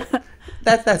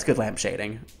 that's good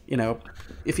lampshading. You know,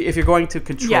 if you're going to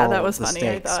control the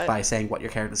stakes by saying what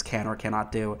your characters can or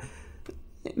cannot do,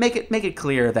 make it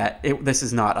clear that this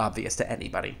is not obvious to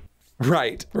anybody.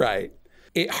 Right.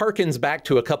 it harkens back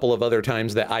to a couple of other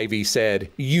times that Ivy said,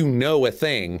 you know, a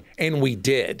thing, and we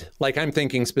did. Like, I'm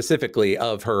thinking specifically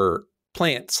of her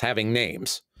plants having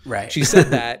names. Right. She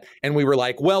said that, and we were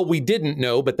like, well, we didn't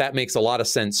know, but that makes a lot of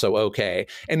sense, so okay.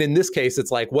 And in this case, it's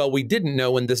like, well, we didn't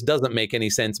know, and this doesn't make any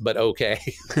sense, but okay.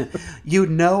 You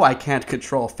know I can't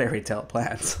control fairy tale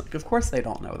plants. Like, of course they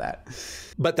don't know that.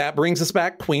 But that brings us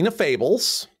back, Queen of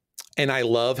Fables. And I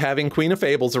love having Queen of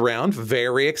Fables around.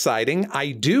 Very exciting.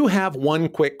 I do have one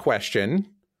quick question.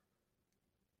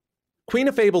 Queen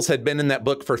of Fables had been in that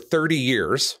book for 30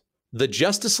 years. The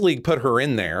Justice League put her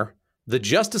in there. The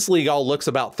Justice League all looks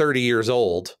about 30 years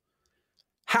old.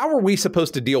 How are we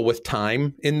supposed to deal with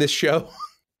time in this show?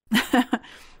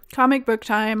 Comic book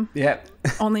time. Yep.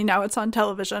 Only now it's on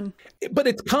television. But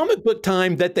it's comic book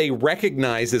time that they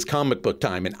recognize as comic book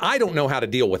time. And I don't know how to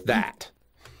deal with that.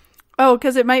 Oh,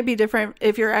 because it might be different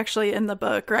if you're actually in the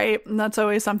book, right? And that's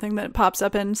always something that pops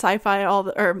up in sci-fi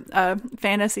or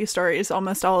fantasy stories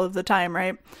almost all of the time,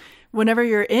 right? Whenever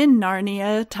you're in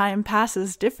Narnia, time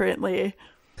passes differently.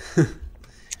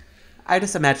 I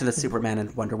just imagine that Superman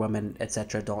and Wonder Woman,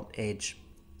 etc., don't age.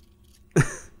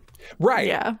 Right.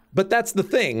 Yeah. But that's the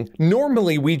thing.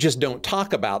 Normally, we just don't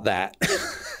talk about that.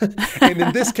 And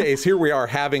in this case, here we are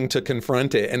having to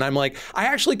confront it. And I'm like, I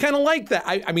actually kind of like that.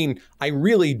 I mean, I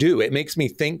really do. It makes me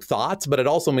think thoughts, but it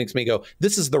also makes me go,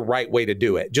 this is the right way to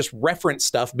do it. Just reference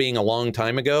stuff being a long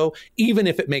time ago, even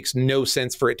if it makes no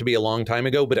sense for it to be a long time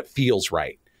ago, but it feels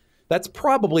right. That's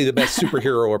probably the best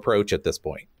superhero approach at this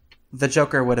point. The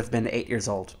Joker would have been 8 years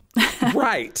old.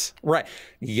 Right. Right.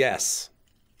 Yes.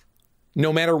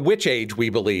 No matter which age we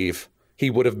believe, he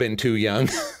would have been too young.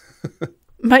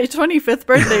 My 25th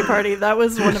birthday party, that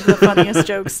was one of the funniest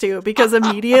jokes too, because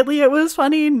immediately it was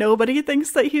funny. Nobody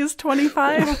thinks that he's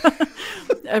 25.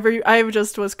 I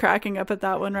just was cracking up at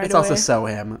that one right away. It's also so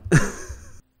him.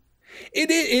 It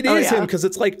is him, because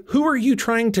it's like, who are you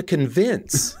trying to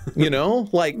convince? You know,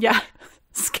 like, yeah,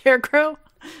 Scarecrow.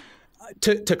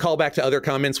 To call back to other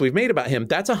comments we've made about him,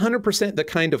 that's 100% the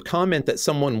kind of comment that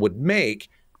someone would make,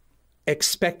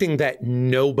 expecting that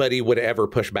nobody would ever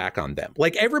push back on them.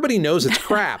 Like, everybody knows it's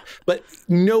crap, but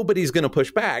nobody's going to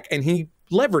push back. And he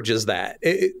leverages that.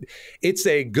 It's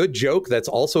a good joke. That's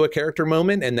also a character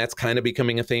moment. And that's kind of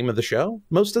becoming a theme of the show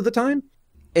most of the time.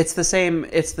 It's the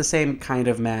same kind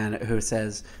of man who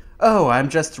says, oh, I'm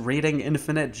just reading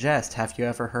Infinite Jest. Have you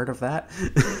ever heard of that?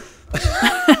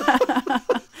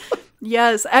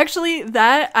 Yes, actually,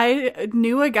 that I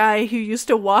knew a guy who used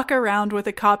to walk around with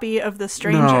a copy of The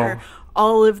Stranger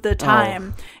all of the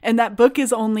time. And that book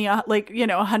is only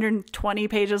 120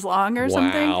 pages long or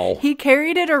something. He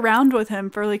carried it around with him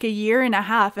for like a year and a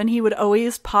half, and he would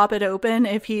always pop it open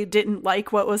if he didn't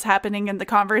like what was happening in the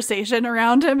conversation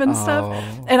around him and stuff.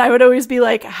 And I would always be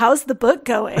like, how's the book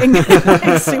going?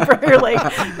 Like, super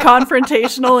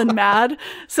confrontational and mad.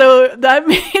 So that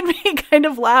made me kind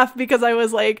of laugh, because I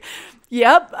was like,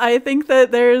 yep, I think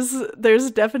that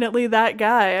there's definitely that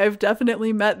guy. I've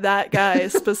definitely met that guy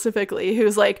specifically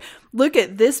who's like, look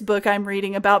at this book I'm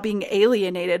reading about being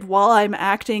alienated while I'm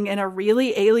acting in a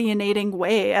really alienating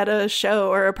way at a show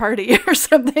or a party or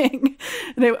something.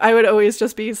 And I would always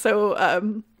just be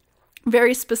so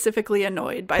very specifically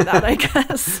annoyed by that, I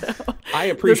guess. So I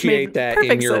appreciate that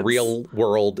in your sense. real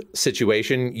world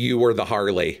situation, you were the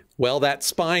Harley. Well, that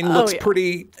spine looks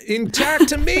pretty intact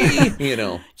to me, you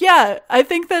know. Yeah, I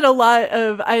think that a lot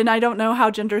of, and I don't know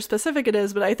how gender specific it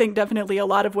is, but I think definitely a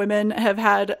lot of women have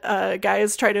had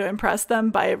guys try to impress them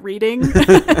by reading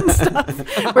and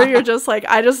stuff, where you're just like,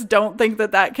 I just don't think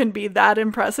that can be that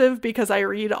impressive because I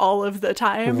read all of the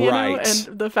time, you know,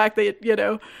 and the fact that, you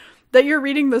know, that you're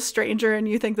reading The Stranger and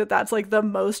you think that that's like the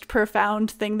most profound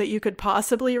thing that you could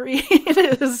possibly read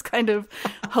is kind of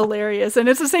hilarious. And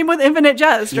it's the same with Infinite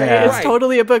Jest, right? Yeah. It's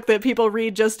totally a book that people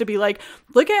read just to be like,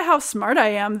 look at how smart I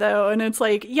am, though. And it's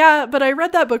like, yeah, but I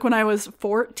read that book when I was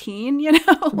 14, you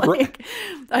know? Like,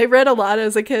 I read a lot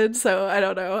as a kid, so I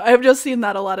don't know. I've just seen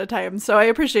that a lot of times, so I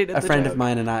appreciated A the friend joke. of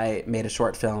mine and I made a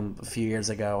short film a few years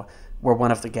ago where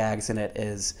one of the gags in it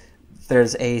is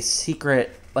there's a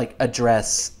secret, like,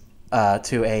 address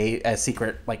to a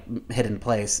secret, like, hidden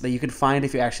place that you can find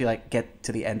if you actually, like, get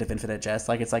to the end of Infinite Jest.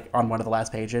 Like, it's like on one of the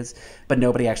last pages, but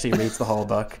nobody actually reads the whole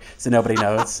book, so nobody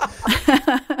knows.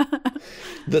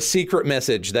 The secret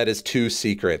message that is too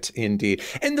secret, indeed.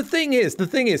 And the thing is,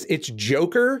 it's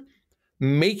Joker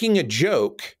making a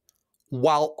joke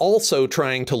while also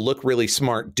trying to look really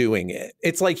smart doing it.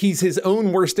 It's like he's his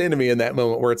own worst enemy in that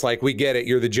moment, where it's like, we get it,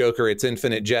 you're the Joker, it's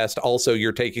Infinite Jest, also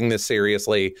you're taking this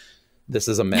seriously. This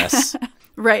is a mess.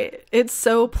 Right. It's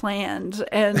so planned.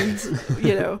 And,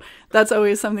 that's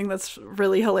always something that's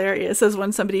really hilarious is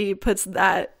when somebody puts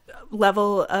that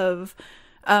level of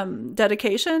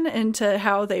dedication into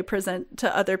how they present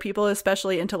to other people,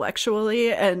 especially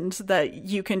intellectually, and that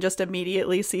you can just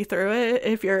immediately see through it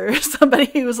if you're somebody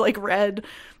who's like read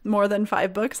more than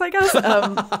 5 books, I guess.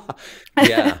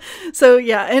 Yeah. So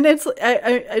yeah, and it's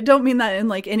I don't mean that in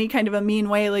like any kind of a mean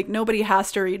way, like nobody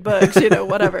has to read books,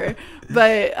 whatever.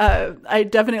 But I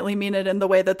definitely mean it in the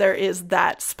way that there is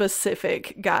that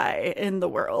specific guy in the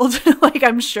world. Like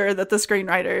I'm sure that the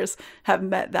screenwriters have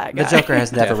met that guy. The Joker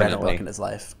has never read a book in his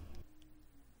life.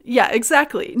 Yeah,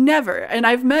 exactly. Never. And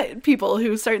I've met people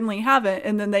who certainly haven't.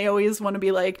 And then they always want to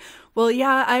be like, well,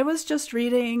 yeah, I was just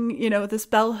reading, this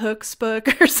Bell Hooks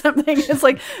book or something. It's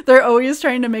like they're always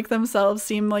trying to make themselves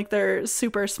seem like they're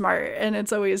super smart. And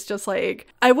it's always just like,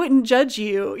 I wouldn't judge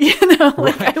you,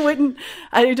 like right.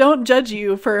 I don't judge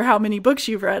you for how many books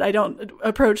you've read. I don't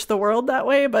approach the world that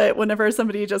way. But whenever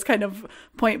somebody just kind of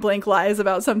point blank lies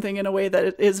about something in a way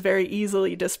that is very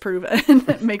easily disproven,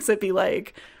 it makes it be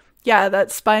like, yeah,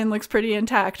 that spine looks pretty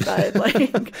intact, bud.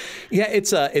 Like, yeah,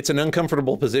 it's an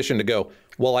uncomfortable position to go,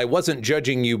 well, I wasn't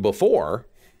judging you before.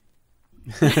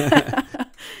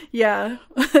 Yeah,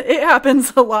 it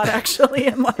happens a lot actually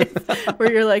in life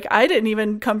where you're like, I didn't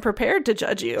even come prepared to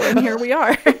judge you, and here we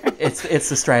are. It's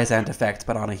the Streisand effect,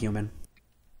 but on a human.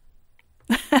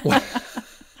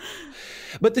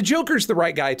 But the Joker's the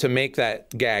right guy to make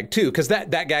that gag, too, because that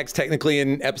gag's technically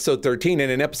in episode 13. And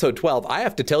in episode 12, I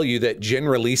have to tell you that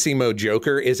Generalissimo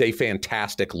Joker is a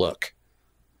fantastic look.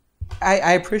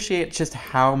 I appreciate just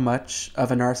how much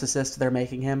of a narcissist they're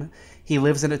making him. He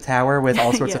lives in a tower with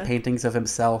all sorts of paintings of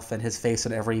himself and his face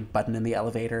on every button in the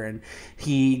elevator. And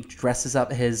he dresses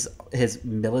up his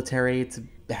military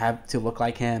to look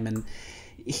like him. And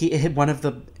one of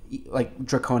the like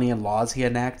draconian laws he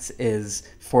enacts is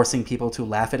forcing people to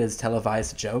laugh at his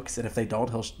televised jokes, and if they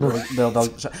don't, they'll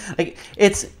like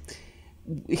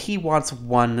he wants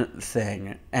one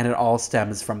thing, and it all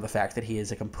stems from the fact that he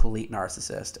is a complete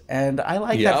narcissist. And I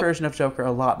like that version of Joker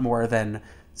a lot more than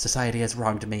society has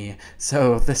wronged me,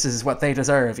 so this is what they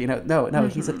deserve. No,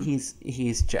 he's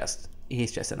just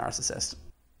a narcissist.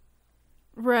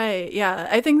 Right. Yeah.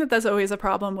 I think that that's always a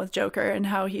problem with Joker and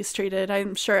how he's treated.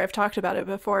 I'm sure I've talked about it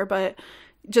before, but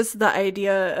just the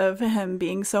idea of him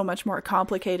being so much more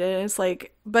complicated is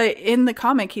like, but in the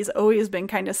comic, he's always been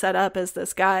kind of set up as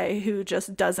this guy who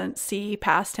just doesn't see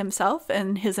past himself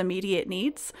and his immediate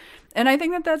needs. And I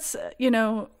think that that's,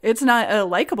 it's not a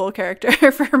likable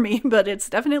character for me, but it's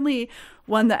definitely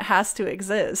one that has to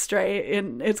exist, right?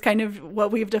 And it's kind of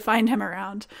what we've defined him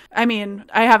around. I mean,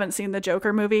 I haven't seen the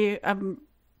Joker movie. I'm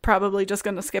probably just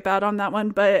going to skip out on that one.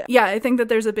 But yeah, I think that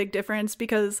there's a big difference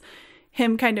because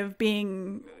him kind of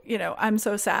being, I'm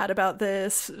so sad about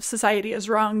this. Society has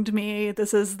wronged me.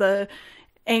 This is the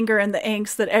anger and the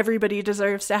angst that everybody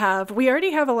deserves to have. We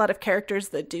already have a lot of characters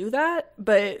that do that,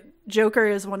 but Joker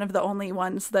is one of the only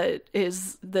ones that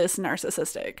is this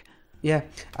narcissistic. Yeah,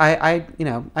 I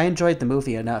enjoyed the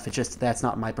movie enough. It's just that's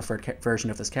not my preferred version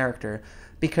of this character,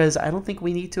 because I don't think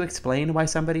we need to explain why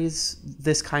somebody's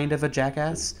this kind of a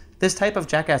jackass. This type of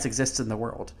jackass exists in the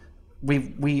world.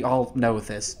 We all know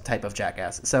this type of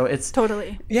jackass. So it's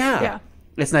totally yeah.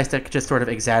 It's nice to just sort of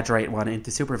exaggerate one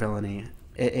into supervillainy.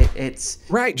 It's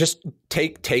right. Just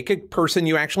take a person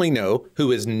you actually know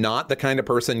who is not the kind of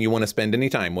person you want to spend any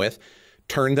time with,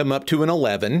 turn them up to an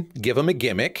 11, give them a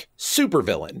gimmick,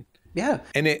 supervillain. Yeah.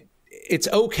 And it's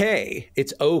okay.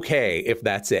 It's okay if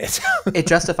that's it. It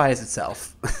justifies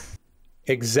itself.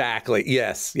 Exactly.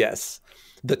 Yes.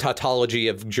 The tautology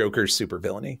of Joker's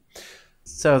supervillainy.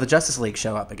 So the Justice League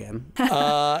show up again.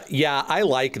 Yeah, I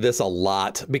like this a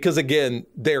lot because, again,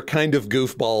 they're kind of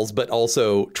goofballs, but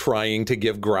also trying to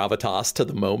give gravitas to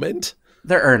the moment.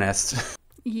 They're earnest.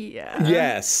 Yeah.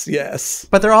 Yes.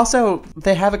 But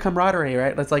they have a camaraderie,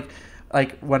 right? It's like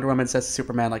Wonder Woman says to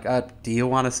Superman, like, do you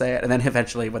want to say it? And then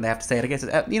eventually when they have to say it again,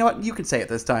 says, you know what, you can say it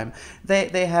this time.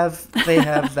 They have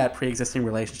that pre-existing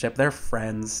relationship. They're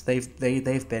friends.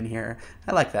 They've been here.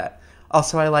 I like that.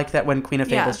 Also, I like that when Queen of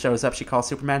Fables shows up, she calls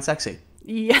Superman sexy.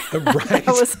 Yeah, right. That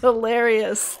was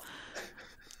hilarious.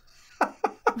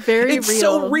 Very it's real. It's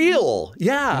so real.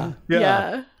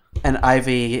 Yeah. And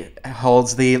Ivy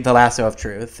holds the lasso of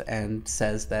truth and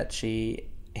says that she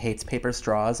hates paper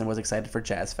straws and was excited for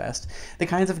Jazz Fest. The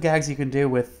kinds of gags you can do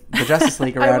with the Justice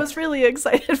League around. I was really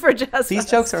excited for Jazz Fest. These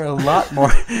jokes are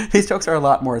a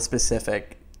lot more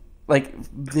specific. Like,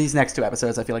 these next 2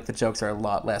 episodes, I feel like the jokes are a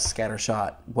lot less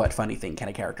scattershot. What funny thing can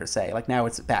a character say? Like, now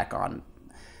it's back on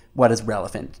what is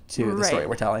relevant to the story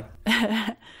we're telling.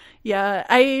 Yeah,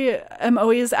 I am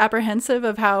always apprehensive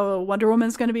of how Wonder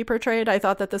Woman's going to be portrayed. I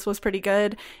thought that this was pretty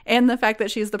good. And the fact that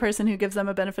she's the person who gives them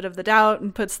a benefit of the doubt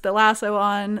and puts the lasso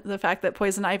on, the fact that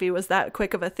Poison Ivy was that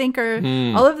quick of a thinker.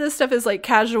 All of this stuff is like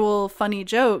casual, funny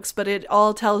jokes, but it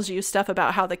all tells you stuff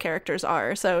about how the characters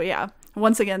are. So yeah,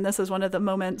 once again, this is one of the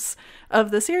moments of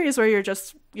the series where you're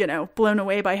just, blown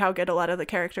away by how good a lot of the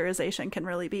characterization can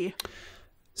really be.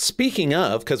 Speaking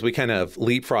of, because we kind of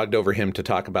leapfrogged over him to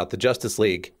talk about the Justice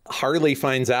League, Harley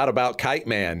finds out about Kite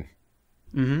Man.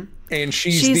 And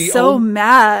she's so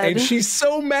mad. And she's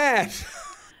so mad.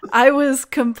 I was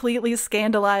completely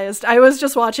scandalized. I was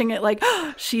just watching it like,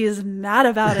 oh, she is mad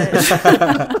about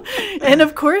it. And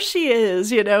of course she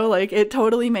is, like it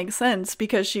totally makes sense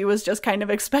because she was just kind of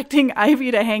expecting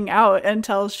Ivy to hang out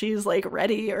until she's like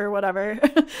ready or whatever.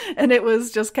 And it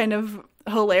was just kind of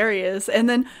hilarious. And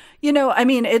then,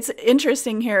 it's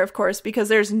interesting here, of course, because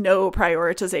there's no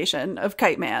prioritization of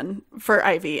Kite Man for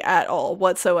Ivy at all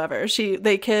whatsoever.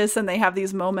 They kiss and they have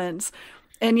these moments.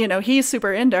 And, he's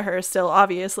super into her still,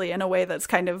 obviously, in a way that's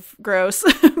kind of gross.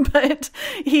 But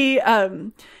he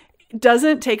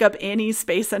doesn't take up any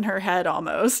space in her head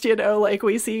almost, like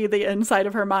we see the inside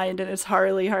of her mind and it's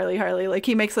Harley. Like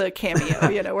he makes a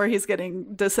cameo, where he's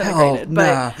getting disintegrated.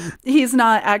 But he's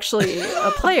not actually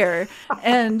a player.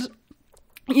 And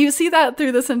you see that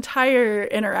through this entire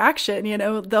interaction,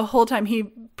 the whole time he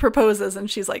proposes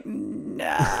and she's like,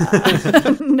 nah,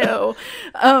 no.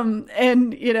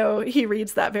 And, he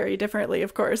reads that very differently,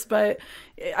 of course. But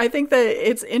I think that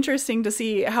it's interesting to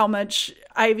see how much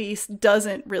Ivy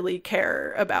doesn't really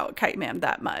care about Kite Man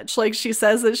that much. Like she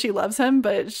says that she loves him,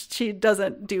 but she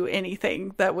doesn't do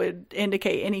anything that would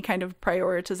indicate any kind of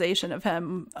prioritization of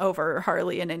him over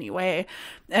Harley in any way.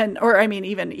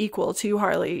 Even equal to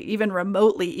Harley, even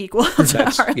remotely equal to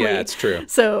Harley. Yeah, it's true.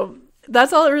 So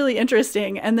that's all really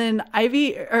interesting. And then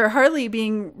Harley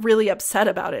being really upset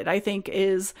about it, I think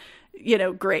is,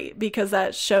 great because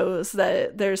that shows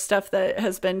that there's stuff that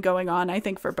has been going on, I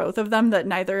think, for both of them that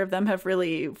neither of them have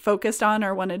really focused on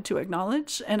or wanted to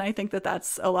acknowledge. And I think that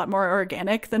that's a lot more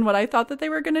organic than what I thought that they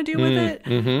were going to do with it.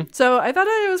 So I thought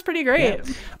that it was pretty great.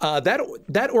 Yeah.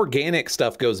 That organic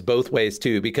stuff goes both ways,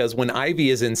 too, because when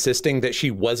Ivy is insisting that she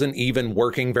wasn't even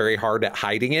working very hard at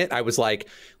hiding it, I was like,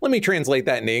 let me translate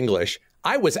that into English.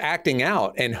 I was acting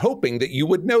out and hoping that you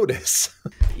would notice.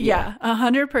 Yeah,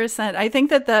 100%. I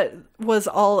think that was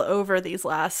all over these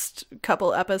last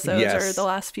couple episodes or the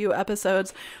last few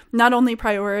episodes, not only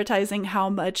prioritizing how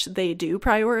much they do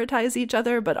prioritize each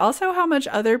other, but also how much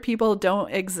other people don't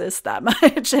exist that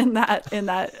much in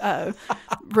that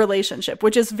relationship,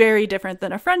 which is very different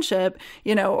than a friendship,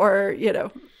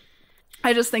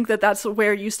 I just think that that's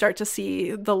where you start to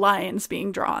see the lines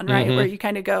being drawn, right? Where you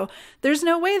kind of go, there's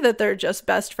no way that they're just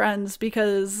best friends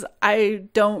because I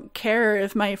don't care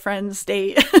if my friends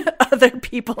date other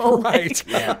people. Right.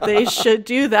 They should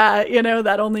do that.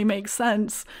 That only makes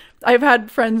sense. I've had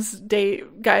friends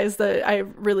date guys that I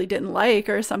really didn't like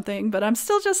or something, but I'm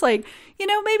still just like,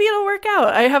 maybe it'll work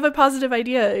out. I have a positive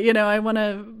idea. I want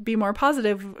to be more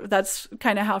positive. That's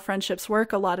kind of how friendships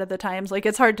work a lot of the times. Like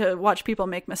it's hard to watch people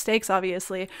make mistakes,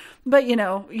 obviously, but you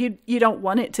don't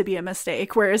want it to be a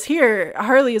mistake. Whereas here,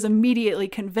 Harley is immediately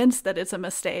convinced that it's a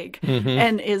mistake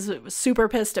and is super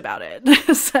pissed about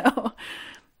it. So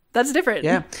that's different.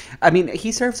 Yeah. I mean,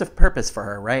 he serves a purpose for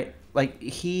her, right? Like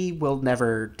he will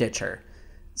never ditch her,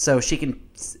 so she can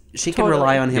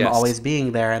rely on him always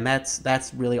being there, and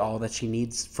that's really all that she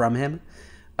needs from him.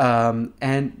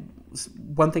 And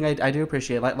one thing I do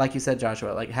appreciate, like you said,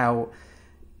 Joshua, like how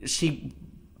she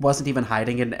wasn't even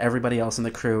hiding and everybody else in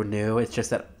the crew knew. It's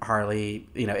just that Harley,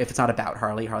 if it's not about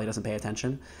Harley doesn't pay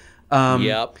attention.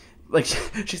 Yep. Like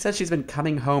she said, she's been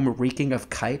coming home reeking of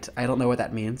kite. I don't know what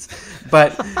that means,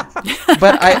 but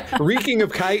reeking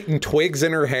of kite and twigs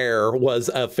in her hair was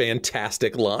a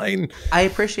fantastic line. I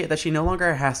appreciate that she no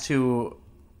longer has to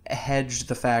hedge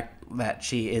the fact that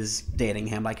she is dating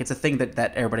him. Like it's a thing that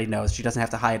everybody knows. She doesn't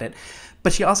have to hide it,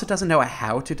 but she also doesn't know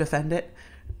how to defend it,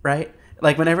 right?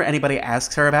 Like whenever anybody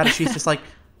asks her about it, she's just like,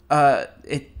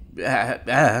 it's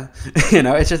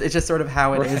just sort of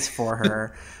how it is for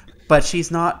her. But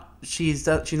she's not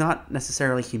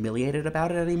necessarily humiliated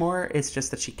about it anymore. It's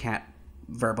just that she can't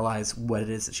verbalize what it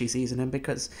is that she sees in him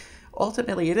because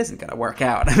ultimately it isn't going to work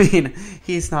out. I mean,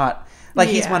 he's not like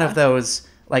he's one of those,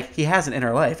 like he has an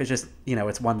inner life. It's just,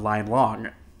 it's one line long,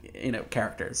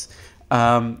 characters.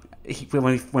 When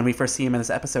we first see him in this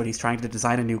episode, he's trying to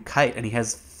design a new kite and he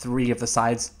has 3 of the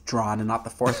sides drawn and not the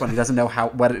 4th one. He doesn't know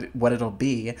what it'll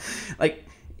be. Like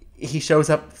he shows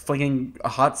up flinging a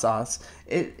hot sauce.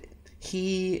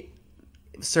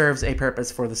 serves a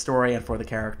purpose for the story and for the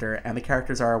character, and the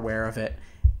characters are aware of it,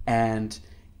 and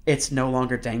it's no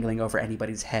longer dangling over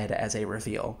anybody's head as a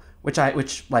reveal, which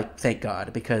thank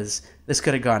God, because this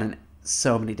could have gone in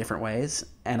so many different ways,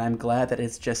 and I'm glad that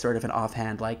it's just sort of an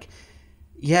offhand, like,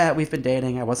 yeah, we've been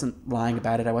dating, I wasn't lying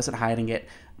about it, I wasn't hiding it,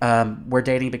 we're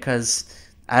dating because,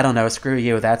 I don't know, screw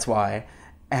you, that's why.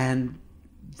 And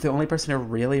the only person who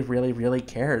really, really, really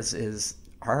cares is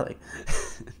Harley.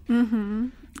 Mm-hmm.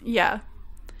 Yeah.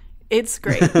 It's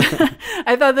great.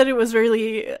 I thought that it was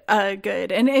really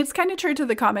good. And it's kind of true to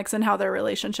the comics and how their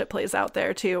relationship plays out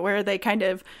there, too, where they kind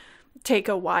of take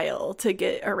a while to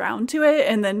get around to it.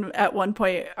 And then at one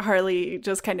point, Harley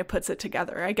just kind of puts it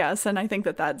together, I guess. And I think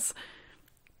that that's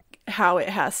how it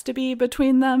has to be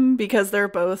between them, because they're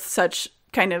both such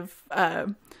kind of,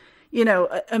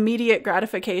 immediate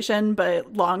gratification,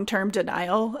 but long-term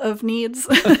denial of needs.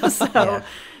 So yeah.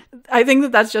 I think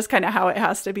that that's just kind of how it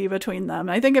has to be between them.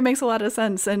 I think it makes a lot of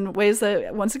sense in ways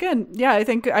that, once again, yeah, I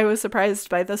think I was surprised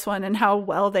by this one and how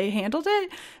well they handled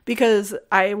it, because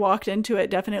I walked into it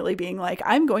definitely being like,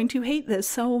 I'm going to hate this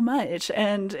so much.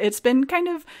 And it's been kind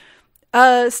of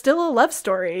still a love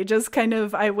story. Just kind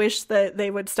of, I wish that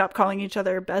they would stop calling each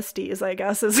other besties, I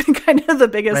guess, is kind of the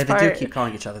biggest part. They do keep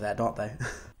calling each other that, don't they?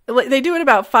 They do it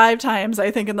about 5 times,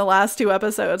 I think, in the last 2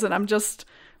 episodes, and I'm just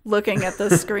looking at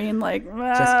the screen like,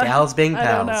 just gals being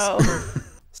pals. I don't know.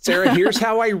 Sarah, here's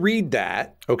how I read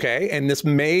that, okay? And this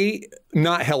may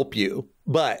not help you,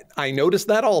 but I noticed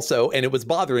that also, and it was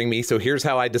bothering me, so here's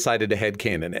how I decided to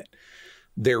headcanon it.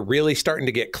 They're really starting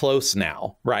to get close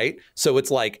now, right? So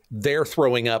it's like they're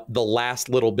throwing up the last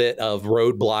little bit of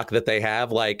roadblock that they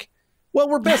have, like, well,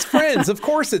 we're best friends. Of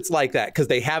course it's like that, because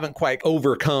they haven't quite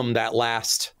overcome that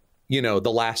last,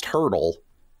 the last hurdle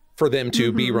for them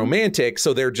to be romantic.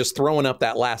 So they're just throwing up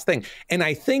that last thing. And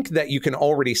I think that you can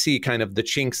already see kind of the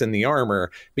chinks in the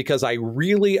armor, because I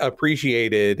really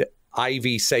appreciated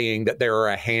Ivy saying that there are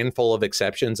a handful of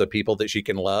exceptions of people that she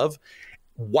can love,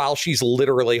 while she's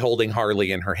literally holding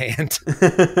Harley in her hand.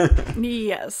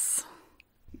 Yes.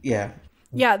 Yeah.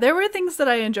 Yeah, there were things that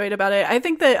I enjoyed about it. I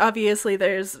think that obviously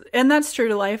and that's true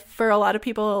to life for a lot of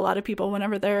people,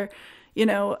 whenever they're,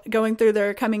 going through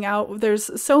their coming out,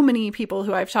 there's so many people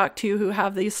who I've talked to who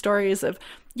have these stories of,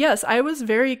 yes, I was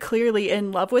very clearly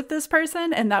in love with this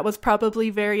person, and that was probably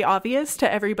very obvious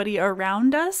to everybody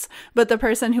around us, but the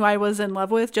person who I was in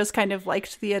love with just kind of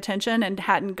liked the attention and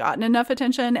hadn't gotten enough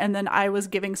attention, and then I was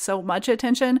giving so much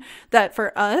attention that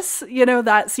for us,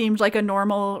 that seemed like a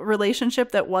normal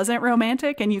relationship that wasn't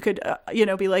romantic, and you could,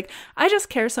 be like, I just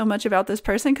care so much about this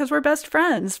person because we're best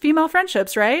friends, female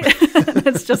friendships, right?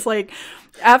 It's just like,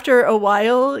 after a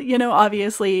while,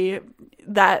 obviously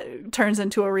that turns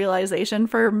into a realization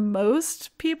for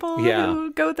most people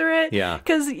who go through it. Yeah.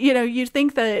 Because, you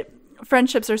think that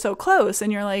friendships are so close,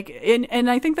 and you're like, and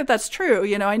I think that that's true.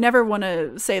 I never want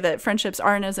to say that friendships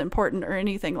aren't as important or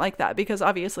anything like that, because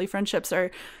obviously friendships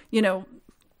are,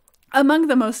 among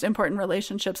the most important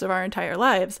relationships of our entire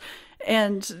lives.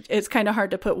 And it's kind of hard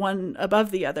to put one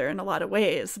above the other in a lot of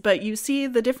ways. But you see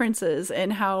the differences in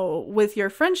how with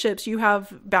your friendships, you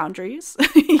have boundaries.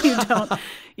 You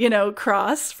don't,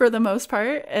 cross for the most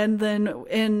part. And then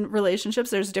in relationships,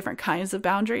 there's different kinds of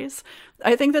boundaries.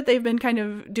 I think that they've been kind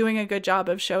of doing a good job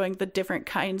of showing the different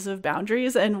kinds of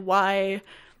boundaries and why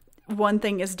one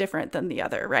thing is different than the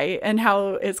other, right? And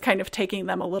how it's kind of taking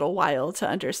them a little while to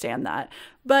understand that.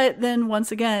 But then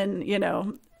once again,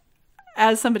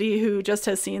 as somebody who just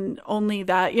has seen only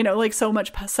that, like so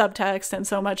much subtext and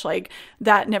so much like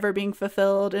that never being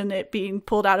fulfilled and it being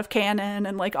pulled out of canon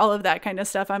and like all of that kind of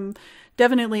stuff, I'm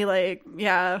definitely like,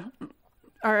 yeah,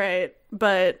 all right.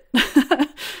 But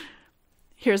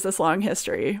here's this long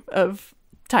history of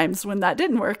times when that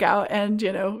didn't work out and,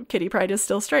 Kitty Pryde is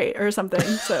still straight or something.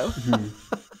 So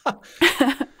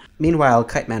Meanwhile,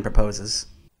 Kite Man proposes.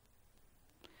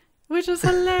 Which is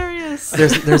hilarious.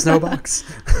 There's no box.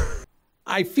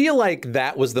 I feel like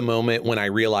that was the moment when I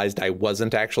realized I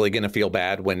wasn't actually going to feel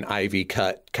bad when Ivy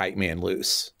cut Kite Man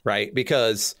loose, right?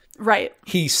 Because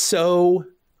he so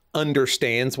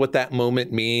understands what that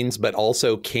moment means, but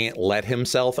also can't let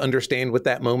himself understand what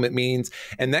that moment means.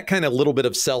 And that kind of little bit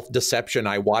of self-deception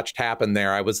I watched happen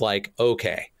there, I was like,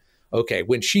 okay,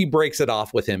 when she breaks it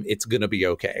off with him, it's going to be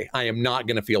okay. I am not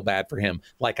going to feel bad for him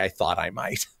like I thought I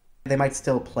might. They might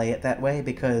still play it that way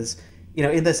because,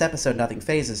 in this episode, nothing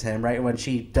phases him, right? When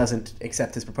she doesn't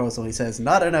accept his proposal, he says,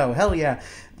 not a no, hell yeah.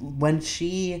 When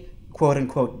she, quote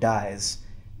unquote, dies,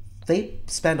 they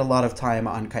spend a lot of time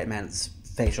on Kite Man's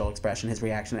facial expression, his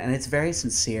reaction, and it's very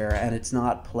sincere, and it's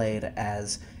not played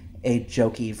as a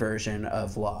jokey version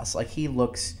of loss. Like, he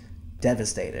looks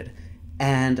devastated.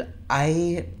 And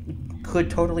I could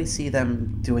totally see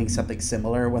them doing something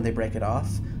similar when they break it off,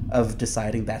 of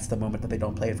deciding that's the moment that they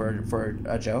don't play it for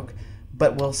a joke.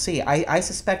 But we'll see. I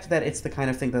suspect that it's the kind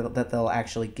of thing that they'll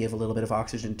actually give a little bit of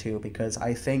oxygen to, because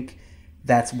I think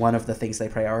that's one of the things they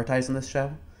prioritize in this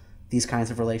show, these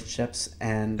kinds of relationships.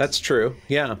 And that's true.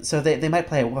 Yeah. So they might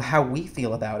play it. Well, how we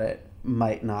feel about it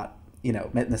might not,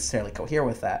 necessarily cohere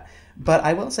with that. But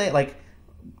I will say, like,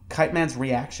 Kite Man's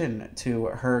reaction to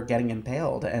her getting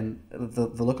impaled and the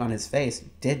look on his face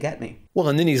did get me. Well,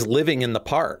 and then he's living in the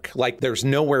park. Like, there's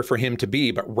nowhere for him to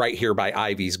be but right here by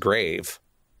Ivy's grave.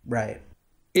 Right.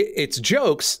 It's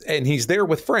jokes, and he's there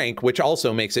with Frank, which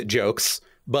also makes it jokes,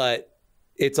 but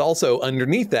it's also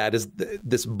underneath that is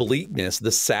this bleakness,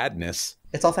 this sadness.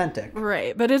 It's authentic.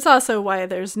 Right. But it's also why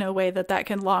there's no way that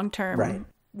can long-term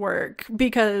work,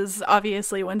 because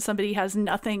obviously when somebody has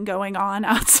nothing going on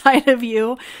outside of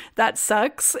you, that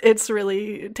sucks. It's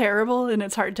really terrible, and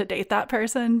it's hard to date that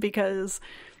person, because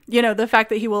the fact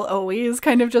that he will always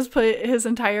kind of just put his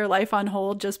entire life on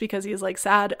hold just because he's like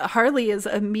sad. Harley is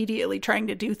immediately trying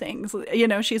to do things.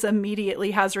 She's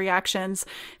immediately has reactions,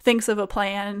 thinks of a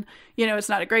plan. It's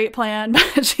not a great plan,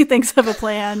 but she thinks of a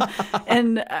plan.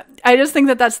 And I just think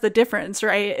that that's the difference,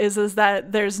 right? Is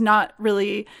that there's not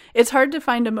really, it's hard to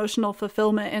find emotional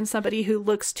fulfillment in somebody who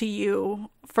looks to you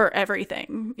for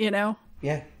everything,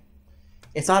 Yeah.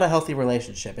 It's not a healthy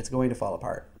relationship. It's going to fall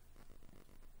apart.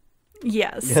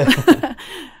 Yes.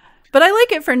 But I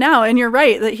like it for now. And you're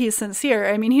right that he's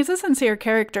sincere. I mean, he's a sincere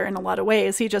character in a lot of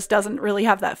ways. He just doesn't really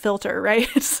have that filter, right?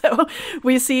 So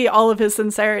we see all of his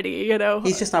sincerity,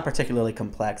 He's just not particularly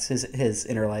complex. His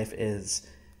inner life is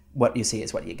what you see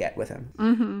is what you get with him.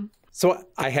 Mm-hmm. So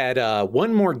I had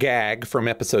one more gag from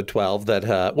episode 12 that,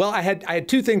 I had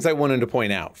two things I wanted to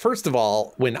point out. First of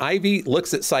all, when Ivy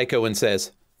looks at Psycho and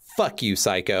says, "Fuck you,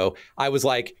 Psycho," I was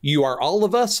like, you are all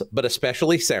of us, but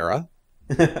especially Sara.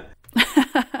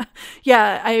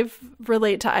 Yeah, I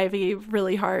relate to Ivy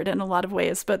really hard in a lot of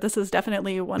ways, but this is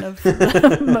definitely one of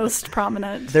the most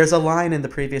prominent. There's a line in the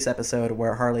previous episode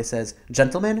where Harley says,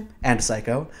 "Gentleman and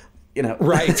Psycho,"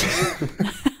 Right.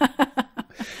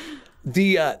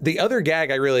 The other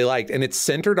gag I really liked, and it's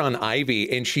centered on Ivy,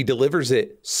 and she delivers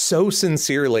it so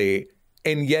sincerely,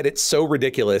 and yet it's so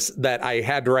ridiculous that I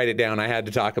had to write it down. I had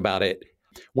to talk about it.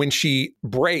 When she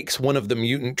breaks one of the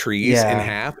mutant trees in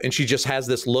half, and she just has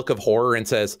this look of horror and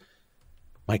says,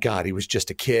 "My God, he was just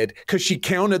a kid," because she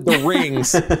counted the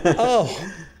rings.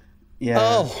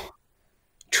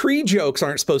 Tree jokes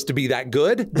aren't supposed to be that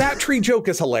good. That tree joke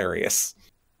is hilarious.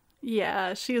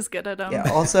 Yeah, she's good at them.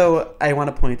 Yeah. Also, I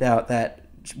want to point out that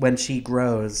when she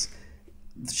grows,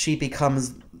 she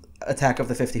becomes Attack of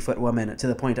the 50-Foot Woman to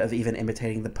the point of even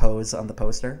imitating the pose on the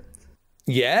poster.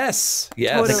 Yes.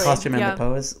 Totally. The costume and the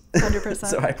pose. 100%.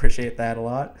 So I appreciate that a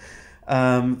lot.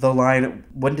 The line,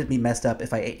 "Wouldn't it be messed up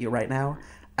if I ate you right now?"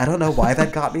 I don't know why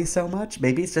that got me so much.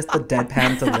 Maybe it's just the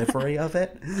deadpan delivery of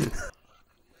it.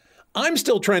 I'm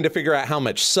still trying to figure out how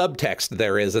much subtext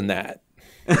there is in that.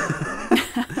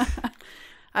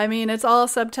 I mean, it's all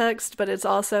subtext, but it's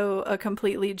also a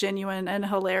completely genuine and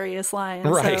hilarious line.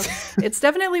 Right. So it's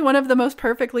definitely one of the most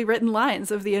perfectly written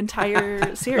lines of the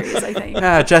entire series, I think.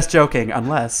 Just joking,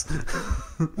 unless.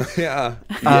 Yeah.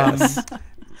 Yes.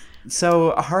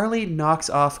 So Harley knocks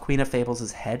off Queen of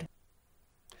Fables' head.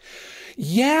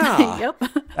 Yeah. Yep.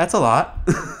 That's a lot.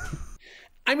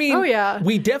 I mean,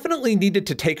 we definitely needed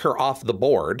to take her off the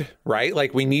board, right?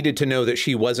 Like, we needed to know that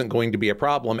she wasn't going to be a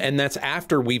problem. And that's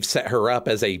after we've set her up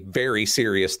as a very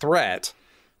serious threat.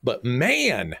 But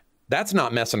man, that's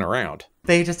not messing around.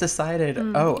 They just decided,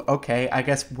 oh, okay, I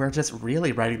guess we're just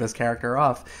really writing this character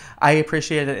off. I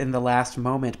appreciate it in the last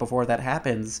moment before that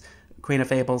happens. Queen of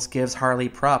Fables gives Harley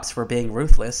props for being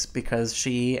ruthless because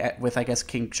she, with, I guess,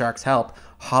 King Shark's help,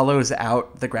 hollows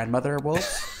out the grandmother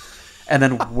wolf. And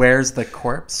then wears the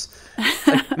corpse.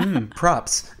 Like,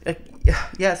 props.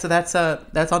 Yeah, so that's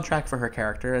on track for her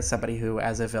character as somebody who,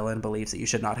 as a villain, believes that you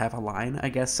should not have a line. I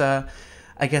guess that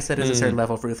is a certain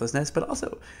level of ruthlessness, but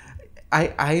also,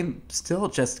 I'm still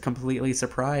just completely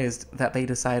surprised that they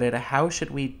decided, how should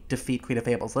we defeat Queen of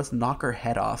Fables? Let's knock her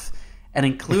head off and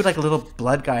include like a little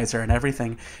blood geyser and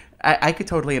everything. I could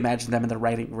totally imagine them in the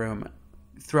writing room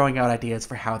throwing out ideas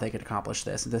for how they could accomplish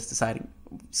this and just deciding,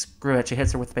 screw it, she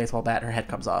hits her with the baseball bat, her head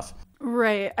comes off.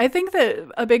 Right. I think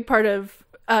that a big part of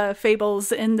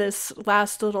fables in this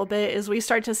last little bit is we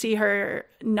start to see her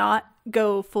not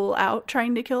go full out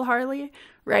trying to kill Harley,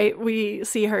 right? We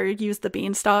see her use the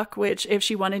beanstalk, which if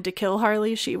she wanted to kill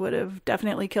Harley, she would have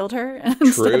definitely killed her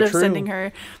instead of sending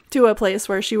her to a place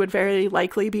where she would very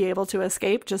likely be able to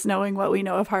escape, just knowing what we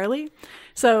know of Harley.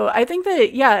 So I think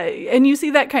that, yeah, and you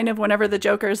see that kind of whenever the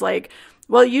Joker's like,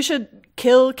 well, you should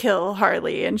kill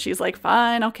Harley. And she's like,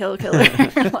 fine, I'll kill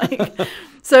her. Like,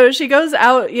 so she goes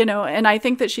out, you know, and I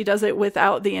think that she does it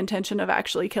without the intention of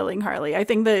actually killing Harley. I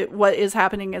think that what is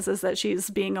happening is that she's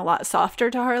being a lot softer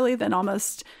to Harley than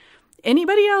almost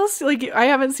anybody else. Like, I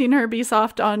haven't seen her be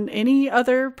soft on any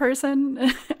other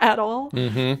person at all.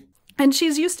 Mm-hmm. And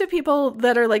she's used to people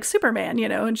that are like Superman, you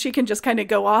know, and she can just kind of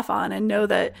go off on and know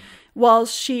that while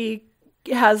she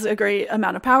has a great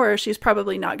amount of power, she's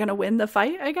probably not going to win the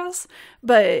fight, I guess.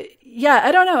 But yeah,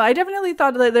 I don't know. I definitely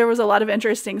thought that there was a lot of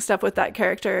interesting stuff with that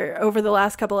character over the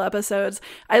last couple episodes.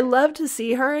 I love to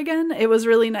see her again. It was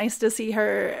really nice to see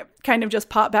her kind of just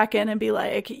pop back in and be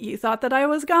like, you thought that I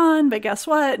was gone, but guess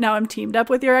what? Now I'm teamed up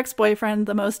with your ex-boyfriend,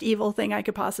 the most evil thing I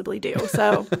could possibly do.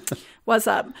 So what's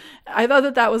up? I thought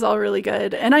that that was all really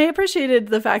good. And I appreciated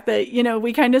the fact that, you know,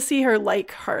 we kind of see her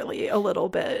like Harley a little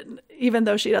bit, even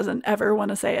though she doesn't ever want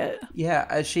to say it.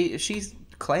 Yeah, she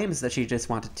claims that she just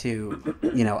wanted to,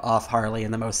 you know, off Harley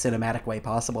in the most cinematic way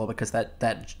possible because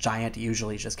that giant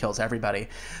usually just kills everybody.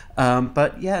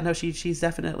 But yeah, no, she's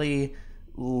definitely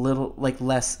little like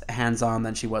less hands-on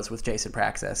than she was with Jason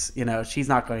Praxis. You know, she's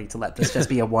not going to let this just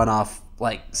be a one-off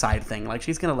like side thing. Like,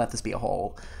 she's going to let this be a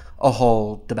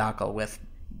whole debacle with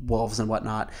wolves and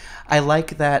whatnot. I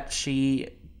like that she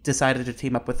decided to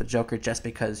team up with the Joker just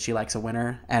because she likes a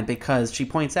winner, and because she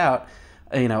points out,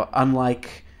 you know,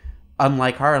 unlike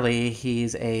Harley,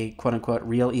 he's a quote-unquote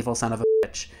real evil son of a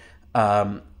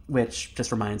bitch, which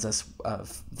just reminds us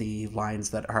of the lines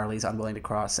that Harley's unwilling to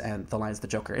cross and the lines the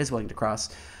Joker is willing to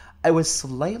cross. I was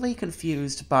slightly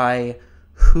confused by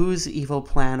whose evil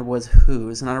plan was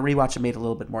whose, and on a rewatch it made a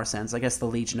little bit more sense. I guess the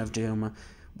Legion of Doom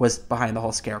was behind the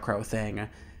whole Scarecrow thing,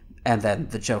 and then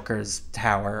the Joker's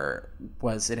tower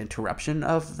was an interruption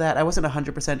of that. I wasn't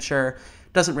 100% sure.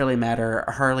 Doesn't really matter.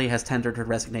 Harley has tendered her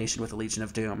resignation with the Legion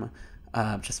of Doom.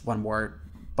 Just one more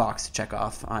box to check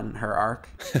off on her arc.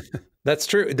 That's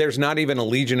true. There's not even a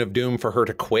Legion of Doom for her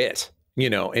to quit, you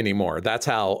know, anymore. That's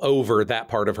how over that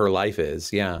part of her life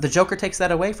is. Yeah. The Joker takes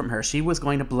that away from her. She was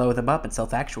going to blow them up and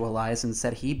self-actualize, and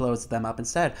said he blows them up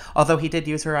instead. Although he did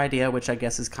use her idea, which I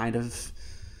guess is kind of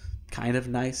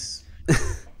nice.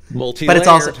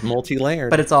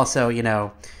 Multi-layered. But it's also, you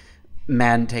know,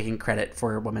 man taking credit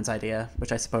for a woman's idea,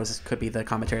 which I suppose could be the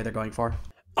commentary they're going for.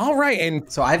 All right.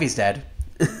 And so Ivy's dead.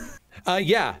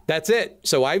 Yeah, that's it.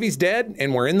 So Ivy's dead,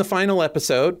 and we're in the final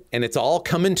episode, and it's all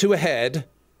coming to a head.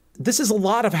 This is a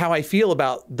lot of how I feel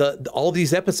about all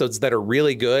these episodes that are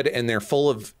really good, and they're full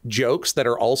of jokes that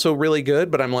are also really good.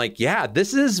 But I'm like, yeah,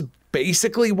 this is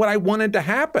basically what I wanted to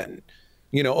happen,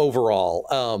 you know,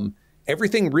 overall.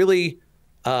 Everything really,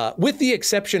 with the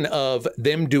exception of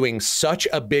them doing such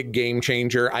a big game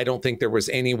changer, I don't think there was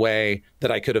any way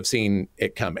that I could have seen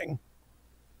it coming.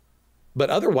 But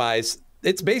otherwise,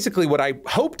 it's basically what I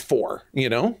hoped for, you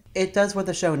know? It does what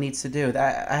the show needs to do.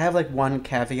 I have like one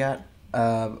caveat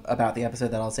about the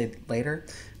episode that I'll say later,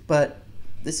 but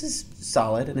this is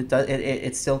solid, and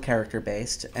it's still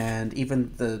character-based, and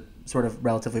even the sort of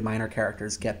relatively minor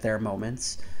characters get their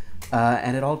moments,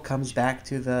 and it all comes back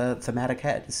to the thematic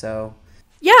head, so...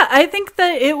 Yeah, I think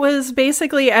that it was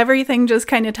basically everything just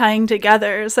kind of tying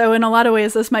together. So in a lot of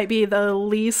ways, this might be the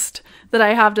least that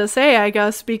I have to say, I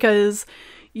guess, because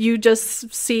you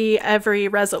just see every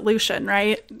resolution,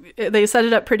 right? They set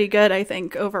it up pretty good, I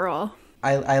think, overall.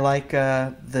 I like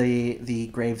the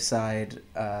graveside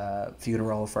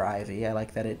funeral for Ivy. I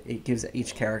like that it gives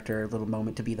each character a little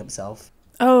moment to be themselves.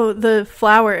 Oh, the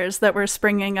flowers that were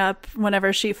springing up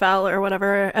whenever she fell or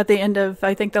whatever at the end of,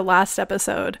 I think, the last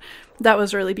episode. That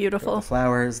was really beautiful. The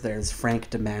flowers, there's Frank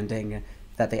demanding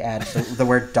that they add the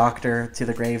word doctor to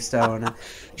the gravestone.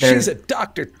 She's a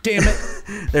doctor, damn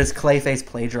it. There's Clayface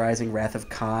plagiarizing Wrath of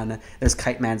Khan. There's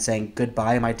Kite Man saying,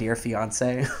 goodbye, my dear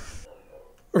fiance.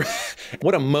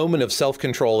 What a moment of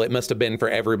self-control it must have been for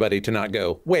everybody to not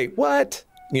go, wait, what?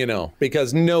 You know,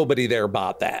 because nobody there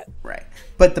bought that. Right.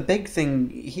 But the big thing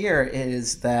here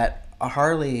is that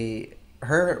Harley,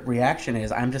 her reaction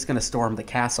is, I'm just going to storm the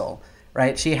castle,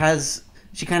 right? She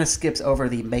kind of skips over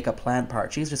the make a plan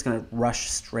part. She's just going to rush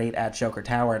straight at Joker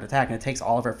Tower and attack. And it takes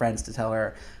all of her friends to tell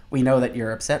her, we know that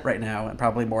you're upset right now, and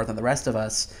probably more than the rest of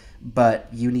us, but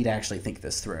you need to actually think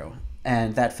this through.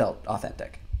 And that felt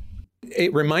authentic.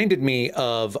 It reminded me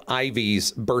of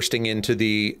Ivy's bursting into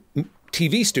the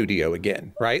TV studio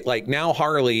again, right? Like now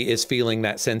Harley is feeling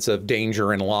that sense of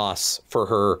danger and loss for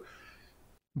her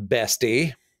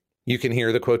bestie. You can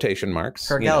hear the quotation marks.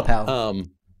 Her gal pal.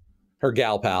 Her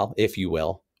gal pal, if you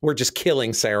will. We're just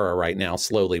killing Sarah right now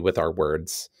slowly with our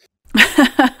words.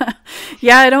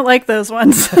 Yeah, I don't like those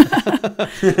ones.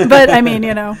 But I mean,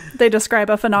 you know, they describe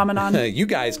a phenomenon. You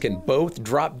guys can both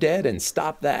drop dead and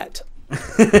stop that.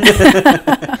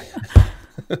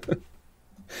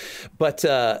 But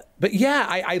yeah,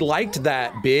 I liked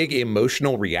that big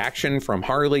emotional reaction from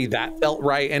Harley. That felt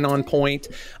right and on point.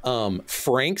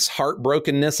 Frank's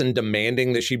heartbrokenness and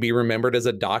demanding that she be remembered as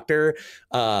a doctor.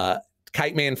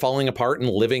 Kite Man falling apart and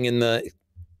living in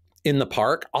the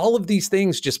park. All of these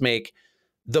things just make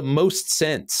the most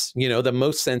sense, you know, the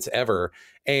most sense ever.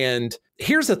 And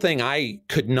here's the thing I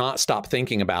could not stop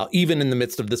thinking about, even in the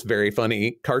midst of this very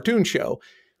funny cartoon show.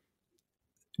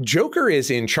 Joker is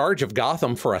in charge of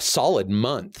Gotham for a solid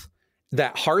month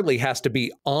that Harley has to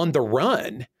be on the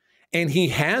run. And he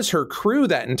has her crew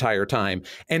that entire time.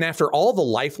 And after all the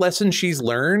life lessons she's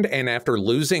learned and after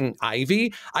losing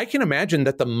Ivy, I can imagine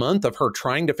that the month of her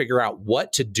trying to figure out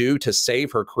what to do to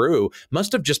save her crew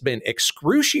must have just been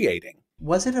excruciating.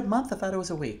 Was it a month? I thought it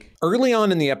was a week. Early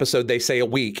on in the episode, they say a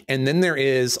week, and then there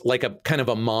is like a kind of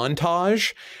a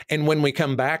montage. And when we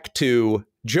come back to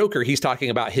Joker, he's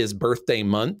talking about his birthday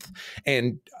month,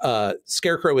 and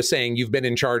Scarecrow is saying, you've been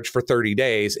in charge for 30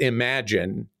 days.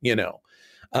 Imagine, you know.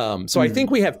 So I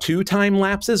think we have 2 time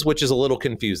lapses, which is a little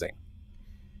confusing.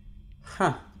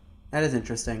 Huh. That is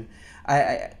interesting.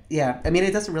 Yeah, I mean,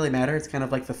 it doesn't really matter. It's kind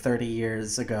of like the 30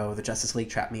 years ago, the Justice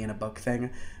League trapped me in a book thing.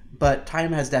 But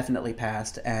time has definitely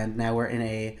passed, and now we're in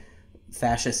a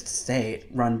fascist state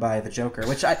run by the Joker,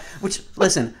 which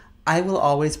listen, I will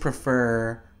always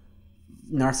prefer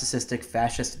narcissistic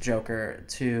fascist Joker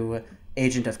to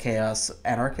Agent of Chaos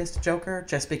anarchist Joker,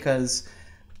 just because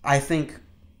I think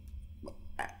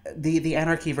the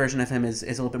anarchy version of him is a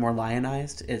little bit more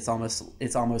lionized. It's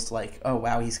almost like, oh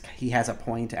wow, he has a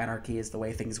point. Anarchy is the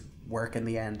way things work in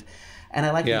the end. And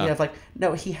I like the idea of like,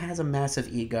 no, he has a massive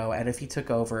ego, and if he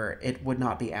took over, it would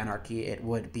not be anarchy. It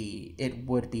would be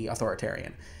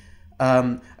authoritarian.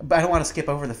 But I don't want to skip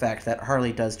over the fact that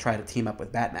Harley does try to team up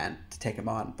with Batman to take him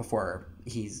on before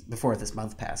this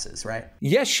month passes, right?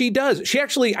 Yes, she does. She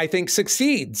actually, I think,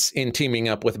 succeeds in teaming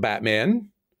up with Batman.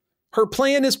 Her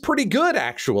plan is pretty good,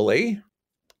 actually,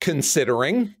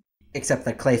 considering. Except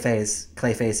that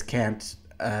Clayface can't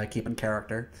keep in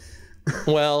character.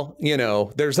 Well, you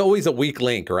know, there's always a weak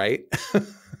link, right?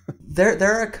 There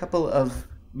are a couple of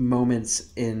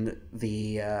moments in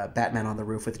the Batman on the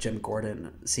Roof with Jim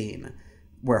Gordon scene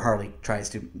where Harley tries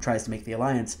to make the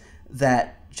alliance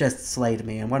that just slayed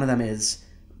me. And one of them is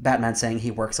Batman saying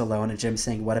he works alone and Jim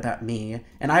saying, what about me?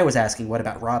 And I was asking, what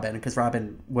about Robin? Because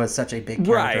Robin was such a big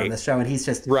character on this show, and he's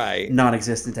just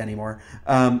non-existent anymore.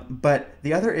 But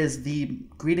the other is the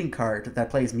greeting card that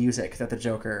plays music that the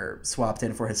Joker swapped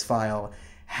in for his file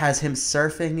has him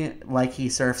surfing like he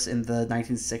surfs in the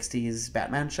 1960s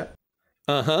Batman show.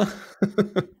 Uh-huh.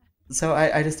 So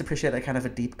I just appreciate that kind of a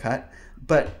deep cut.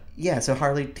 But yeah, so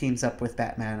Harley teams up with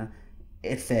Batman.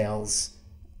 It fails.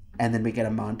 And then we get a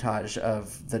montage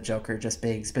of the Joker just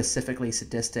being specifically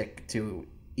sadistic to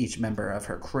each member of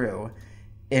her crew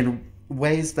in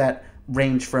ways that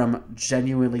range from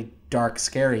genuinely dark,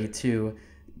 scary to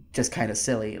just kind of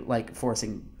silly, like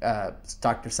forcing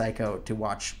Dr. Psycho to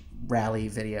watch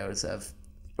videos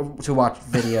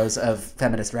of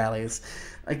feminist rallies.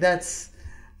 Like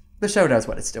the show knows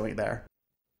what it's doing there.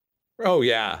 Oh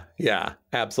yeah,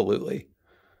 absolutely.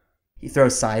 He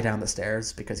throws Sai down the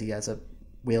stairs because he has a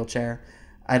wheelchair.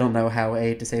 I don't know how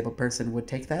a disabled person would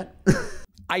take that.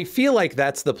 I feel like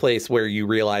that's the place where you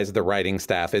realize the writing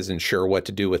staff isn't sure what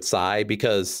to do with Sai,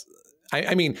 because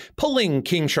I mean, pulling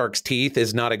King Shark's teeth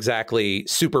is not exactly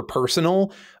super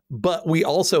personal, but we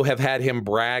also have had him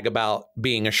brag about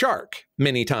being a shark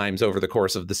many times over the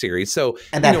course of the series. So,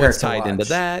 and that hurts it's tied into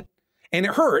that. And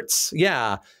it hurts,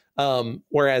 yeah.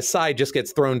 Whereas Sai just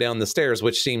gets thrown down the stairs,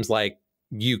 which seems like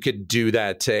you could do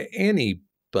that to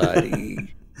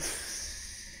anybody.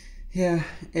 Yeah,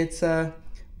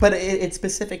 but it's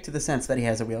specific to the sense that he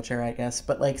has a wheelchair, I guess.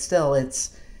 But like, still,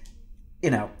 it's, you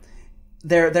know,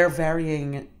 they're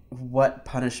varying what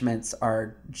punishments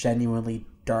are genuinely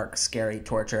dark, scary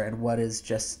torture and what is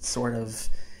just sort of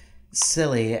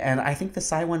silly. And I think the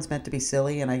Psy one's meant to be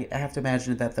silly, and I have to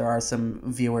imagine that there are some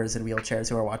viewers in wheelchairs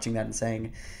who are watching that and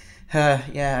saying,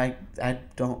 yeah, I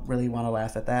don't really want to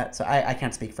laugh at that. So I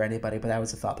can't speak for anybody, but that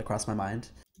was a thought that crossed my mind.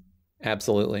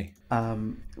 Absolutely.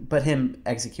 But him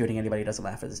executing anybody who doesn't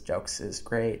laugh at his jokes is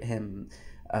great. Him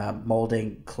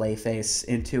molding Clayface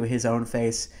into his own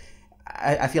face.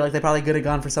 I feel like they probably could have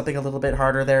gone for something a little bit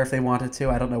harder there if they wanted to.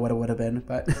 I don't know what it would have been,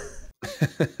 but...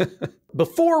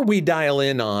 Before we dial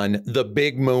in on the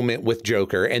big moment with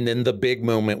Joker and then the big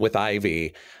moment with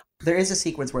Ivy... There is a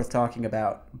sequence worth talking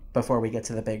about before we get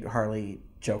to the big Harley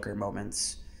Joker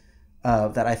moments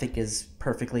that I think is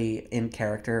perfectly in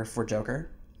character for Joker.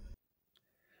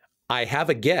 I have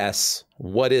a guess.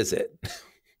 What is it?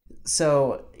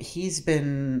 So he's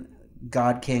been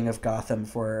God King of Gotham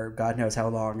for God knows how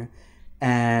long,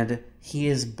 and he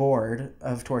is bored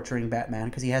of torturing Batman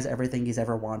because he has everything he's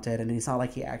ever wanted, and it's not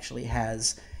like he actually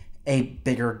has a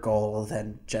bigger goal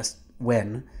than just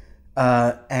win.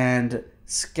 And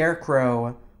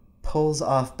Scarecrow pulls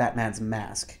off Batman's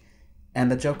mask,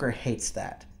 and the Joker hates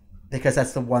that because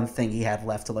that's the one thing he had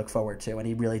left to look forward to, and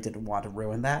he really didn't want to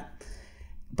ruin that.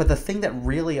 But the thing that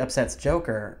really upsets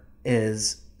Joker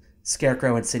is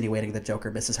Scarecrow insinuating that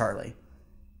Joker misses Harley,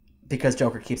 because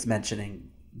Joker keeps mentioning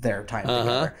their time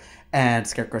together. And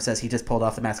Scarecrow says he just pulled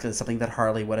off the mask because it's something that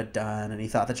Harley would have done, and he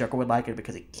thought the Joker would like it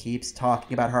because he keeps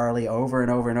talking about Harley over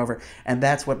and over and over, and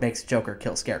that's what makes Joker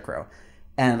kill Scarecrow.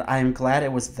 And I'm glad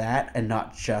it was that and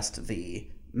not just the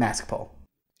mask pull.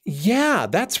 Yeah,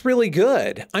 that's really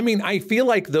good. I mean, I feel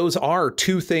like those are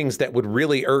two things that would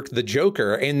really irk the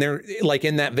Joker. And they're like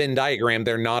in that Venn diagram,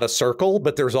 they're not a circle,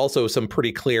 but there's also some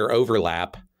pretty clear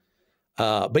overlap.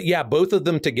 But yeah, both of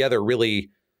them together really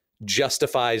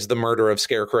justifies the murder of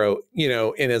Scarecrow, you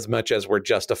know, in as much as we're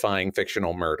justifying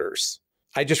fictional murders.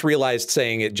 I just realized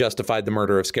saying it justified the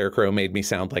murder of Scarecrow made me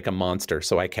sound like a monster,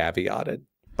 so I caveated.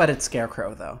 But it's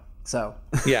Scarecrow, though, so...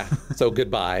 Yeah, so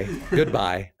goodbye.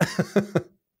 Goodbye.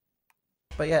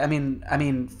 But yeah, I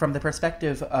mean, from the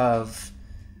perspective of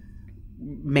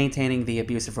maintaining the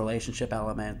abusive relationship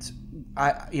element,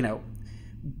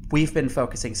 we've been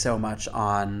focusing so much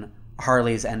on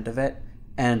Harley's end of it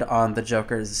and on the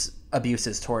Joker's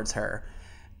abuses towards her.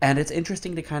 And it's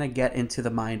interesting to kind of get into the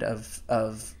mind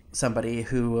of somebody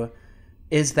who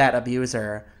is that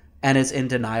abuser and is in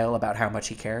denial about how much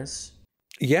he cares.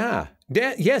 Yeah.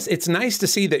 Yes, it's nice to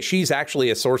see that she's actually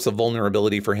a source of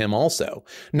vulnerability for him also.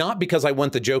 Not because I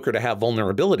want the Joker to have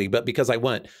vulnerability, but because I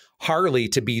want Harley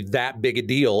to be that big a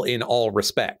deal in all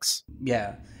respects.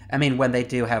 Yeah. I mean, when they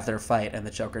do have their fight and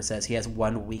the Joker says he has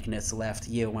one weakness left,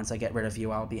 you, once I get rid of you,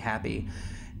 I'll be happy.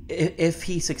 If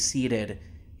he succeeded,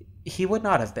 he would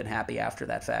not have been happy after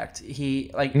that fact.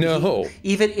 He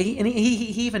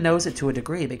even knows it to a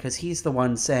degree because he's the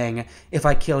one saying, if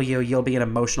I kill you, you'll be an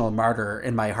emotional martyr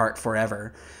in my heart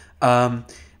forever.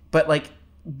 But like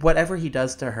whatever he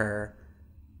does to her,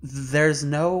 there's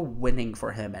no winning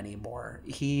for him anymore.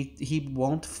 He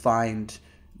won't find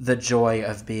the joy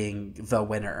of being the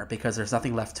winner because there's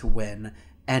nothing left to win.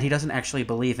 And he doesn't actually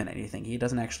believe in anything. He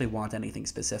doesn't actually want anything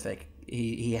specific.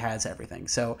 He has everything.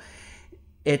 So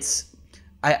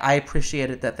I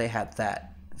appreciated that they had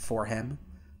that for him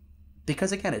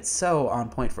because, again, it's so on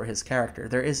point for his character.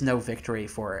 There is no victory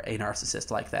for a narcissist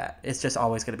like that. It's just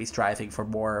always going to be striving for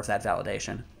more of that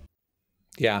validation.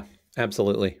 Yeah,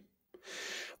 absolutely.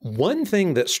 One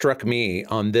thing that struck me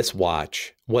on this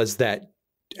watch was that,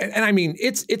 and I mean,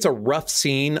 it's a rough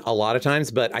scene a lot of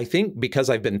times, but I think because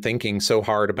I've been thinking so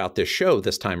hard about this show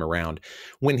this time around,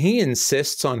 when he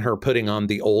insists on her putting on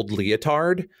the old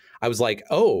leotard, I was like,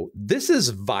 oh, this is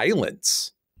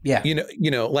violence. Yeah.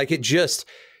 Like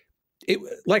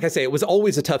like I say, it was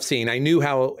always a tough scene. I knew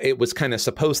how it was kind of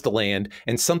supposed to land.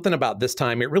 And something about this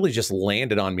time, it really just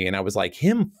landed on me. And I was like,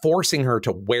 him forcing her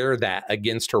to wear that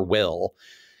against her will,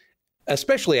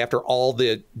 especially after all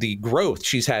the growth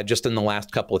she's had just in the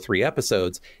last couple of 3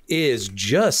 episodes, is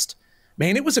just,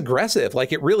 man, it was aggressive. Like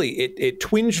it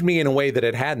twinged me in a way that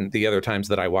it hadn't the other times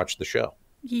that I watched the show.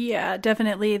 Yeah,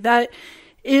 definitely. That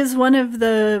is one of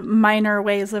the minor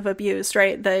ways of abuse,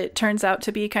 right? That turns out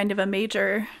to be kind of a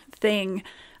major thing.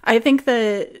 I think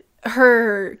that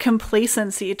her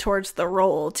complacency towards the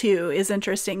role too is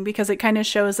interesting because it kind of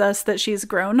shows us that she's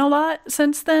grown a lot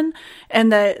since then,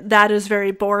 and that is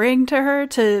very boring to her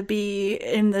to be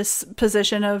in this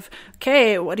position of,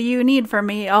 okay, what do you need from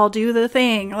me? I'll do the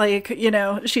thing. Like,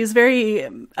 she's very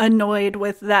annoyed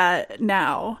with that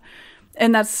now.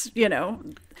 And that's,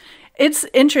 it's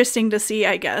interesting to see,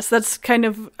 I guess. That's kind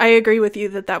of, I agree with you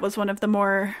that was one of the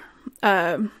more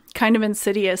kind of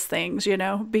insidious things,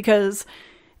 because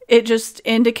it just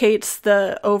indicates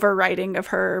the overriding of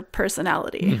her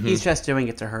personality. Mm-hmm. He's just doing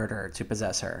it to hurt her, to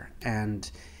possess her. And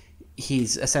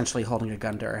he's essentially holding a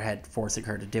gun to her head, forcing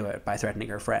her to do it by threatening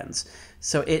her friends.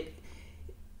 So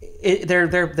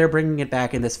they're bringing it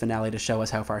back in this finale to show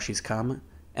us how far she's come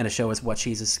and to show us what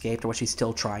she's escaped or what she's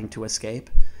still trying to escape.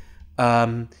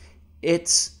 I'm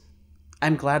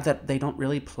glad that they don't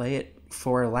really play it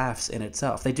for laughs in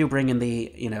itself. They do bring in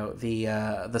the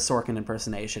Sorkin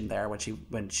impersonation there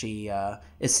when she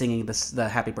is singing the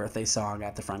Happy Birthday song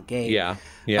at the front gate.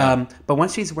 Yeah. But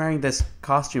once she's wearing this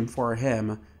costume for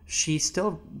him, she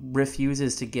still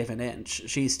refuses to give an inch.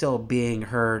 She's still being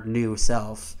her new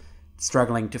self,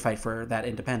 struggling to fight for that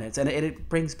independence. And it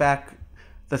brings back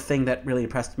the thing that really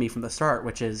impressed me from the start,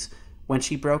 which is when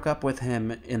she broke up with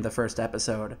him in the first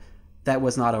episode, that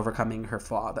was not overcoming her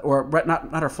flaw, or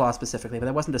not her flaw specifically, but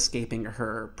that wasn't escaping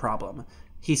her problem.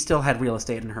 He still had real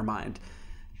estate in her mind.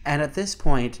 And at this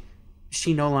point,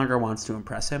 she no longer wants to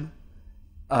impress him.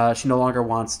 She no longer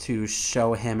wants to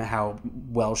show him how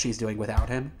well she's doing without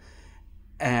him.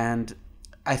 And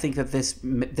I think that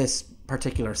this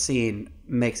particular scene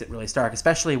makes it really stark,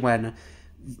 especially when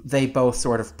they both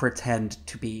sort of pretend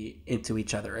to be into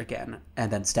each other again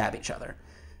and then stab each other.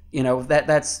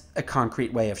 That's a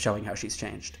concrete way of showing how she's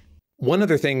changed. One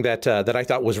other thing that I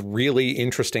thought was really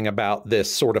interesting about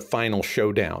this sort of final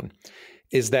showdown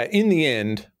is that in the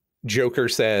end, Joker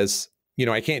says,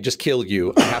 I can't just kill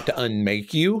you. I have to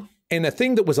unmake you. And a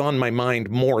thing that was on my mind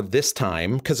more this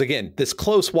time, because again, this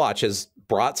close watch has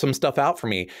brought some stuff out for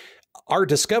me. Our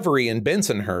discovery in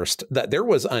Bensonhurst that there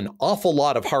was an awful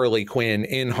lot of Harley Quinn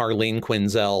in Harleen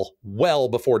Quinzel well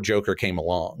before Joker came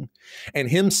along. And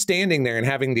him standing there and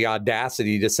having the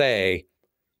audacity to say,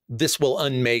 this will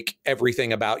unmake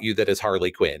everything about you that is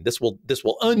Harley Quinn. This will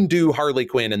undo Harley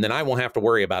Quinn, and then I won't have to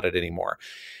worry about it anymore.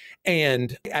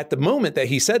 And at the moment that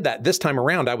he said that this time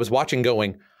around, I was watching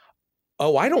going,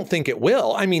 oh, I don't think it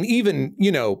will. I mean, even,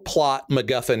 plot,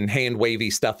 MacGuffin, hand-wavy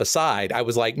stuff aside, I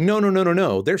was like,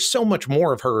 no. There's so much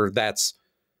more of her that's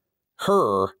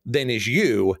her than is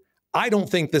you. I don't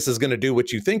think this is going to do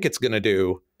what you think it's going to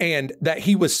do. And that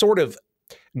he was sort of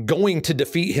going to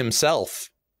defeat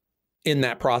himself in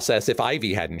that process if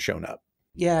Ivy hadn't shown up.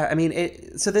 Yeah, I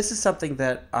mean, so this is something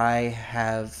that I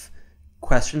have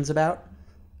questions about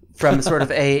from sort of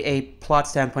a plot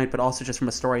standpoint, but also just from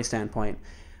a story standpoint.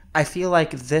 I feel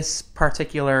like this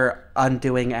particular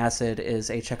undoing acid is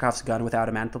a Chekhov's gun without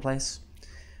a mantle place.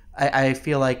 I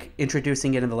feel like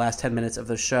introducing it in the last 10 minutes of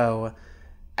the show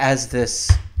as this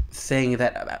thing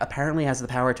that apparently has the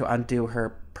power to undo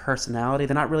her personality.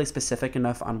 They're not really specific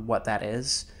enough on what that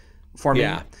is for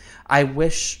me. I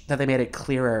wish that they made it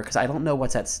clearer because I don't know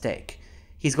what's at stake.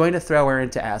 He's going to throw her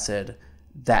into acid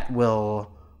that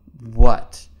will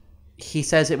what? He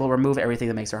says it will remove everything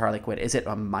that makes her Harley Quinn. Is it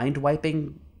a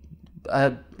mind-wiping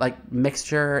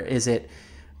mixture? Is it,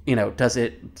 does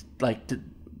it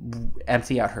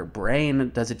empty out her brain?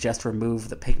 Does it just remove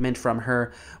the pigment from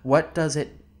her? What does it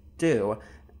do?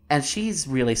 And she's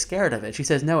really scared of it. She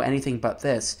says, no, anything but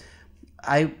this.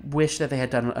 I wish that they had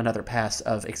done another pass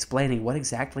of explaining what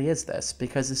exactly is this,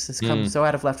 because this has come so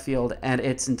out of left field and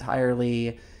it's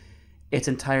entirely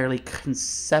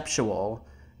conceptual,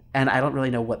 and I don't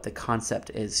really know what the concept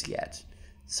is yet.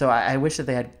 So I wish that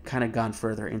they had kind of gone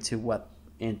further into what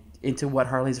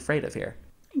Harley's afraid of here.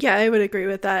 Yeah, I would agree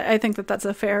with that. I think that that's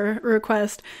a fair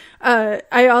request. I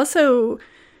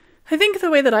think the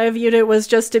way that I viewed it was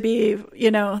just to be,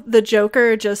 the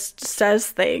Joker just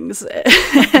says things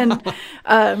and,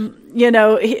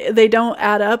 they don't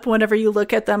add up whenever you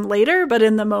look at them later, but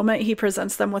in the moment he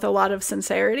presents them with a lot of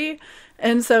sincerity.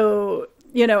 And so,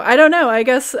 I don't know, I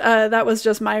guess that was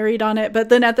just my read on it. But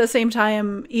then at the same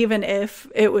time, even if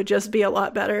it would just be a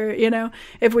lot better,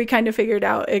 if we kind of figured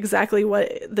out exactly what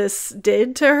this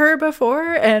did to her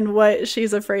before and what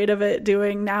she's afraid of it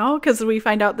doing now, because we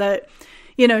find out that,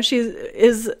 she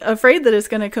is afraid that it's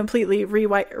going to completely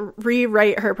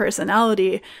rewrite her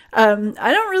personality. I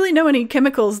don't really know any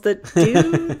chemicals that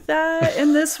do that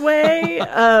in this way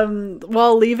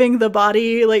while leaving the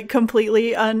body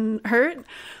completely unhurt.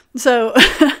 So,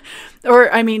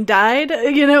 died,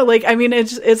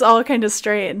 it's all kind of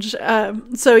strange.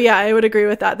 So yeah, I would agree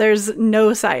with that. There's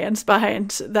no science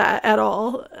behind that at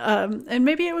all. And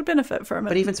maybe it would benefit from it.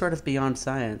 But even sort of beyond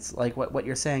science, like what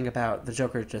you're saying about the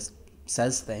Joker just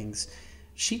says things,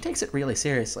 she takes it really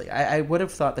seriously. I would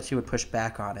have thought that she would push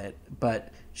back on it,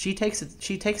 but she takes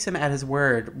him at his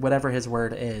word, whatever his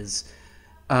word is.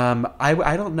 I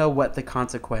don't know what the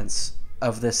consequence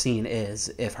of this scene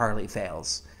is if Harley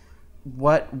fails.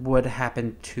 What would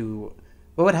happen to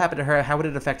her? How would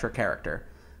it affect her character?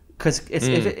 Because if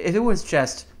it was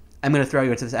just, I'm going to throw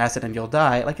you into this acid and you'll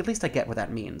die, at least I get what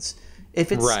that means.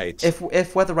 If it's right.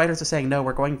 If what the writers are saying, no,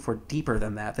 we're going for deeper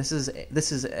than that. This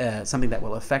is something that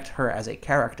will affect her as a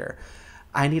character.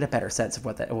 I need a better sense of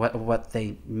what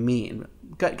they mean.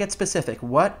 Get specific.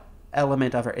 What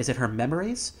element of her is it? Her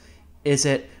memories? does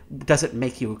it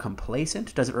make you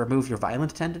complacent? Does it remove your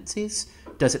violent tendencies?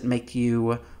 Does it make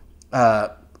you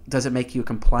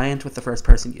compliant with the first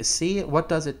person you see?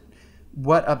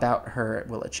 What about her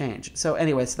will it change? So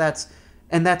anyways, that's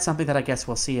something that I guess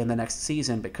we'll see in the next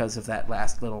season because of that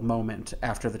last little moment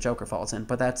after the Joker falls in.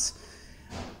 But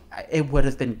it would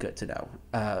have been good to know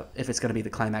if it's going to be the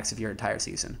climax of your entire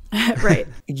season. Right.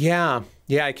 Yeah,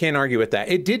 I can't argue with that.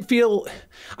 It did feel,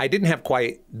 I didn't have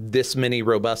quite this many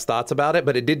robust thoughts about it,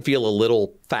 but it did feel a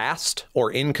little fast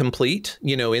or incomplete,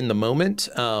 in the moment.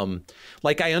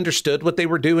 Like I understood what they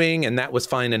were doing and that was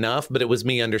fine enough, but it was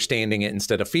me understanding it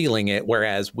instead of feeling it.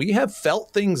 Whereas we have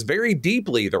felt things very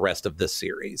deeply the rest of this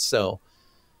series. So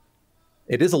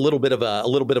it is a little bit of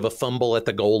a fumble at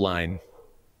the goal line.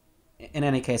 In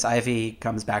any case, Ivy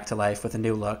comes back to life with a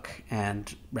new look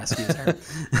and rescues her.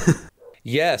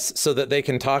 Yes, so that they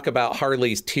can talk about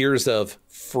Harley's tears of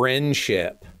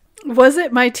friendship. Was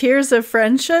it my tears of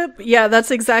friendship? Yeah,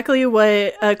 that's exactly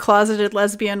what a closeted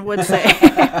lesbian would say.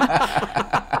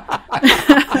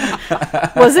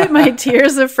 Was it my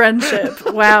tears of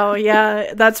friendship? Wow,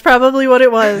 yeah, that's probably what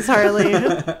it was, Harley.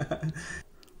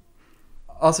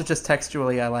 Also, just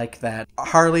textually, I like that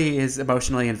Harley is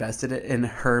emotionally invested in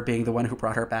her being the one who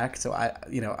brought her back. So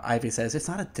Ivy says, it's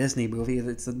not a Disney movie.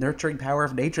 It's the nurturing power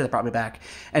of nature that brought me back.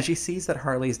 And she sees that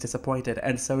Harley is disappointed.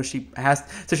 And so she's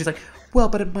like, well,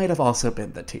 but it might have also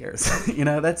been the tears.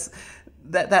 That's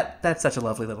such a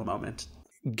lovely little moment.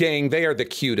 Gang, they are the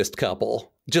cutest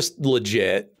couple. Just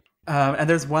legit. And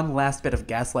there's one last bit of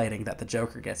gaslighting that the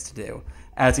Joker gets to do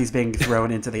as he's being thrown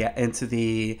into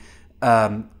the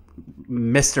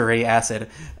mystery acid,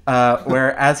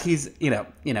 whereas he's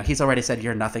already said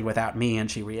you're nothing without me,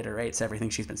 and she reiterates everything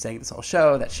she's been saying this whole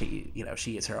show, that she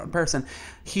is her own person.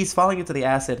 He's falling into the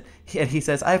acid and he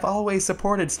says, I've always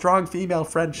supported strong female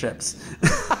friendships.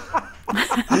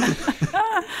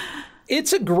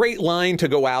 It's a great line to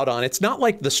go out on. It's not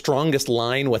like the strongest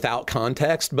line without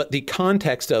context, but the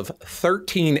context of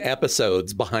 13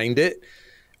 episodes behind it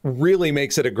really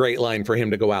makes it a great line for him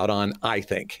to go out on, I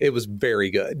think. It was very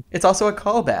good. It's also a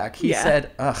callback. He said,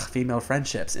 female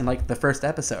friendships in like the first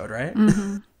episode, right?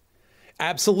 Mm-hmm.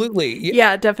 Absolutely.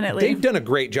 Yeah, definitely. They've done a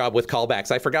great job with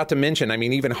callbacks. I forgot to mention,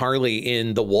 even Harley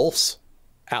in the Wolf's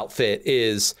outfit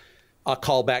is a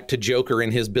callback to Joker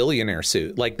in his billionaire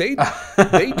suit. Like they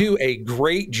do a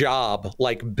great job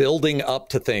like building up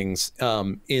to things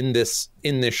in this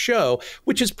show,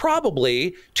 which is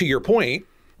probably, to your point,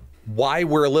 why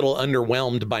we're a little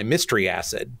underwhelmed by Mystery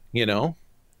Acid,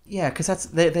 Yeah, because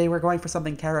they were going for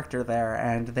something character there,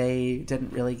 and they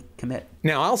didn't really commit.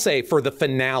 Now, I'll say for the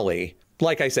finale,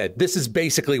 like I said, this is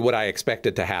basically what I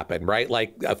expected to happen, right?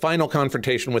 Like a final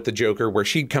confrontation with the Joker where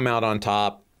she'd come out on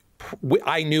top.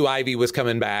 I knew Ivy was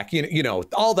coming back.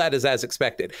 All that is as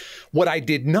expected. What I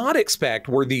did not expect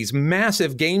were these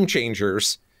massive game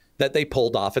changers that they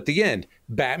pulled off at the end.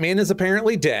 Batman is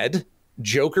apparently dead.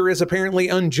 Joker is apparently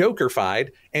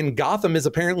unjokerfied, and Gotham is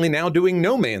apparently now doing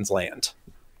No Man's Land.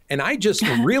 And I just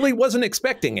really wasn't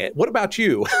expecting it. What about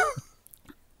you?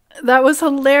 That was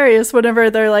hilarious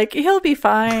whenever they're like, he'll be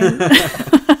fine.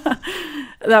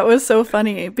 That was so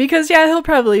funny. Because, he'll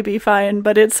probably be fine,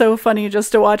 but it's so funny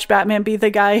just to watch Batman be the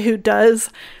guy who does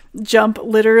jump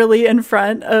literally in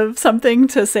front of something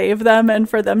to save them, and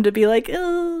for them to be like,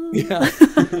 oh. Yeah.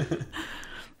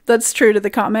 That's true to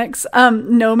the comics.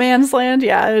 No Man's Land,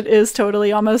 it is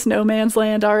totally almost No Man's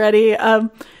Land already. I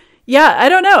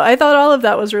don't know. I thought all of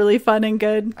that was really fun and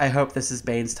good. I hope this is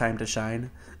Bane's time to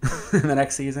shine in the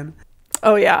next season.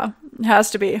 Oh, yeah. It has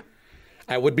to be.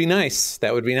 That would be nice.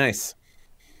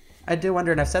 I do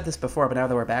wonder, and I've said this before, but now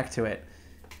that we're back to it,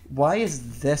 why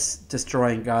is this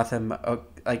destroying Gotham,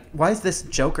 why is this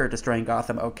Joker destroying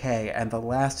Gotham okay, and the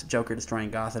last Joker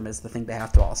destroying Gotham is the thing they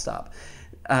have to all stop?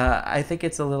 I think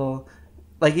it's a little,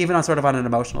 even on sort of on an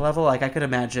emotional level, I could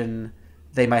imagine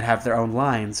they might have their own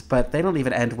lines, but they don't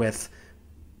even end with,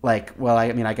 I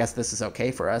guess this is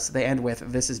okay for us. They end with,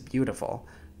 this is beautiful.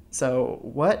 So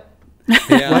what?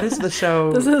 Yeah. What is the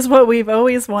show? This is what we've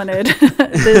always wanted,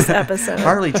 this episode.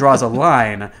 Harley draws a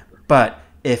line, but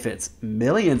if it's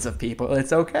millions of people,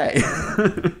 it's okay.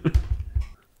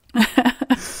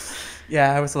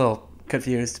 Yeah, I was a little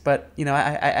confused, but,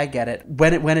 I get it.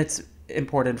 When it's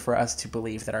important for us to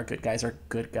believe that our good guys are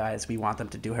good guys, we want them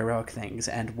to do heroic things,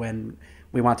 and when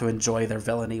we want to enjoy their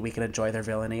villainy, we can enjoy their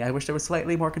villainy. I wish there was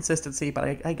slightly more consistency, but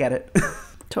I get it.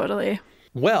 Totally.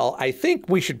 Well, I think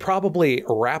we should probably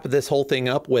wrap this whole thing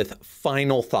up with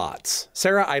final thoughts.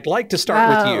 Sarah, I'd like to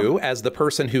start with you as the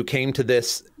person who came to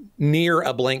this near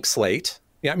a blank slate.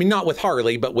 Yeah, not with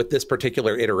Harley, but with this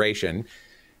particular iteration.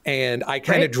 And I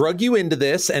kind of drug you into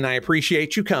this, and I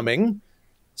appreciate you coming.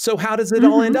 So how does it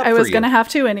all end up for you? I was going to have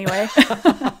to anyway.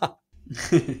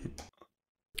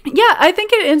 Yeah, I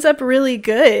think it ends up really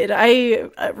good. I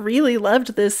really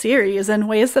loved this series in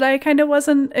ways that I kind of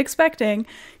wasn't expecting,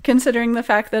 considering the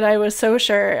fact that I was so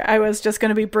sure I was just going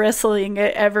to be bristling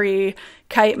at every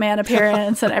Kite Man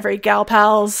appearance and every Gal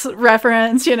Pals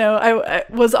reference. You know, I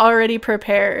was already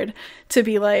prepared to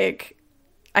be like,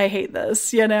 I hate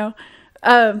this, you know?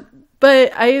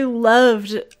 But I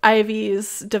loved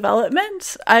Ivy's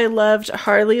development. I loved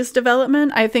Harley's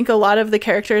development. I think a lot of the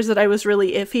characters that I was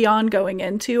really iffy on going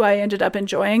into, I ended up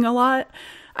enjoying a lot.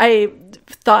 I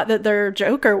thought that their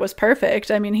Joker was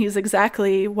perfect. I mean, he's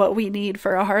exactly what we need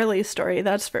for a Harley story,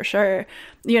 that's for sure.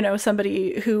 You know,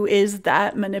 somebody who is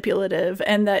that manipulative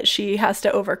and that she has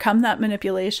to overcome that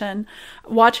manipulation.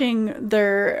 Watching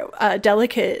their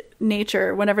delicate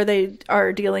nature whenever they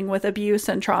are dealing with abuse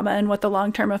and trauma and what the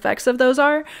long-term effects of those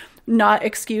are, not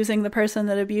excusing the person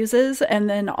that abuses, and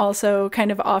then also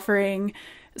kind of offering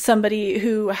somebody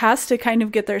who has to kind of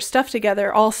get their stuff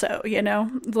together also, you know,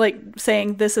 like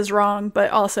saying this is wrong, but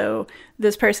also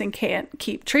this person can't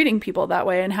keep treating people that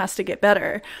way and has to get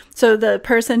better. So the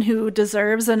person who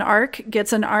deserves an arc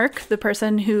gets an arc. The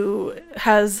person who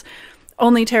has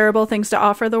only terrible things to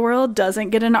offer the world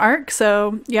doesn't get an arc.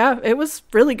 So yeah, it was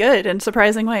really good in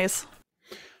surprising ways.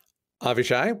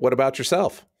 Avishai, what about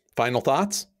yourself? Final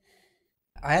thoughts?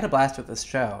 I had a blast with this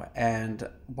show, and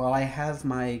while I have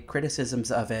my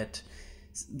criticisms of it,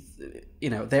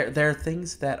 you know, there are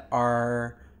things that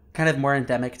are kind of more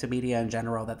endemic to media in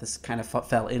general that this kind of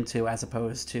fell into, as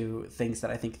opposed to things that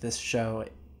I think this show,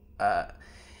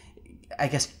 I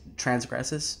guess,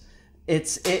 transgresses.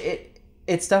 It's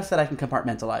stuff that I can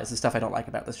compartmentalize, the stuff I don't like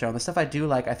about this show, and the stuff I do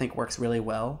like, I think works really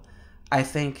well. I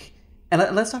think.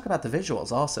 And let's talk about the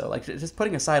visuals also. Like, just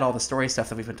putting aside all the story stuff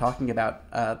that we've been talking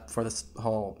about for this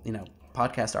whole, you know,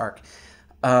 podcast arc,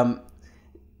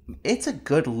 it's a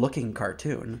good-looking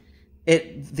cartoon.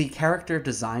 The character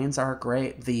designs are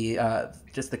great. The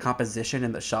just the composition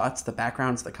and the shots, the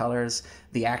backgrounds, the colors,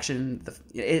 the action.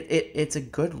 It's a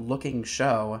good-looking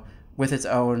show with its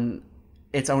own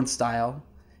style,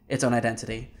 its own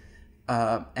identity,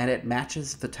 and it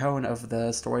matches the tone of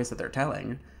the stories that they're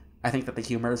telling. I think that the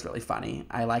humor is really funny.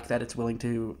 I like that it's willing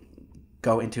to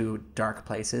go into dark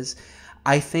places.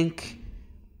 I think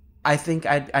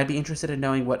I'd be interested in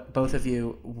knowing what both of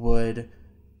you would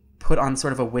put on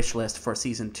sort of a wish list for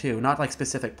season 2. Not like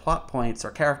specific plot points or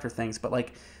character things, but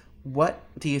like, what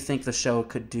do you think the show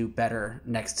could do better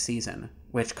next season,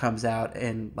 which comes out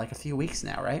in like a few weeks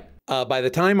now, right? By the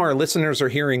time our listeners are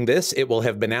hearing this, it will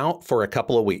have been out for a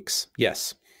couple of weeks.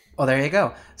 Yes. Well, there you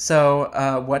go.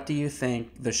 So what do you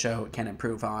think the show can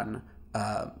improve on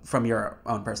from your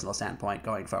own personal standpoint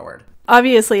going forward?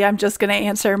 Obviously, I'm just going to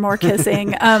answer more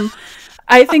kissing.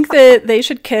 I think that they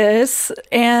should kiss,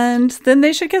 and then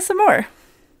they should kiss some more.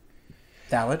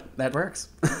 Valid. That works.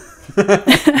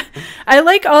 I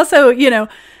like also, you know,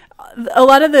 a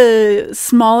lot of the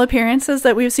small appearances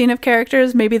that we've seen of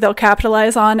characters, maybe they'll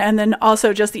capitalize on, and then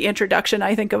also just the introduction,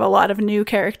 I think, of a lot of new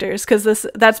characters, because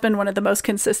that's been one of the most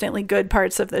consistently good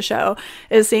parts of the show,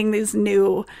 is seeing these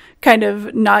new kind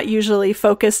of not usually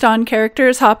focused on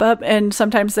characters hop up, and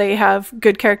sometimes they have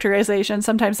good characterization,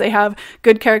 sometimes they have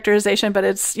good characterization, but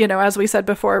it's, you know, as we said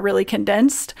before, really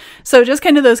condensed. So just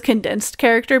kind of those condensed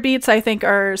character beats, I think,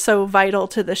 are so vital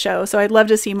to the show. So I'd love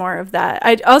to see more of that.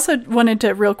 I also wanted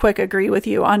to real quick agree with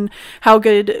you on how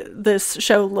good this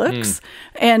show looks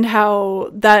and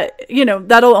how that, you know,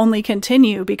 that'll only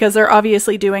continue because they're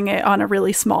obviously doing it on a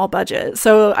really small budget.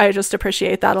 So I just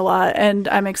appreciate that a lot, and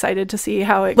I'm excited to see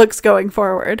how it looks going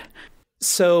forward.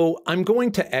 So I'm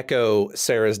going to echo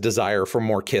Sarah's desire for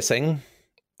more kissing.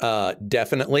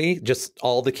 Definitely just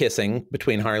all the kissing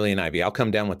between Harley and Ivy. I'll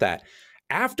come down with that.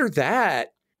 After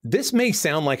that, this may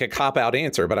sound like a cop-out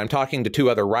answer, but I'm talking to two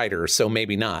other writers, so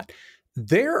maybe not.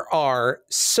 There are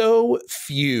so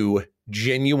few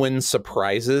genuine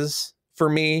surprises for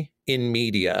me in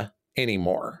media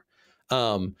anymore.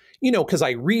 You know, because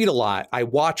I read a lot, I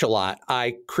watch a lot,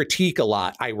 I critique a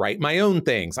lot, I write my own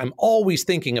things. I'm always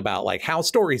thinking about like how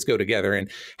stories go together and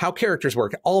how characters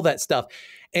work, all that stuff.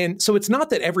 And so it's not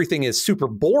that everything is super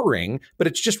boring, but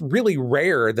it's just really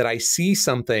rare that I see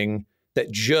something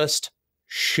that just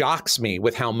shocks me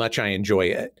with how much I enjoy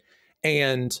it.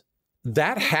 And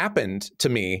that happened to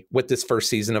me with this first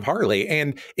season of Harley.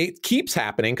 And it keeps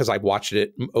happening because I've watched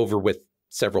it over with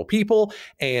several people,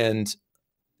 and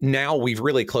now we've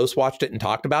really close watched it and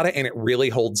talked about it, and it really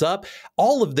holds up.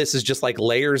 All of this is just like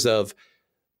layers of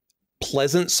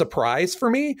pleasant surprise for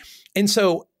me. And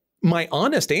so my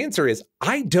honest answer is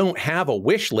I don't have a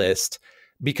wish list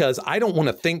because I don't want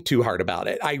to think too hard about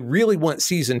it. I really want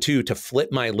season 2 to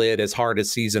flip my lid as hard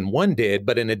as season 1 did,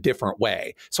 but in a different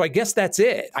way. So I guess that's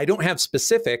it. I don't have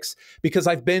specifics because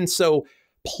I've been so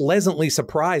pleasantly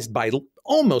surprised by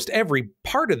almost every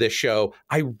part of this show.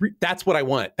 That's what I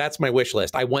want. That's my wish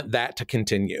list. I want that to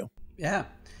continue. Yeah.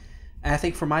 And I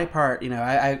think for my part,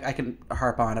 I can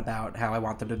harp on about how I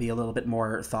want them to be a little bit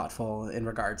more thoughtful in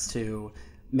regards to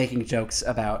making jokes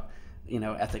about,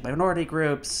 ethnic minority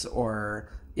groups or,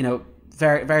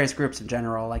 various groups in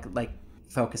general, like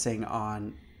focusing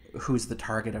on who's the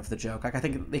target of the joke. Like, I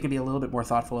think they can be a little bit more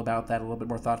thoughtful about that, a little bit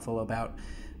more thoughtful about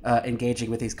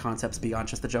engaging with these concepts beyond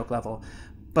just the joke level.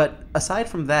 But aside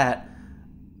from that,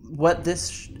 what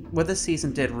this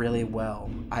season did really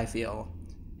well, I feel,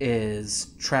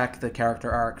 is track the character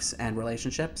arcs and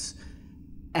relationships.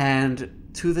 And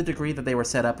to the degree that they were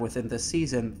set up within this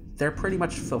season, they're pretty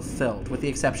much fulfilled, with the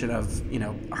exception of,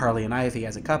 Harley and Ivy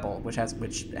as a couple, which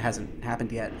hasn't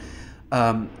happened yet.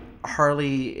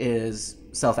 Harley is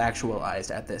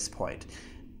self-actualized at this point.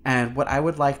 And what I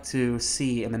would like to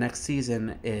see in the next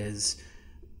season is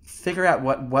figure out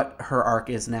what her arc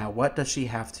is now. What does she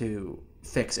have to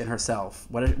fix in herself?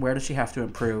 Where does she have to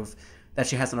improve that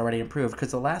she hasn't already improved?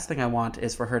 Because the last thing I want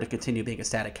is for her to continue being a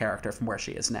static character from where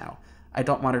she is now. I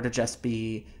don't want her to just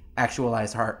be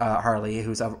actualized Harley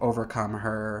who's overcome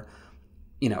her,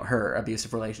 her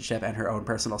abusive relationship and her own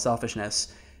personal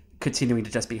selfishness, continuing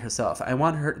to just be herself. I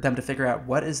want them to figure out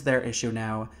what is their issue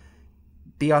now,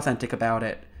 be authentic about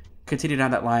it, continue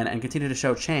down that line, and continue to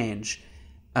show change.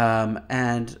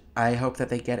 And I hope that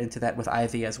they get into that with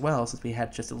Ivy as well, since we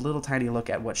had just a little tiny look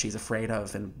at what she's afraid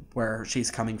of and where she's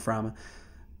coming from.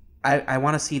 I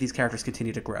want to see these characters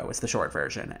continue to grow. It's the short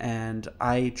version, and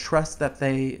I trust that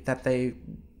they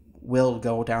will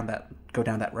go down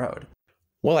that road.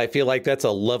 Well, I feel like that's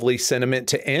a lovely sentiment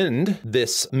to end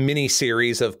this mini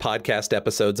series of podcast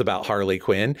episodes about Harley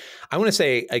Quinn. I want to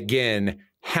say again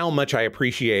how much I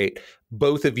appreciate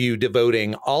both of you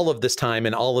devoting all of this time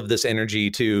and all of this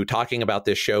energy to talking about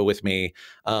this show with me.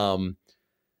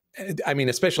 I mean,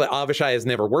 especially Avishai has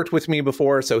never worked with me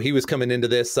before, so he was coming into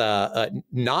this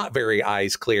not very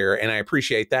eyes clear, and I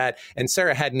appreciate that. And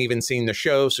Sara hadn't even seen the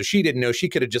show, so she didn't know. She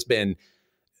could have just been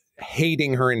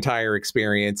hating her entire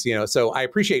experience, So I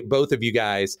appreciate both of you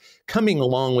guys coming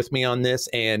along with me on this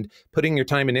and putting your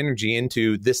time and energy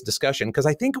into this discussion, because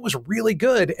I think it was really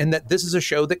good, and that this is a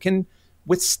show that can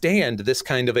withstand this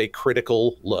kind of a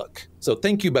critical look. So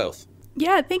thank you both.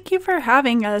 Yeah, thank you for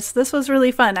having us. This was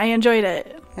really fun. I enjoyed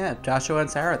it. Yeah, Joshua and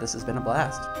Sara, this has been a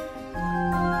blast.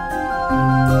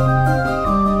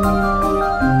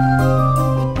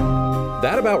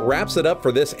 That about wraps it up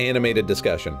for this animated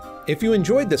discussion. If you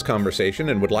enjoyed this conversation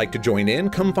and would like to join in,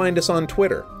 come find us on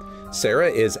Twitter. Sara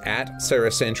is at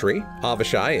Sara Century,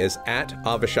 Avishai is at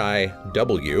Avishai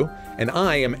W, and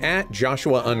I am at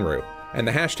Joshua Unruh. And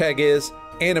the hashtag is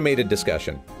animated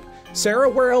discussion. Sara,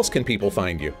 where else can people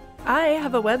find you? I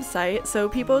have a website, so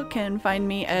people can find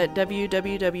me at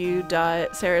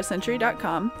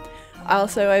www.saracentury.com.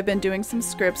 Also, I've been doing some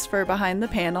scripts for Behind the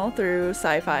Panel through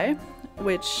Sci-Fi,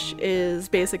 which is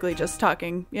basically just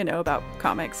talking, about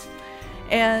comics.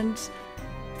 And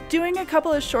doing a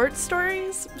couple of short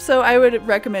stories, so I would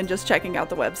recommend just checking out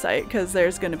the website, because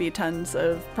there's going to be tons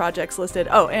of projects listed.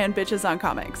 Oh, and Bitches on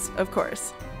Comics, of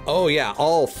course. Oh yeah,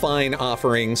 all fine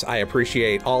offerings. I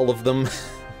appreciate all of them.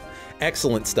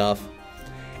 Excellent stuff.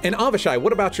 And Avishai,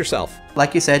 what about yourself?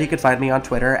 Like you said, you can find me on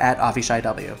Twitter at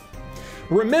AvishaiW.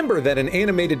 Remember that an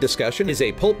animated discussion is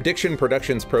a Pulp Diction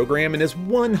Productions program and is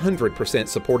 100%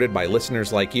 supported by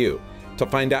listeners like you. To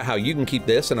find out how you can keep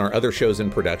this and our other shows in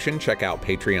production, check out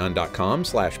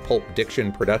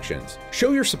patreon.com/pulpdictionproductions.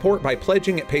 Show your support by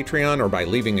pledging at Patreon or by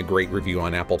leaving a great review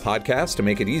on Apple Podcasts to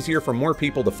make it easier for more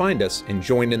people to find us and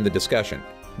join in the discussion.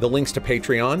 The links to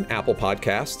Patreon, Apple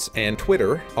Podcasts, and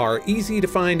Twitter are easy to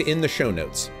find in the show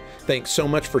notes. Thanks so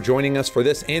much for joining us for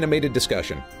this animated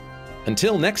discussion.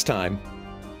 Until next time,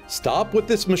 stop with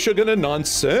this Michigan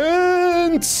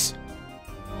nonsense!